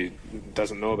if she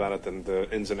doesn't know about it, then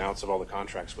the ins and outs of all the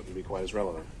contracts wouldn't be quite as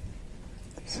relevant.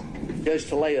 Judge,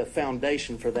 to lay a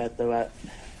foundation for that, though, Let's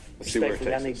see where it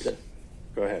respectfully, I takes need us.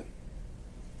 Go ahead.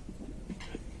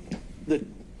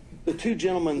 The 2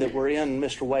 gentlemen that were in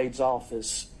Mr. Wade's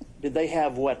office, did they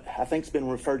have what I think's been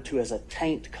referred to as a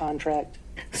taint contract?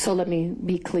 So let me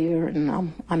be clear,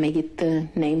 and I may get the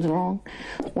names wrong.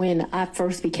 When I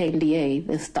first became DA,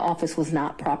 the office was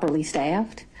not properly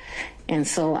staffed. And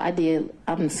so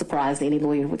I'm surprised any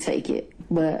lawyer would take it,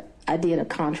 but I did a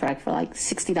contract for like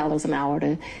 $60 an hour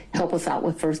to help us out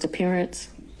with first appearance.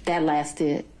 That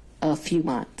lasted a few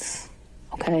months.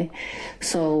 Okay,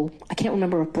 so I can't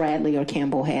remember if Bradley or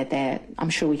Campbell had that. I'm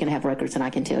sure we can have records and I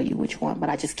can tell you which one, but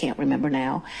I just can't remember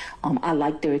now. I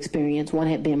liked their experience.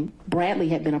 Bradley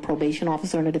had been a probation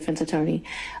officer and a defense attorney.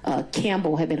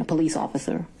 Campbell had been a police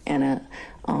officer and a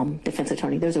defense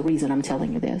attorney. There's a reason I'm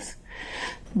telling you this.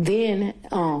 Then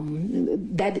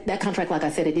that contract, like I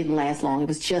said, it didn't last long. It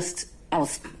was just, I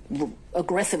was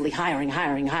aggressively hiring.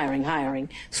 As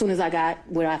soon as I got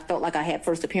where I felt like I had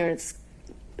first appearance,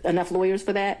 enough lawyers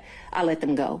for that, I let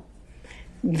them go.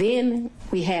 Then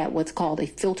we had what's called a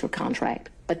filter contract,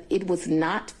 but it was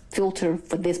not filter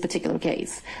for this particular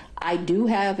case. I do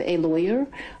have a lawyer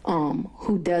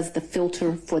who does the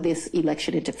filter for this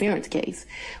election interference case.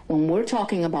 When we're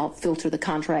talking about filter, the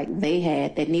contract they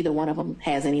had that neither one of them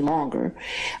has any longer,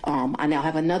 I now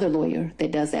have another lawyer that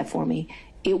does that for me.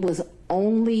 It was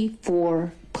only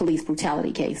for police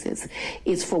brutality cases.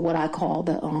 It's for what I call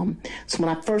the, so when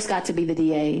I first got to be the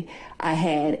DA, I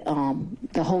had,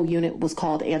 the whole unit was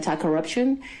called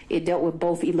anti-corruption. It dealt with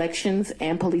both elections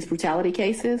and police brutality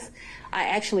cases. I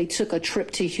actually took a trip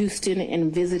to Houston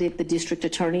and visited the district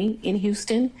attorney in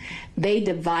Houston. They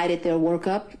divided their work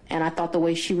up, and I thought the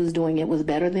way she was doing it was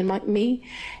better than me.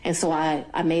 And so I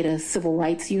made a civil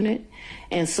rights unit.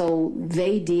 And so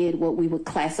they did what we would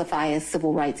classify as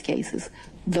civil rights cases.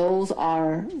 Those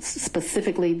are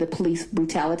specifically the police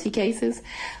brutality cases.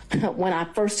 When I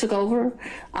first took over,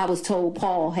 I was told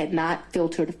Paul had not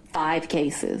filtered 5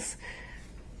 cases.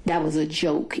 That was a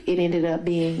joke. It ended up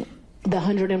being the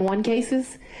 101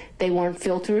 cases. They weren't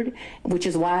filtered, which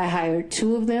is why I hired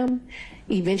 2 of them.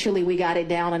 Eventually, we got it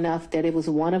down enough that it was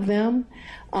 1 of them.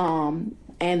 And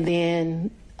then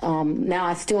now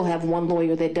I still have 1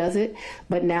 lawyer that does it,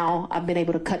 but now I've been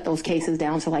able to cut those cases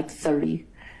down to like 30.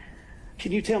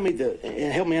 Can you tell me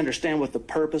and help me understand what the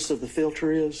purpose of the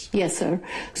filter is? Yes, sir.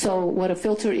 So what a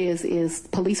filter is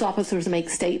police officers make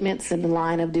statements in the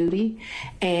line of duty,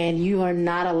 and you are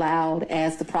not allowed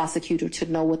as the prosecutor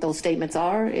to know what those statements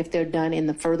are if they're done in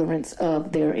the furtherance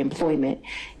of their employment.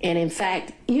 And in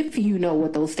fact, if you know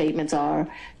what those statements are,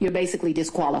 you're basically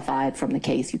disqualified from the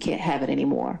case. You can't have it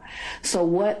anymore. So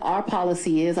what our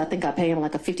policy is, I think I pay them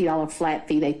like a $50 flat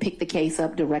fee. They pick the case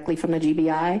up directly from the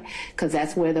GBI because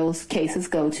that's where those cases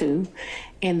go to.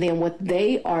 And then what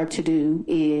they are to do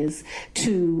is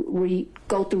to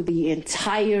go through the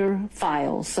entire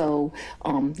file. So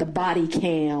the body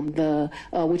cam,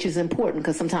 which is important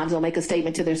because sometimes they'll make a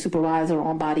statement to their supervisor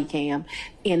on body cam,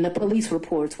 in the police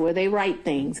reports where they write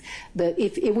things.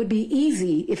 If it would be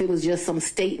easy if it was just some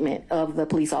statement of the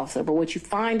police officer, but what you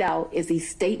find out is these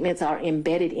statements are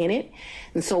embedded in it.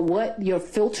 And so what your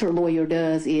filter lawyer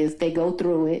does is they go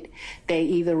through it, they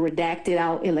either redact it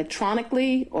out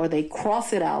electronically or they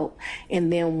cross it out,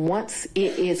 and then once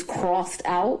it is crossed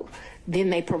out, then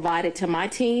they provide it to my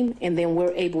team, and then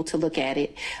we're able to look at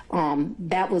it.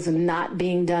 That was not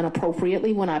being done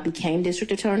appropriately when I became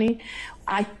district attorney.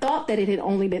 I thought that it had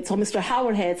only been, so Mr.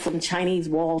 Howard had some Chinese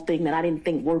wall thing that I didn't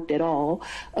think worked at all,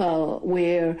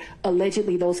 where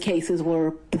allegedly those cases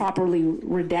were properly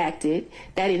redacted.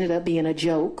 That ended up being a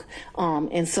joke.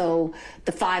 And so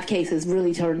the 5 cases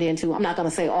really turned into, I'm not going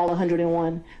to say all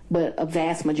 101, but a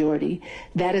vast majority.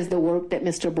 That is the work that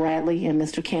Mr. Bradley and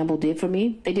Mr. Campbell did for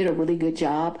me. They did a really good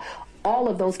job. All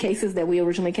of those cases that we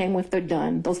originally came with, they're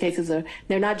done. Those cases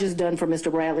they're not just done for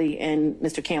Mr. Bradley and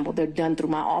Mr. Campbell, they're done through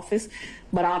my office.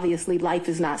 But obviously life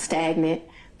is not stagnant.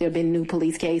 There have been new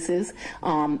police cases.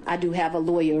 I do have a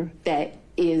lawyer that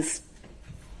is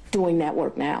doing that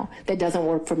work now. That doesn't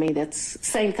work for me. That's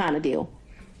same kind of deal.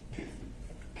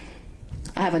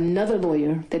 I have another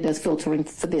lawyer that does filtering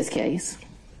for this case,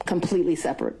 completely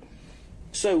separate.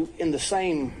 So in the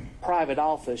same private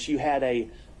office, you had a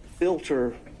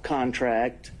filter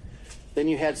contract, then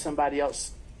you had somebody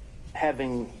else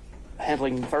handling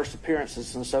first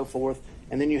appearances and so forth,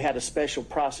 and then you had a special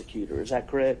prosecutor. Is that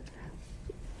correct?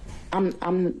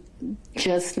 I'm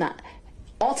just not.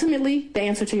 Ultimately, the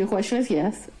answer to your question is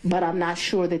yes, but I'm not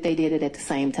sure that they did it at the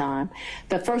same time.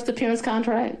 The first appearance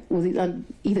contract was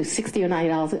either $60 or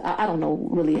 $90. I don't know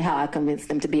really how I convinced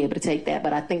them to be able to take that,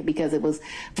 but I think because it was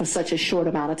for such a short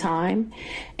amount of time.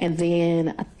 And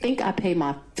then I think I pay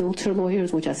my filter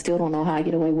lawyers, which I still don't know how I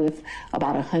get away with,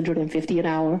 about $150 an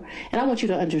hour. And I want you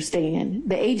to understand,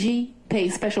 the AG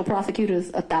pays special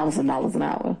prosecutors $1,000 an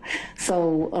hour.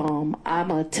 So I'm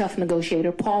a tough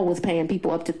negotiator. Paul was paying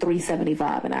people up to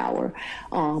 $375 an hour.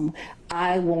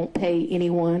 I won't pay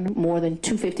anyone more than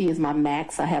 $250 is my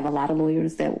max. I have a lot of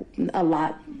lawyers a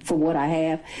lot for what I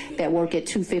have that work at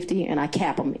 $250, and I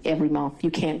cap them every month.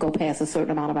 You can't go past a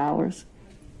certain amount of hours.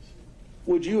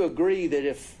 Would you agree that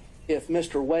if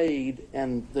Mr. Wade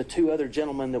and the 2 other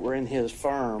gentlemen that were in his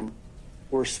firm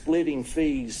were splitting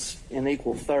fees in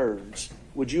equal thirds,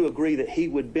 would you agree that he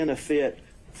would benefit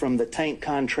from the tank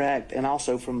contract and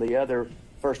also from the other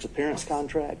first appearance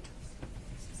contract?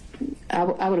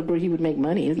 I would agree he would make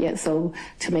money. Yeah, so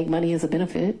to make money is a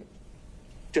benefit.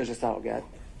 Just a thought, guy.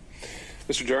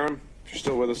 Mr. Durham, if you're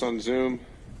still with us on Zoom.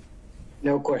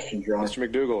 No questions, Your Honor. Mr.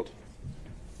 McDougald.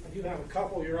 I do have a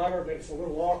couple, Your Honor, but it's a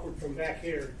little awkward from back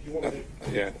here. If you want me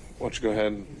to... Yeah, why don't you go ahead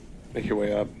and make your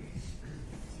way up.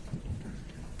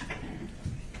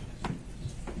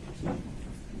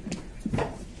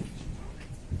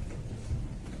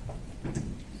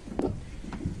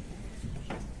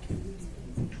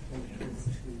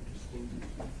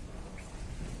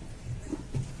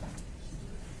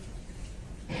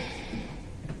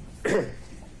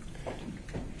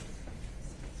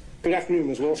 Good afternoon,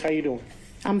 Ms. Willis. How you doing?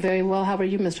 I'm very well. How are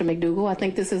you, Mr. McDougall? I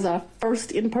think this is our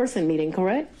first in-person meeting,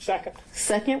 correct? Second.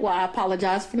 Second? Well, I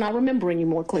apologize for not remembering you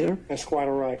more clear. That's quite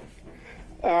all right.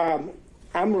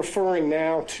 I'm referring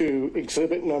now to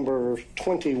exhibit number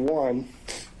 21,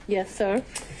 Yes, sir.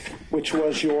 which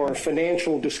was your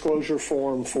financial disclosure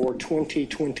form for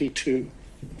 2022.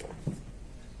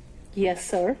 Yes,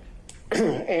 sir.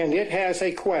 And it has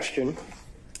a question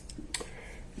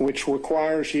which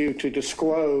requires you to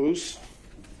disclose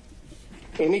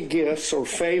any gifts or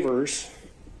favors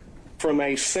from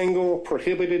a single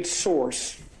prohibited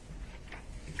source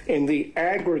in the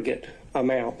aggregate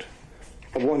amount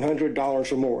of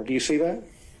 $100 or more. Do you see that?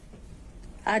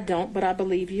 I don't, but I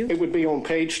believe you. It would be on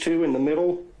page 2 in the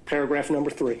middle, paragraph number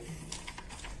 3.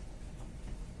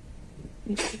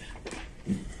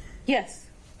 Yes.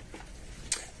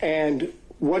 And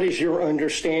what is your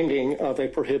understanding of a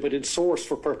prohibited source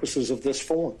for purposes of this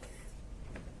form?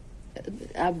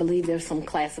 I believe there's some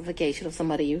classification of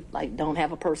somebody you like don't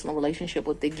have a personal relationship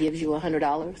with that gives you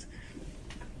 $100.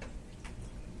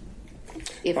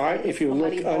 All right, if you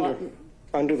look somebody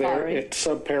under there Sorry. at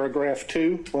subparagraph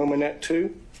 2, Romanet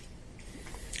 2,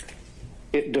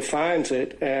 it defines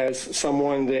it as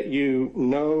someone that you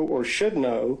know or should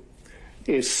know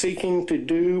is seeking to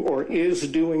do or is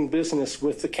doing business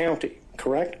with the county,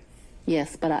 correct?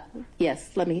 Yes, but yes.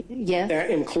 That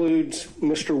includes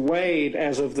Mr. Wade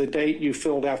as of the date you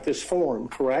filled out this form,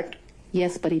 correct?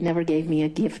 Yes, but he never gave me a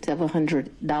gift of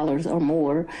 $100 or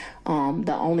more.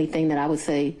 The only thing that I would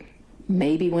say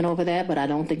maybe went over that, but I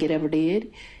don't think it ever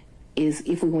did, is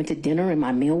if we went to dinner and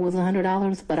my meal was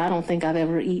 $100, but I don't think I've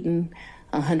ever eaten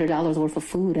 $100 worth of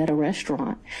food at a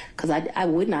restaurant, because I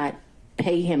would not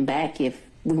pay him back if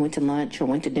we went to lunch or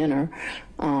went to dinner.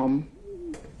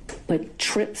 But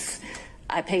trips,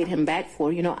 I paid him back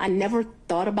for. You know, I never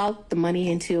thought about the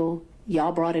money until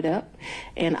y'all brought it up,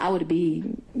 and I would be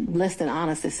less than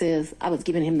honest that says I was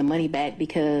giving him the money back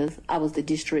because I was the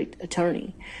district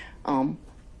attorney.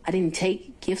 I didn't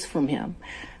take gifts from him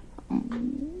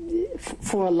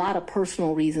for a lot of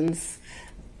personal reasons.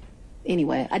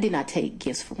 Anyway, I did not take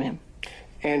gifts from him.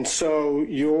 And so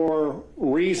your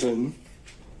reason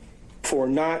for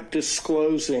not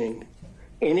disclosing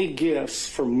any gifts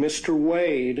from Mr.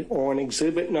 Wade on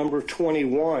exhibit number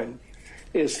 21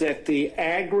 is that the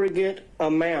aggregate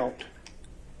amount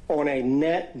on a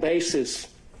net basis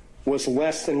was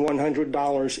less than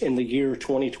 $100 in the year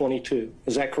 2022.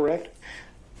 Is that correct?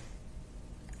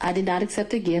 I did not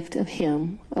accept a gift of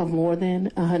him of more than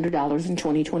 $100 in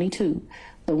 2022.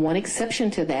 The one exception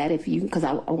to that, because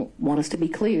I want us to be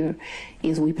clear,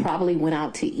 is we probably went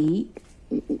out to eat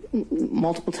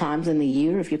multiple times in the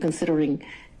year. If you're considering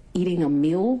eating a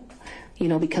meal, you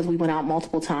know, because we went out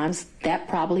multiple times, that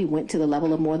probably went to the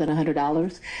level of more than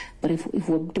 $100. But if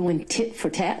we're doing tit for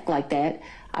tat like that,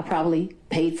 I probably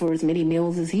paid for as many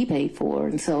meals as he paid for.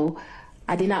 And so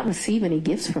I did not receive any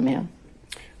gifts from him.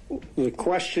 The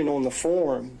question on the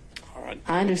form,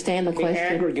 I understand the the question.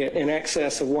 aggregate in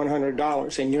excess of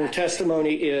 $100, and your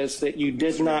testimony is that you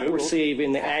did not McDougall? receive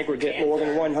in the aggregate more than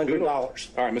 $100. All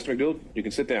right, Mr. McDougall, you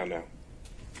can sit down now.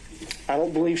 I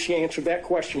don't believe she answered that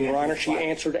question, Your Honor. She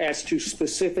answered as to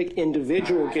specific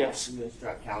individual gifts.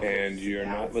 And you're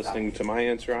not listening to my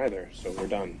answer either, so we're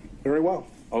done. Very well.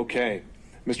 Okay.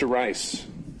 Mr. Rice.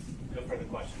 No further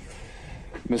questions.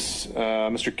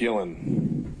 Mr.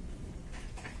 Gillen.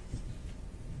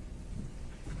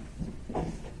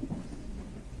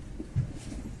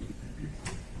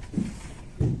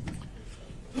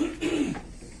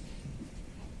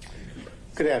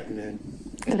 Good afternoon.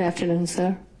 Good afternoon,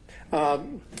 sir.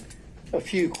 A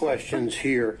few questions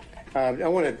here. I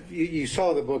want to. You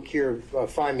saw the book here,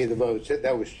 "Find Me the Votes."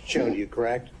 That was shown to you,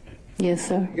 correct? Yes,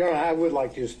 sir. Your Honor, I would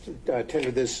like to just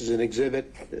tender this as an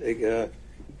exhibit,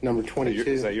 number 22.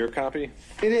 Is that your copy?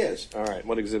 It is All right.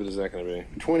 What exhibit is that going to be?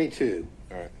 22.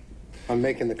 All right. I'm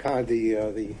making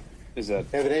the Is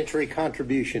that evidentiary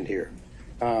contribution here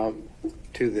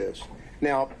to this.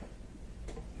 Now,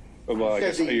 well? I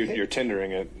guess Says he- you're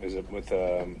tendering it. Is it with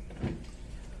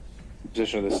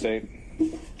position of the state?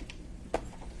 I'm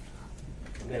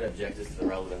going to object this to the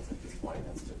relevance at this point.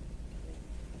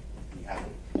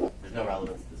 There's no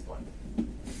relevance at this point.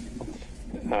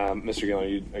 Mr.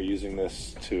 Gillen, are you using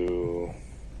this to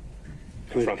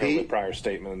confront her with prior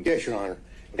statements? yes, Your Honor,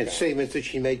 and Okay. statements that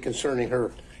she made concerning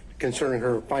her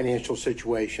financial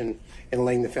situation and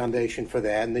laying the foundation for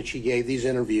that, and that she gave these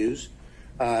interviews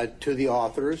to the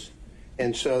authors,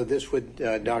 and so this would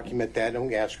document that, and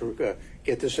we ask her,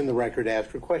 get this in the record, ask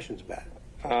her questions about it.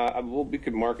 Well, we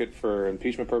could mark it for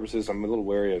impeachment purposes. I'm a little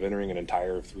wary of entering an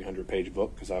entire 300-page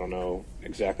book because I don't know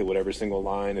exactly what every single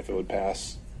line, if it would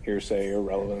pass hearsay or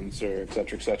relevance or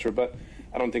et cetera, but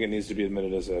I don't think it needs to be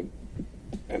admitted as an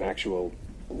actual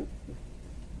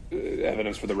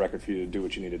evidence for the record for you to do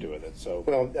what you need to do with it. So,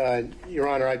 Well, Your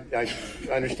Honor, I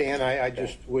understand. I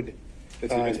just would,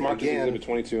 it's marked as again, Exhibit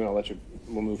 22, and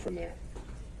we'll move from there.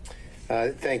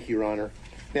 thank you, Your Honor.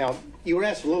 Now, you were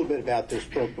asked a little bit about this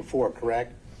book before,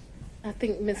 correct? I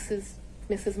think Mrs.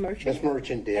 Merchant. Ms.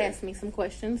 Merchant did. Asked me some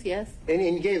questions, yes. And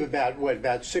you gave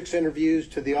about 6 interviews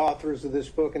to the authors of this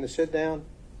book in the sit-down?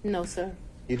 No, sir.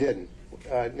 You didn't?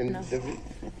 No.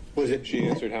 Was it? She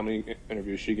answered how many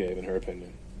interviews she gave, in her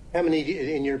opinion. How many,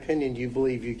 in your opinion, do you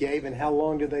believe you gave, and how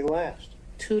long did they last?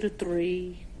 2 to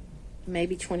 3,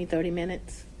 maybe 20, 30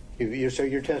 minutes. So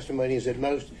your testimony is at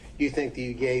most, you think that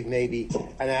you gave maybe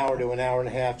an hour to an hour and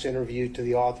a half's interview to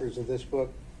the authors of this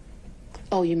book?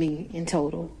 Oh, you mean in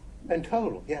total? In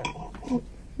total, yeah.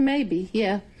 Maybe,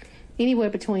 yeah. Anywhere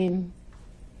between,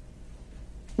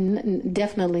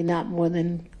 definitely not more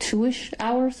than 2-ish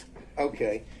hours.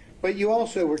 Okay. But you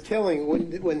also were telling,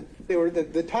 when they were,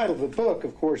 the title of the book,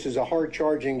 of course, is A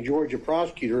Hard-Charging Georgia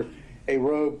Prosecutor, a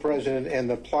Rogue President, and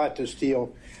the Plot to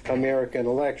Steal American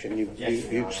Election.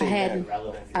 You've seen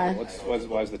that.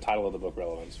 Why is the title of the book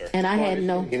relevant, sir? And I had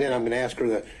no... And then I'm going to ask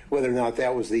her whether or not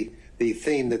that was the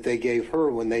theme that they gave her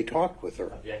when they talked with her.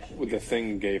 What the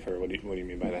thing gave her? What do you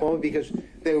mean by that? Well, because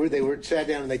they were sat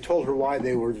down and they told her why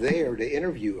they were there to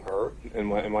interview her. And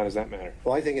why does that matter?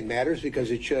 Well, I think it matters because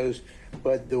it shows,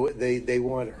 but they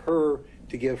want her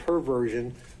to give her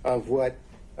version of what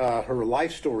her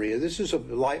life story is. This is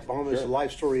almost a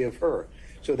life story of her.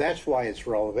 So that's why it's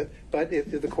relevant. But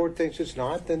if the court thinks it's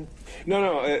not, then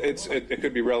No. It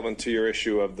could be relevant to your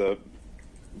issue of the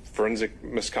forensic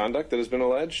misconduct that has been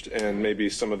alleged, and maybe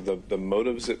some of the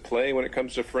motives at play when it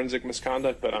comes to forensic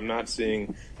misconduct. But I'm not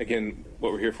seeing, again,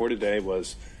 what we're here for today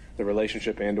was the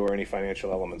relationship and/or any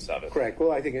financial elements of it. correct.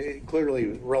 Well, I think it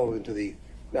clearly relevant to the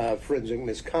forensic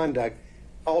misconduct,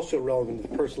 also relevant to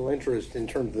the personal interest in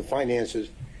terms of the finances.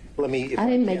 I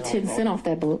didn't make 10 cents off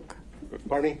that book.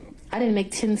 Pardon me? I didn't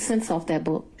make 10 cents off that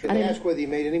book. Didn't ask whether you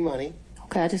made any money.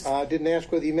 Okay, I just... Didn't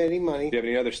ask whether you made any money. Do you have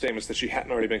any other statements that she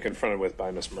hadn't already been confronted with by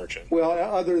Ms. Merchant? Well,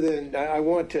 other than I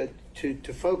want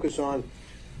to focus on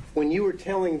when you were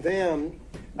telling them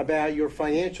about your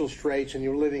financial straits and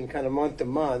you were living kind of month to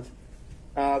month,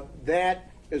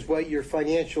 that is what your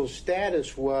financial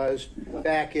status was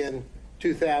back in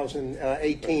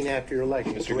 2018 after your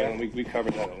election. Mr. Gunn, we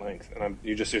covered that at length, and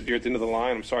you're at the end of the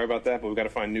line. I'm sorry about that, but we've got to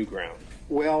find new ground.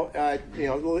 Well,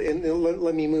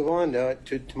 let me move on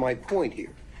to my point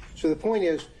here. So the point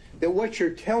is that what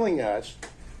you're telling us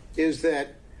is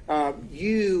that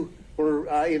you were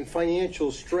in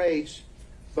financial straits,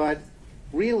 but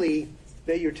really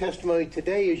that your testimony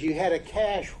today is you had a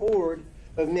cash hoard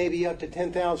of maybe up to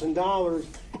 $10,000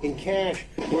 in cash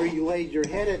where you laid your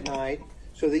head at night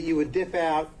so that you would dip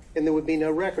out and there would be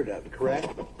no record of it, correct?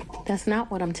 That's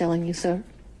not what I'm telling you, sir.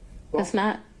 That's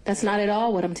not at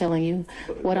all what I'm telling you.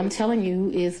 What I'm telling you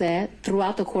is that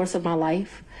throughout the course of my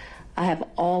life, I have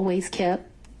always kept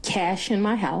cash in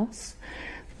my house.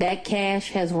 That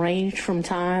cash has ranged from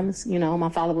times, my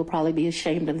father would probably be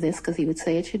ashamed of this because he would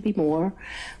say it should be more,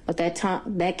 but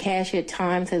that cash at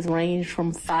times has ranged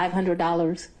from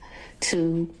 $500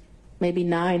 to maybe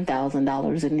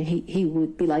 $9,000, and he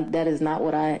would be like, that is not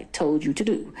what I told you to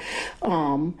do.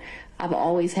 I've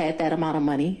always had that amount of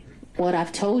money. What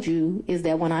I've told you is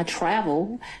that when I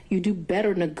travel, you do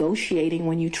better negotiating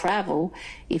when you travel.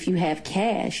 If you have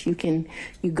cash, you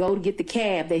go to get the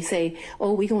cab. They say,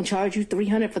 oh, we're going to charge you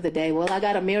 $300 for the day. Well, I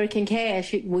got American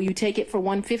cash. Will you take it for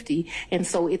 $150? And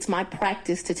so it's my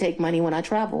practice to take money when I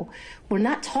travel. We're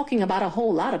not talking about a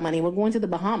whole lot of money. We're going to the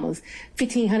Bahamas.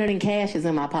 $1,500 in cash is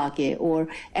in my pocket, or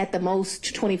at the most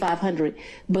 $2,500.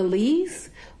 Belize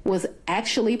was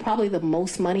actually probably the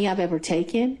most money I've ever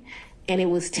taken. And it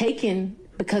was taken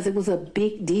because it was a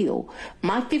big deal.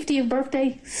 My 50th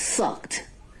birthday sucked.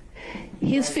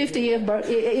 His 50th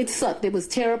birthday, it sucked. It was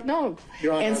terrible. No.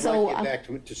 Your Honor, and I'd so like to get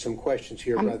back to some questions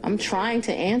here. I'm trying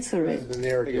to answer it. I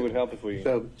think it would help if we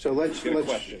So let's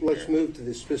move to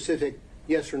the specific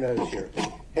yes or no's here.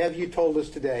 Have you told us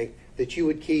today that you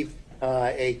would keep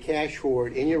a cash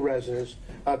hoard in your residence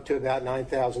up to about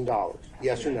 $9,000?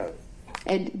 Yes or no?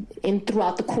 And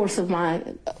throughout the course of my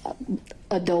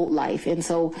adult life. And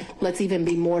so let's even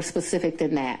be more specific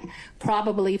than that.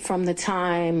 Probably from the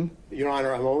time... Your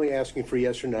Honor, I'm only asking for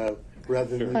yes or no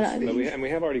rather than speech. And we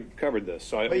have already covered this,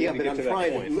 so I But need to get to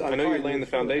that point. I know you're laying the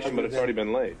foundation, but it's already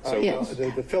been laid. So Yes.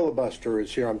 The filibuster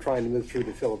is here. I'm trying to move through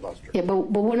the filibuster. Yeah, but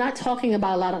we're not talking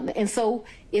about a lot of... And so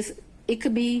it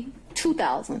could be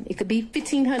 $2,000. It could be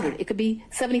 $1,500. It could be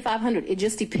 $7,500. It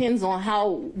just depends on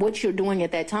what you're doing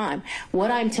at that time.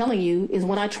 What I'm telling you is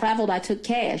when I traveled, I took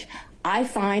cash. I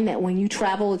find that when you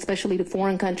travel, especially to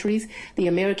foreign countries, the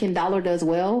American dollar does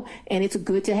well, and it's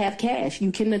good to have cash.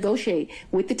 You can negotiate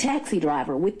with the taxi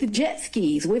driver, with the jet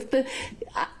skis,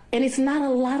 and it's not a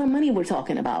lot of money we're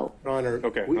talking about. Your Honor,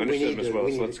 Okay, we understood, need Ms. to, Willis.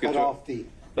 we need Let's to get cut to it. off the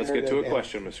Let's get to a narrative.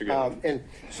 question, Mr. Gillen. And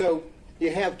so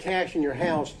you have cash in your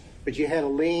house, but you had a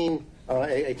lien,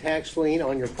 a tax lien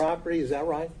on your property. Is that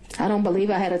right? I don't believe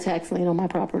I had a tax lien on my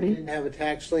property. You didn't have a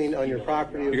tax lien on your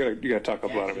property. You gotta talk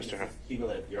up louder, Mr. Hunt.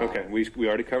 Cumulative, Your Okay, Honor. we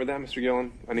already covered that, Mr.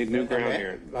 Gillen. I need new ground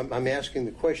here. I'm asking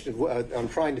the question of, I'm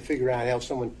trying to figure out how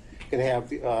someone can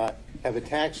have a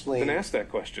tax lien, Then ask that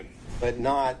question. but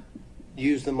not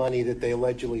use the money that they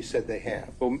allegedly said they have.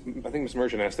 Well, I think Ms.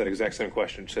 Merchant asked that exact same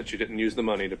question. She said she didn't use the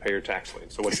money to pay her tax lien.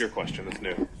 So what's your question that's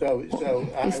new? So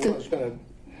I was going to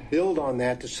build on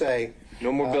that to say,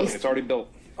 No more building. It's already built.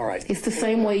 all right, It's the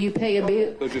same way you pay a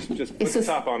bill. So just put It's the a-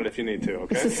 top on it if you need to,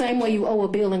 It's the okay? same way you owe a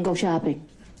bill and go shopping.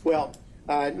 well,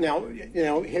 now,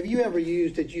 have you ever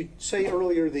used, did you say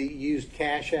earlier that you used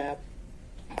Cash App?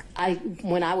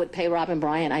 When I would pay Robin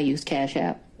Bryant, I used Cash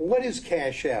App. What is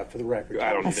Cash App for the record?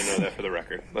 I don't need to know that for the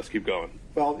record. Let's keep going.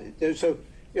 Well, so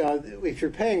if you're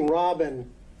paying Robin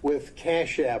with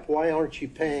Cash App, why aren't you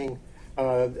paying,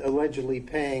 allegedly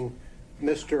paying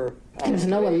Mr. There's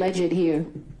no alleged here.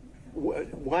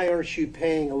 Why aren't you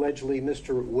paying allegedly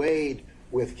Mr. Wade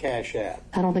with Cash App?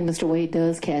 I don't think Mr. Wade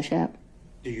does Cash App.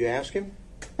 Did you ask him?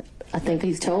 I think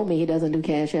he's told me he doesn't do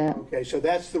Cash App. Okay, so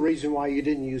that's the reason why you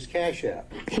didn't use Cash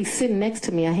App, He's sitting next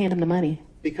to me. I hand him the money.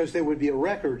 because there would be a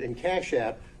record in Cash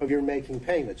App of your making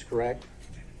payments, correct?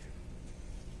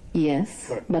 Yes,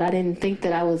 Right. but I didn't think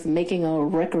that I was making a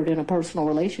record in a personal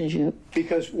relationship.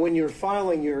 Because when you're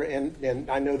filing your, and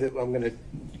I know that I'm going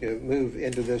to move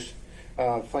into this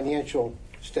financial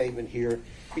statement here,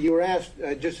 you were asked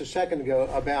just a second ago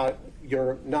about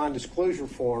your non-disclosure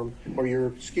form, or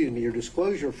your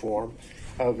disclosure form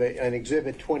of an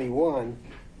Exhibit 21,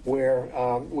 where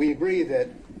we agree that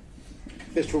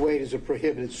Mr. Wade is a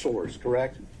prohibited source,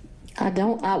 correct?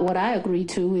 What I agree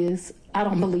to is I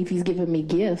don't believe he's giving me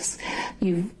gifts.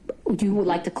 You would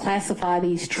like to classify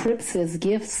these trips as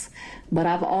gifts, but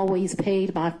I've always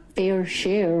paid my fair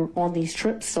share on these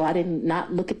trips, so I did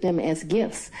not look at them as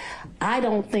gifts. I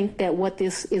don't think that what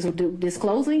this is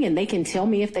disclosing, and they can tell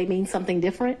me if they mean something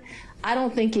different, I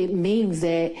don't think it means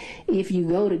that if you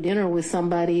go to dinner with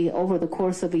somebody over the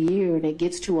course of a year and it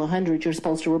gets to 100, you're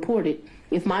supposed to report it.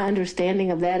 If my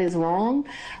understanding of that is wrong,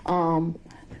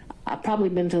 I've probably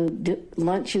been to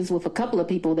lunches with a couple of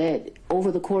people that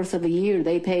over the course of a year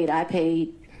they paid, I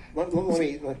paid. Let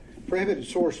me, prohibited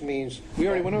source means, We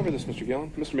already went over this, Mr.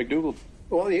 Gillen. Mr. McDougall.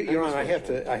 well, Your Honor, I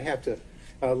have to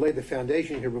lay the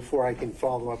foundation here before I can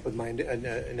follow up with my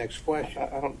next question.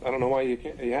 I don't know why you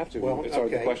can't. You have to. Well, It's already,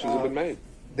 the okay, questions have been made.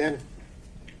 Then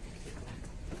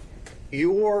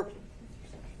your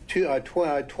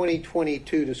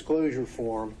 2022 disclosure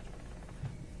form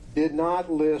did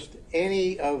not list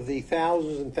any of the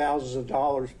thousands and thousands of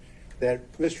dollars that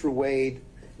Mr. Wade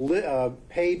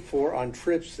paid for on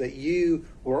trips that you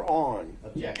were on.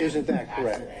 Objection. Isn't that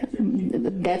correct?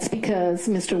 That's because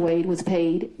Mr. Wade was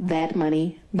paid that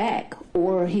money back,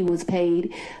 or he was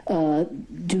paid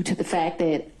due to the fact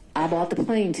that I bought the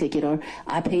plane ticket or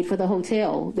I paid for the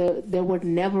hotel. There were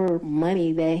never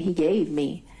money that he gave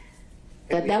me.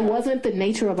 That wasn't the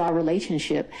nature of our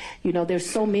relationship. You know, there's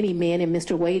so many men, and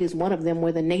Mr. Wade is one of them,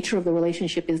 where the nature of the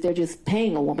relationship is they're just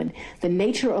paying a woman. The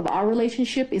nature of our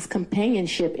relationship is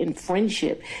companionship and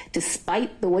friendship.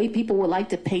 Despite the way people would like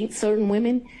to paint certain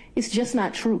women, it's just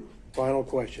not true. Final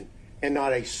question. And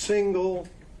not a single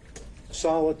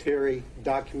solitary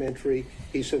documentary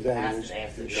piece of evidence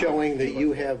showing that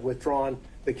you have withdrawn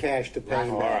the cash to pay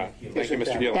him All back. right. Thank you, Isn't Mr.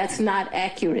 that- Gillen. That's not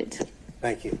accurate.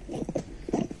 Thank you.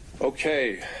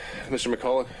 Okay, Mr.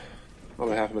 McCullough, on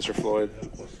behalf of Mr. Floyd.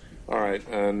 All right,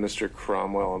 and Mr.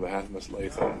 Cromwell on behalf of Ms.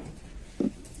 Latham.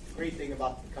 The great thing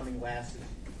about becoming last is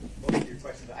most of your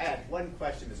questions. I had one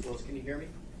question, Ms. Willis. Can you hear me?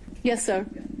 Yes, sir.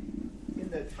 In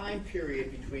the time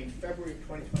period between February of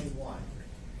 2021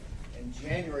 and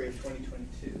January of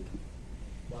 2022,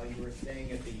 while you were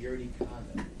staying at the Yurdi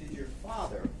condo, did your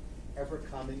father ever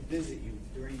come and visit you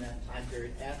during that time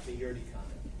period at the Yurdi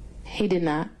condo? He did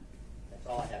not. That's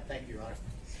all I have. Thank you, Your Honor.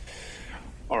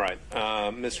 All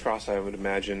right, Ms. Cross, I would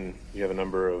imagine you have a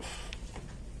number of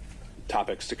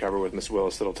topics to cover with Ms.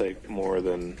 Willis that'll take more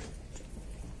than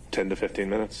 10 to 15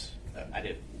 minutes. I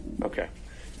did. Okay,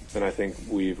 then I think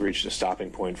we've reached a stopping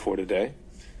point for today.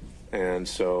 And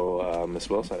so, Ms.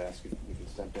 Willis, I'd ask if you could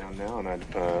step step down now, and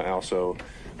I'd also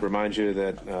remind you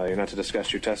that you're not to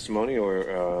discuss your testimony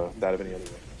or that of any other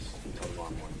witness until tomorrow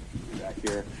morning. Be back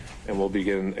here, and we'll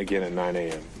begin again at 9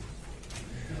 a.m.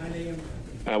 9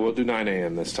 a.m. We'll do 9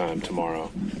 a.m. this time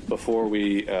tomorrow. Before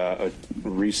we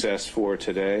recess for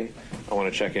today, I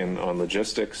want to check in on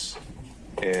logistics,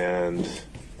 and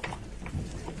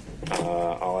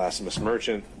I'll ask Ms.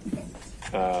 Merchant.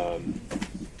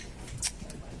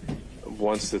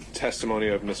 Once the testimony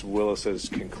of Ms. Willis is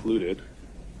concluded,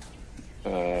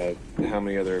 how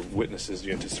many other witnesses do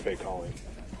you anticipate calling?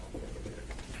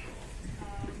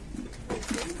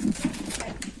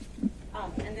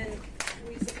 And then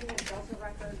we subpoenaed Delta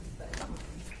records, but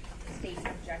state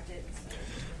objected.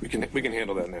 We can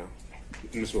handle that now.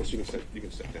 Ms. Willis, you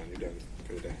can step down. You're done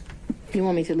for the day. You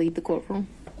want me to leave the courtroom?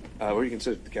 Or you can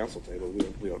sit at the council table.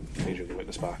 We don't need you in the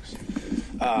witness box.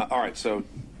 All right, so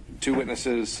 2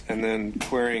 witnesses, and then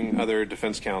querying other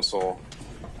defense counsel.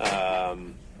 I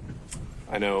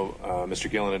know Mr.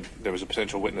 Gillen, there was a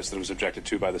potential witness that was objected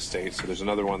to by the state, so there's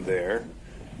another one there,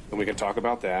 and we can talk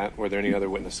about that. Were there any other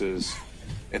witnesses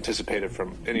anticipated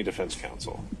from any defense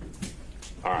counsel?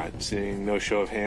 All right, seeing no show of hands.